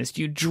lightness.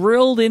 You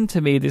drilled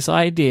into me this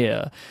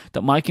idea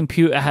that my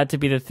computer had to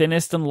be the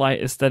thinnest and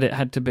lightest that it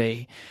had to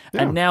be.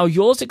 Yeah. And now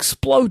yours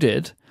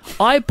exploded.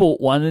 I bought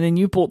one and then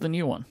you bought the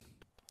new one.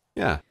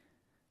 Yeah,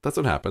 that's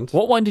what happened.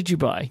 What one did you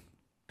buy?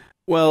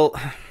 Well,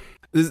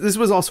 This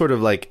was all sort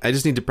of like, I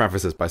just need to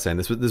preface this by saying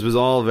this was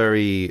all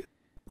very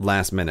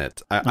last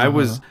minute. I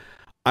was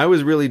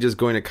really just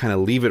going to kind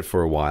of leave it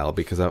for a while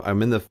because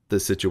I'm in the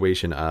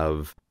situation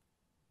of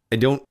I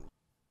don't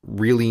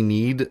really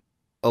need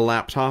a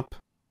laptop,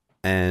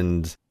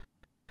 and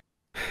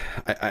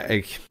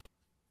I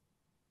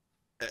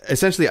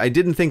essentially I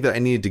didn't think that I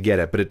needed to get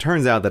it, but it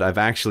turns out that I've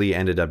actually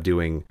ended up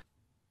doing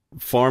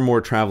far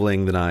more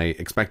traveling than I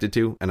expected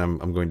to, and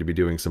I'm going to be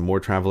doing some more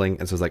traveling.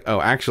 And so it's like, oh,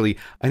 actually,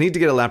 I need to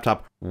get a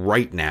laptop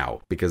right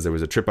now because there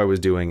was a trip I was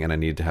doing and I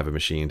needed to have a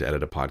machine to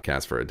edit a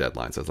podcast for a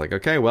deadline. So it's like,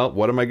 okay, well,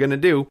 what am I going to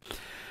do?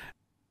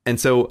 And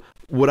so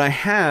what I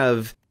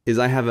have is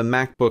I have a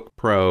MacBook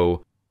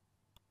Pro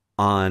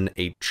on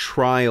a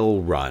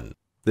trial run.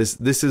 This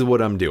is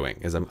what I'm doing,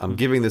 is I'm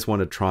giving this one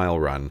a trial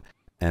run,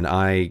 and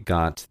I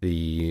got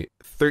the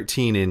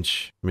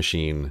 13-inch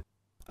machine,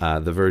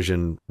 the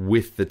version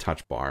with the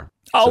touch bar.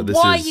 Oh, so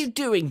why are you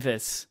doing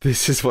this?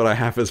 This is what I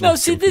have as my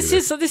computer.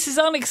 This is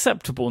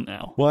unacceptable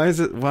now. Why is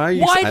it? Why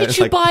did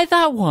you buy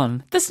that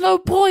one? There's no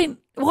point.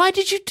 Why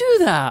did you do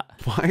that?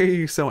 Why are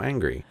you so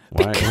angry?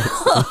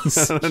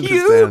 Because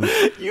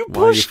you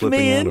pushed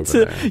me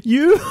into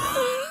you.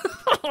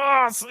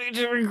 Why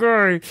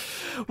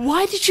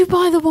did you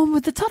buy the one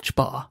with the touch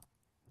bar?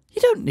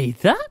 You don't need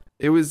that.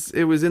 It was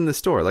in the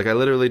store. Like, I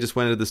literally just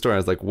went into the store. I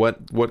was like,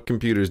 what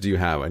computers do you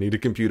have? I need a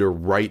computer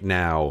right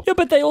now. Yeah,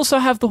 but they also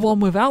have the one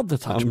without the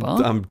touch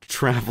bar. I'm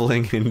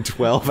traveling in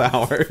 12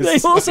 hours. They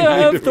also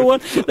have the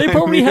one. They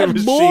probably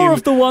had more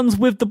of the ones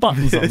with the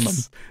buttons on them.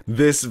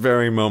 This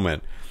very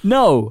moment.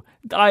 No,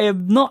 I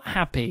am not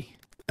happy.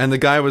 And the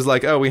guy was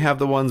like, oh, we have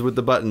the ones with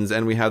the buttons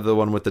and we have the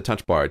one with the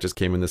touch bar. It just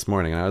came in this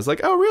morning. And I was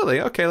like, oh,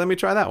 really? Okay, let me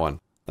try that one.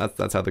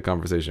 That's how the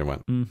conversation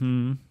went.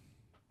 Mm-hmm.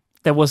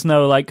 There was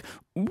no like,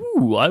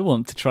 ooh, I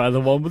want to try the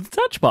one with the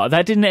touch bar.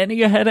 That didn't enter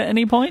your head at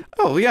any point?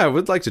 Oh, yeah, I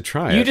would like to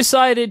try it. You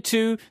decided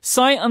to,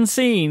 sight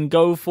unseen,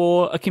 go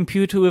for a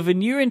computer with a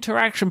new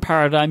interaction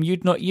paradigm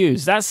you'd not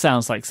use. That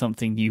sounds like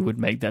something you would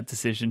make that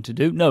decision to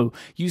do. No,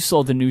 you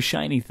saw the new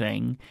shiny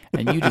thing,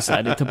 and you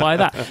decided to buy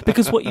that.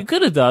 Because what you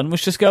could have done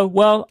was just go,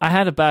 well, I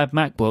had a bad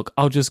MacBook,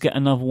 I'll just get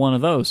another one of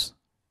those.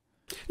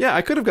 Yeah,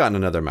 I could have gotten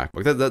another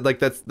MacBook.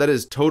 That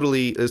is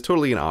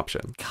totally an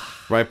option,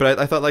 right? But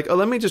I thought, like, oh,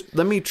 let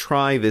me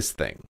try this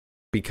thing,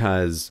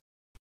 because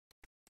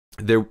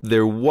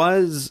there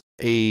was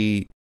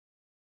a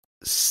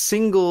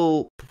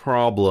single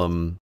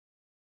problem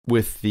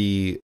with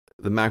the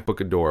MacBook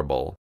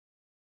Adorable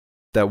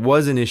that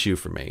was an issue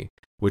for me,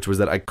 which was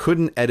that I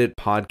couldn't edit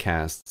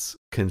podcasts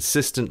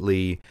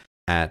consistently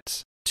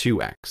at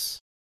 2x.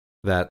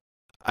 That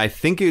I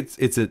think it's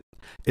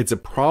a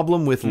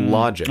problem with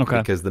Logic,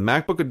 because the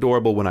MacBook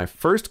Adorable, when I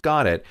first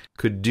got it,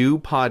 could do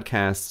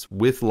podcasts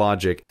with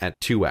Logic at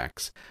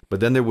 2x. But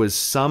then there was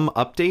some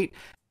update,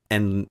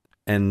 and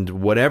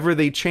whatever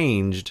they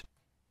changed,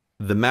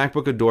 the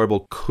MacBook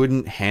Adorable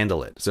couldn't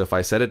handle it. So if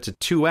I set it to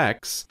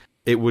 2x,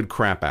 it would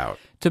crap out.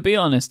 To be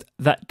honest,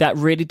 that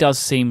really does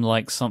seem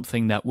like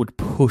something that would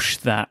push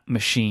that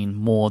machine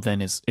more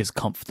than is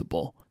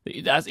comfortable.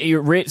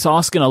 It's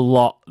asking a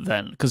lot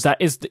then, because that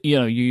is,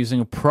 you're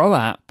using a Pro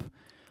app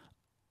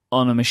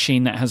on a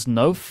machine that has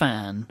no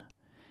fan,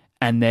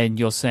 and then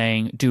you're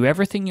saying, do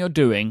everything you're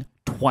doing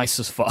twice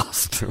as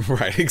fast.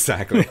 Right,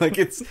 exactly. Like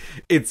it's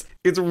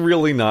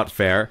really not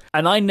fair.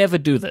 And I never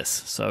do this,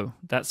 so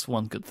that's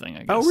one good thing, I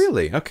guess. Oh,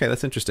 really? Okay,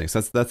 that's interesting.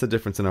 So that's a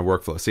difference in our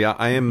workflow. See,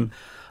 I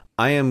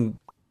am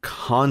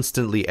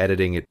constantly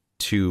editing at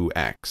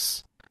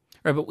 2x.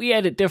 Right, but we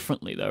edit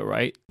differently though,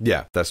 right?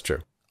 Yeah, that's true.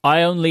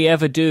 I only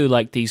ever do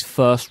like these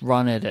first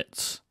run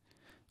edits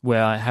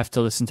where I have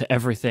to listen to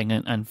everything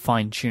and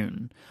fine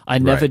tune. I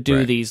never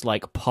do these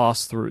like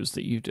pass throughs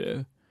that you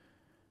do.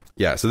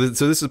 Yeah, so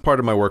this is part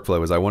of my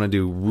workflow is I want to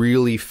do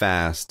really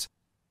fast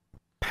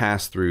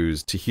pass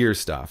throughs to hear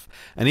stuff.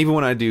 And even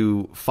when I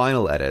do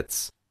final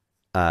edits,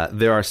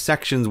 there are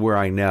sections where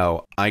I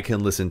know I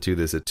can listen to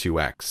this at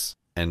 2x.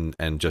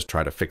 And just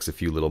try to fix a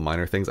few little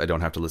minor things. I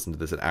don't have to listen to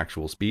this at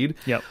actual speed.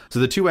 Yep. So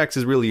the 2x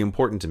is really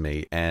important to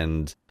me.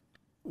 And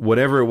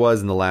whatever it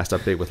was in the last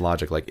update with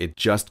Logic, like it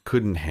just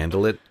couldn't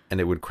handle it and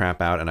it would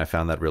crap out. And I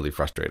found that really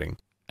frustrating.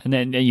 And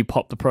then you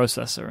pop the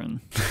processor and...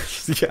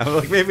 Yeah,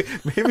 like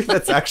maybe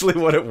that's actually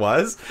what it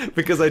was.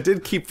 Because I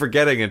did keep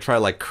forgetting and try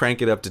like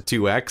crank it up to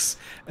 2x.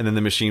 And then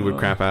the machine would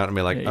crap out and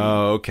be like,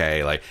 oh,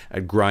 okay. Like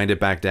I'd grind it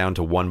back down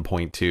to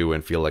 1.2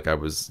 and feel like I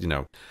was,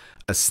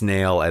 a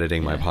snail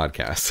editing my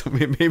podcast. So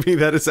maybe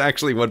that is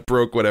actually what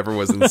broke whatever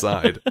was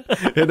inside.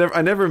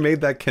 I never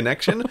made that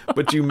connection,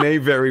 but you may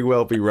very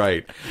well be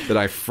right that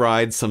I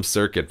fried some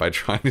circuit by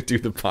trying to do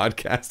the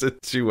podcast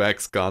at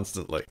 2x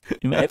constantly.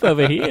 You may have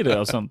overheated it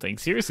or something.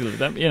 Seriously,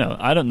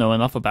 I don't know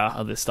enough about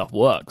how this stuff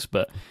works,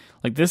 but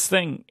like this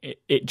thing,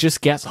 it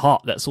just gets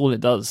hot. That's all it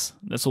does.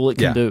 That's all it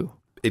can do.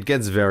 It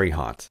gets very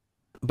hot.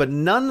 But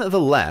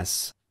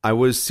nonetheless, I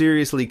was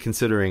seriously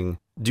considering,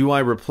 do I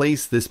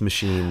replace this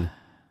machine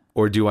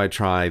or do I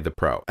try the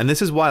Pro? And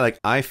this is why, like,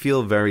 I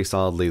feel very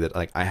solidly that,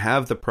 like, I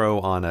have the Pro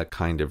on a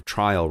kind of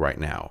trial right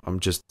now. I'm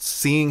just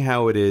seeing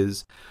how it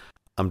is.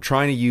 I'm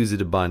trying to use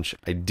it a bunch.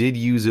 I did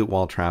use it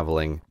while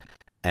traveling.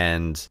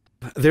 And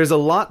there's a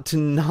lot to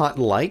not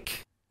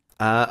like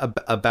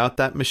about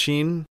that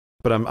machine.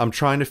 But I'm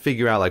trying to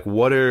figure out, like,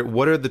 what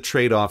are the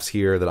trade-offs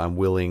here that I'm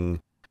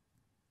willing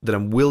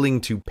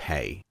to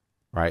pay,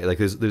 right? Like,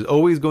 there's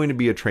always going to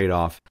be a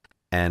trade-off.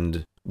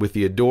 And with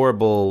the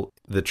Adorable,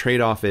 the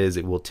trade-off is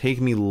it will take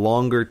me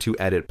longer to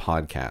edit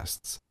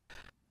podcasts.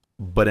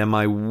 But am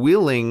I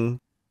willing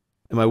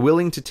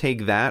to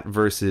take that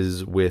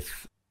versus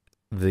with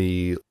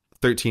the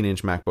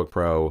 13-inch MacBook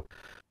Pro,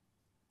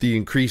 the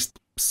increased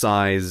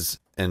size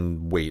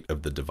and weight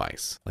of the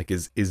device? Like,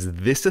 is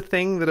this a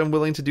thing that I'm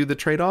willing to do the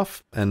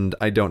trade-off? And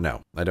I don't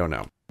know.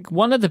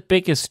 One of the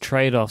biggest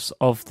trade-offs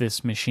of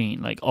this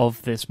machine, like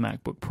of this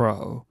MacBook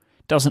Pro,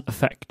 doesn't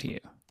affect you,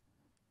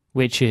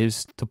 which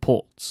is the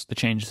ports, the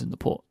changes in the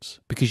ports,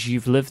 because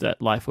you've lived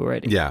that life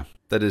already. Yeah,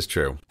 that is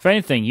true. If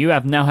anything, you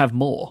now have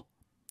more,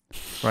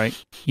 right?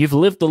 You've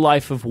lived the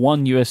life of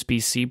one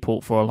USB-C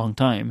port for a long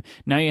time.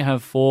 Now you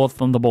have 4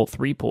 Thunderbolt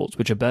 3 ports,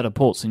 which are better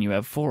ports, and you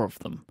have 4 of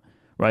them,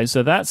 right?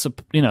 So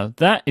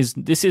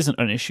this isn't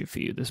an issue for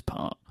you, this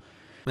part.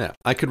 Yeah,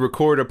 I could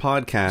record a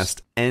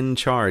podcast and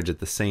charge at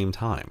the same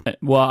time.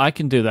 Well, I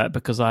can do that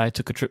because I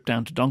took a trip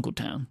down to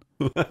Dongletown.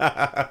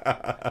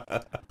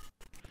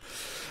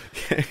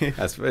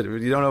 Yes, but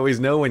you don't always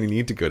know when you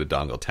need to go to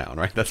Dongletown,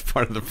 right? That's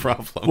part of the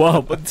problem.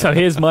 Well, so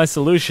here's my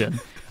solution.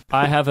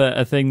 I have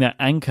a thing that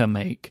Anchor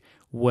make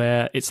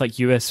where it's like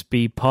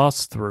USB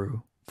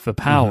pass-through for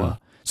power.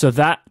 Mm-hmm. So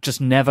that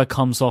just never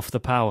comes off the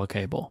power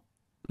cable.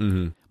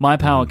 Mm-hmm. My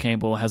power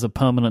cable has a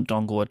permanent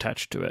dongle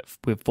attached to it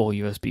with 4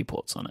 USB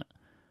ports on it.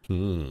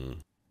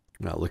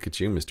 Well, look at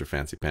you, Mr.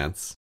 Fancy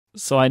Pants.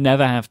 So I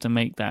never have to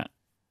make that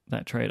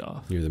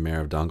trade-off. You're the mayor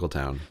of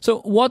Dongletown. So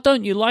what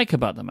don't you like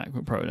about the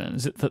MacBook Pro then?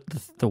 Is it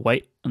the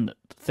weight and the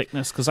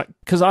thickness?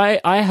 Because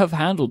I have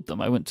handled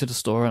them. I went to the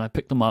store and I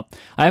picked them up.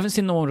 I haven't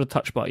seen the one with a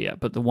touch bar yet,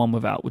 but the one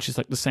without, which is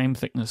like the same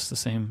thickness, the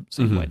same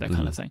weight, that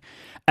kind of thing.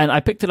 And I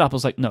picked it up. I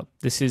was like, no,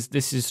 this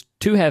is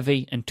too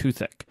heavy and too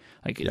thick.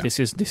 Like this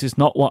is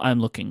not what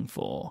I'm looking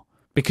for.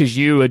 Because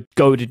you had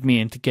goaded me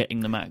into getting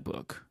the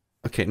MacBook.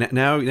 Okay,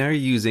 now you're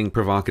using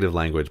provocative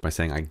language by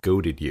saying I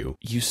goaded you.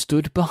 You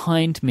stood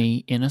behind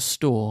me in a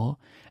store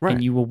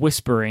and you were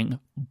whispering,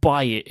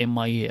 buy it in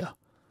my ear.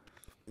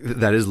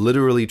 That is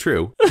literally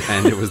true,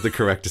 and it was the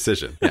correct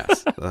decision,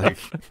 yes. Like,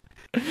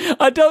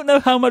 I don't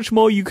know how much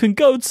more you can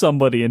goad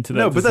somebody into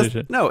that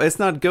decision. But it's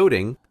not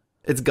goading,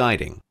 it's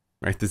guiding,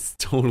 right? This is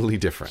totally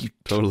different,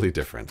 totally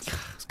different.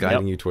 It's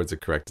guiding you towards a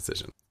correct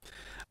decision.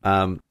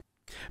 But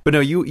no,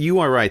 you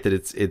are right that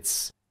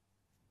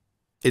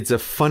it's a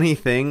funny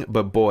thing,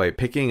 but boy,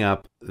 picking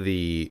up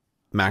the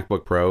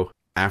MacBook Pro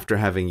after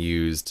having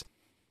used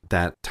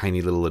that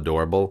tiny little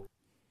Adorable,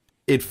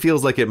 it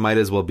feels like it might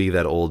as well be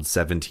that old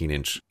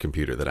 17-inch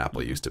computer that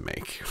Apple used to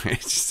make.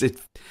 Right?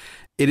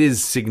 It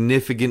is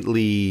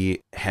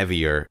significantly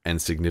heavier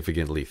and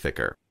significantly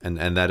thicker.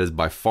 And that is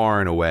by far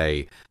and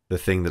away the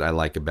thing that I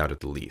like about it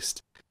the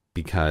least.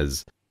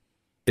 Because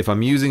if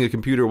I'm using a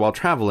computer while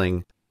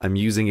traveling, I'm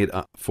using it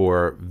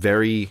for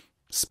very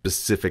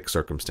specific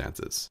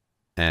circumstances.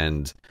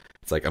 And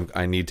it's like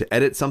I need to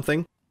edit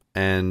something,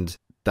 and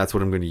that's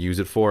what I'm going to use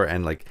it for.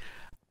 And like,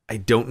 I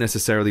don't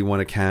necessarily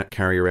want to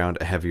carry around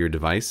a heavier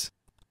device.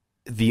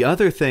 The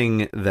other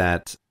thing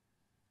that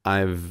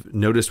I've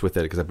noticed with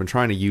it, because I've been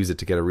trying to use it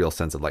to get a real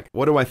sense of like,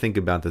 what do I think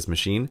about this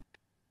machine,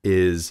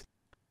 is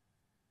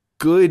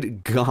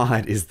good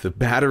God, is the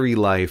battery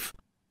life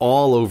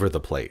all over the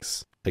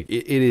place. Like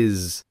it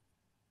is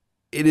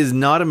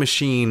not a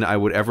machine I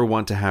would ever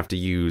want to have to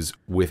use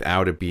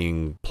without it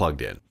being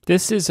plugged in.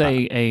 This is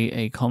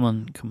a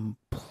common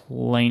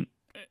complaint,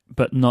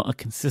 but not a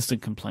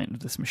consistent complaint of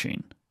this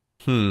machine.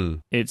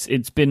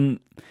 It's been,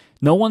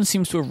 no one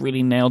seems to have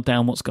really nailed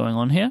down what's going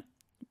on here,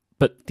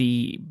 but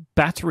the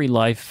battery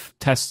life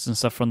tests and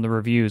stuff from the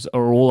reviews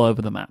are all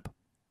over the map.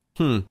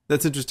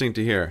 That's interesting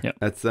to hear.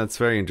 Yep. That's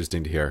very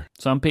interesting to hear.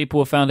 Some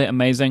people have found it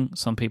amazing.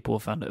 Some people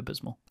have found it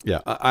abysmal. Yeah,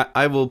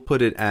 I will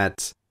put it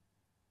at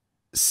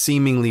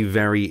seemingly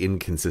very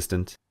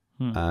inconsistent.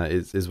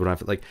 Is what I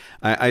feel like.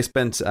 I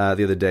spent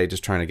the other day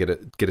just trying to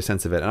get a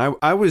sense of it, and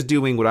I was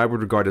doing what I would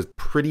regard as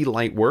pretty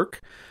light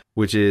work,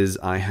 which is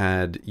I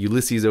had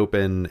Ulysses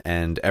open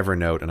and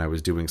Evernote, and I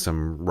was doing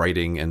some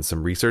writing and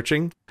some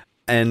researching.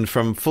 And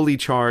from fully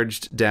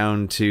charged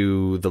down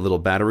to the little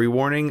battery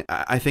warning,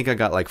 I think I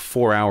got like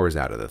 4 hours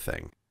out of the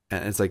thing.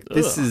 And it's like,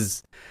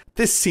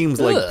 this seems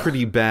like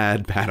pretty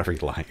bad battery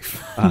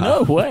life.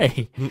 No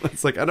way.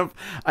 It's like, I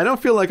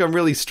don't feel like I'm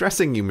really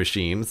stressing you,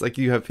 machine. It's like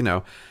you have,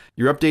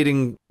 you're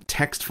updating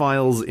text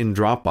files in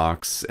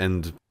Dropbox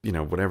and,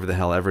 whatever the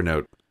hell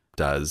Evernote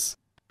does,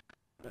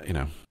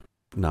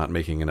 not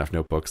making enough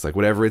notebooks, like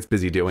whatever it's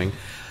busy doing.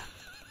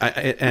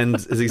 And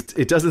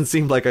it doesn't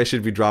seem like I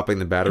should be dropping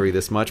the battery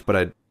this much, but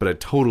I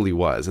totally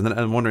was. And then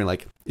I'm wondering,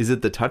 like, is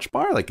it the touch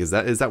bar? Like, is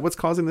that what's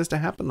causing this to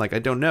happen? Like, I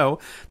don't know.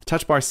 The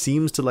touch bar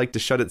seems to like to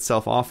shut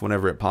itself off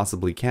whenever it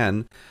possibly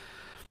can.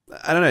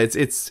 I don't know.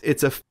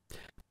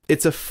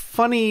 It's a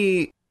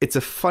funny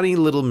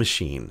little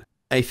machine.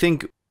 I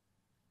think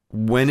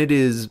when it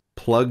is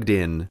plugged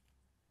in,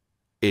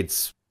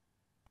 it's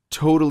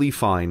totally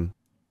fine.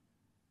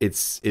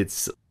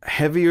 It's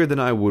heavier than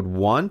I would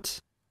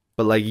want.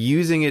 But like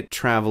using it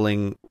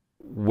traveling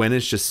when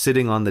it's just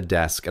sitting on the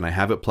desk and I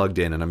have it plugged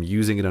in and I'm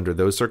using it under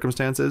those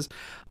circumstances,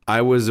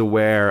 I was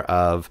aware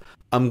of,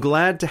 I'm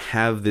glad to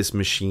have this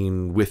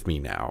machine with me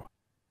now.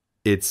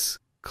 It's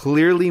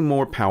clearly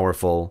more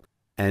powerful,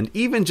 and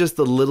even just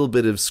a little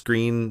bit of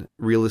screen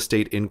real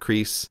estate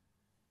increase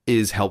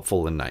is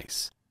helpful and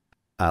nice.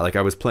 Like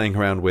I was playing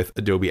around with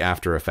Adobe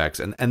After Effects,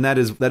 and that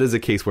is a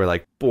case where,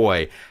 like,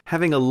 boy,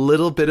 having a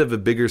little bit of a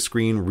bigger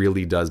screen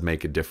really does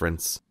make a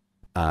difference.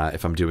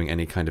 If I'm doing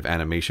any kind of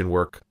animation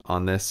work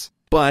on this.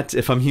 But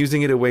if I'm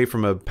using it away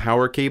from a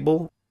power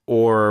cable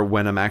or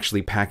when I'm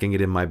actually packing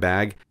it in my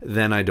bag,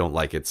 then I don't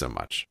like it so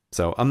much.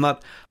 So I'm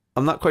not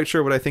quite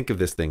sure what I think of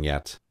this thing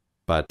yet,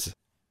 but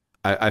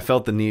I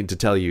felt the need to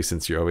tell you,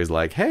 since you're always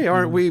like, hey,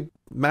 aren't we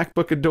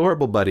MacBook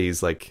adorable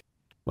buddies? Like,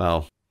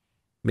 well,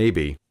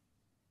 maybe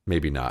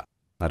not.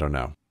 I don't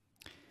know.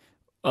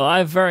 Well,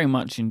 I've very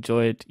much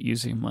enjoyed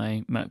using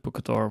my MacBook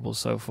Adorable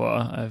so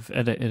far. I've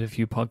edited a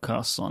few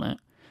podcasts on it.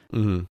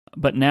 Mm-hmm.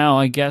 But now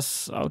I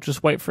guess I'll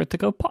just wait for it to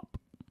go pop.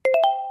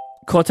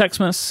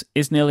 Cortexmas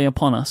is nearly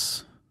upon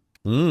us.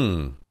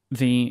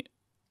 The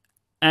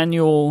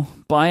annual,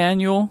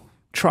 biannual,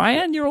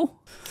 triannual?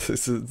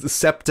 It's a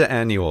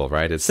septa-annual,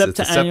 right? It's a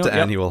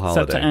septa-annual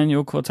holiday.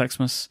 Septa-annual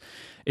Cortexmas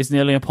is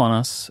nearly upon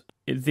us.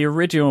 The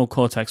original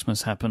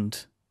Cortexmas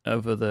happened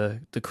over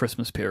the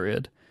Christmas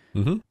period.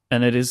 Mm-hmm.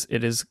 And it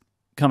is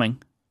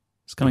coming.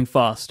 It's coming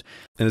fast.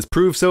 And it's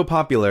proved so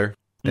popular,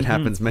 it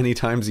happens many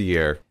times a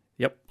year.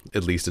 Yep.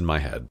 At least in my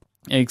head.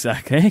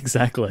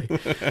 Exactly.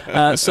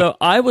 So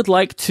I would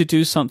like to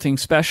do something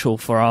special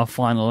for our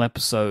final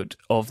episode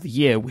of the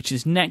year, which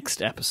is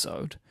next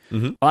episode.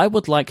 Mm-hmm. I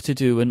would like to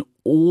do an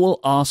all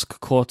Ask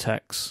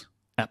Cortex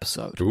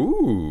episode.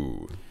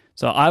 Ooh.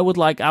 So I would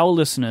like our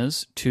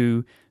listeners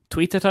to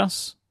tweet at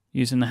us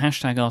using the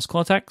hashtag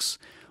AskCortex,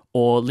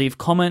 or leave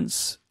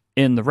comments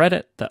in the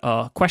Reddit that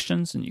are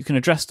questions, and you can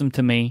address them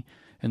to me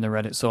in the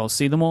Reddit, so I'll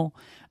see them all.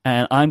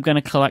 And I'm going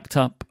to collect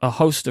up a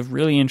host of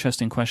really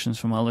interesting questions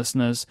from our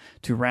listeners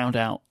to round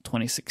out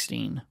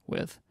 2016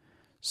 with.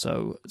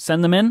 So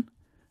send them in,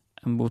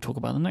 and we'll talk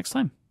about them next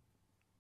time.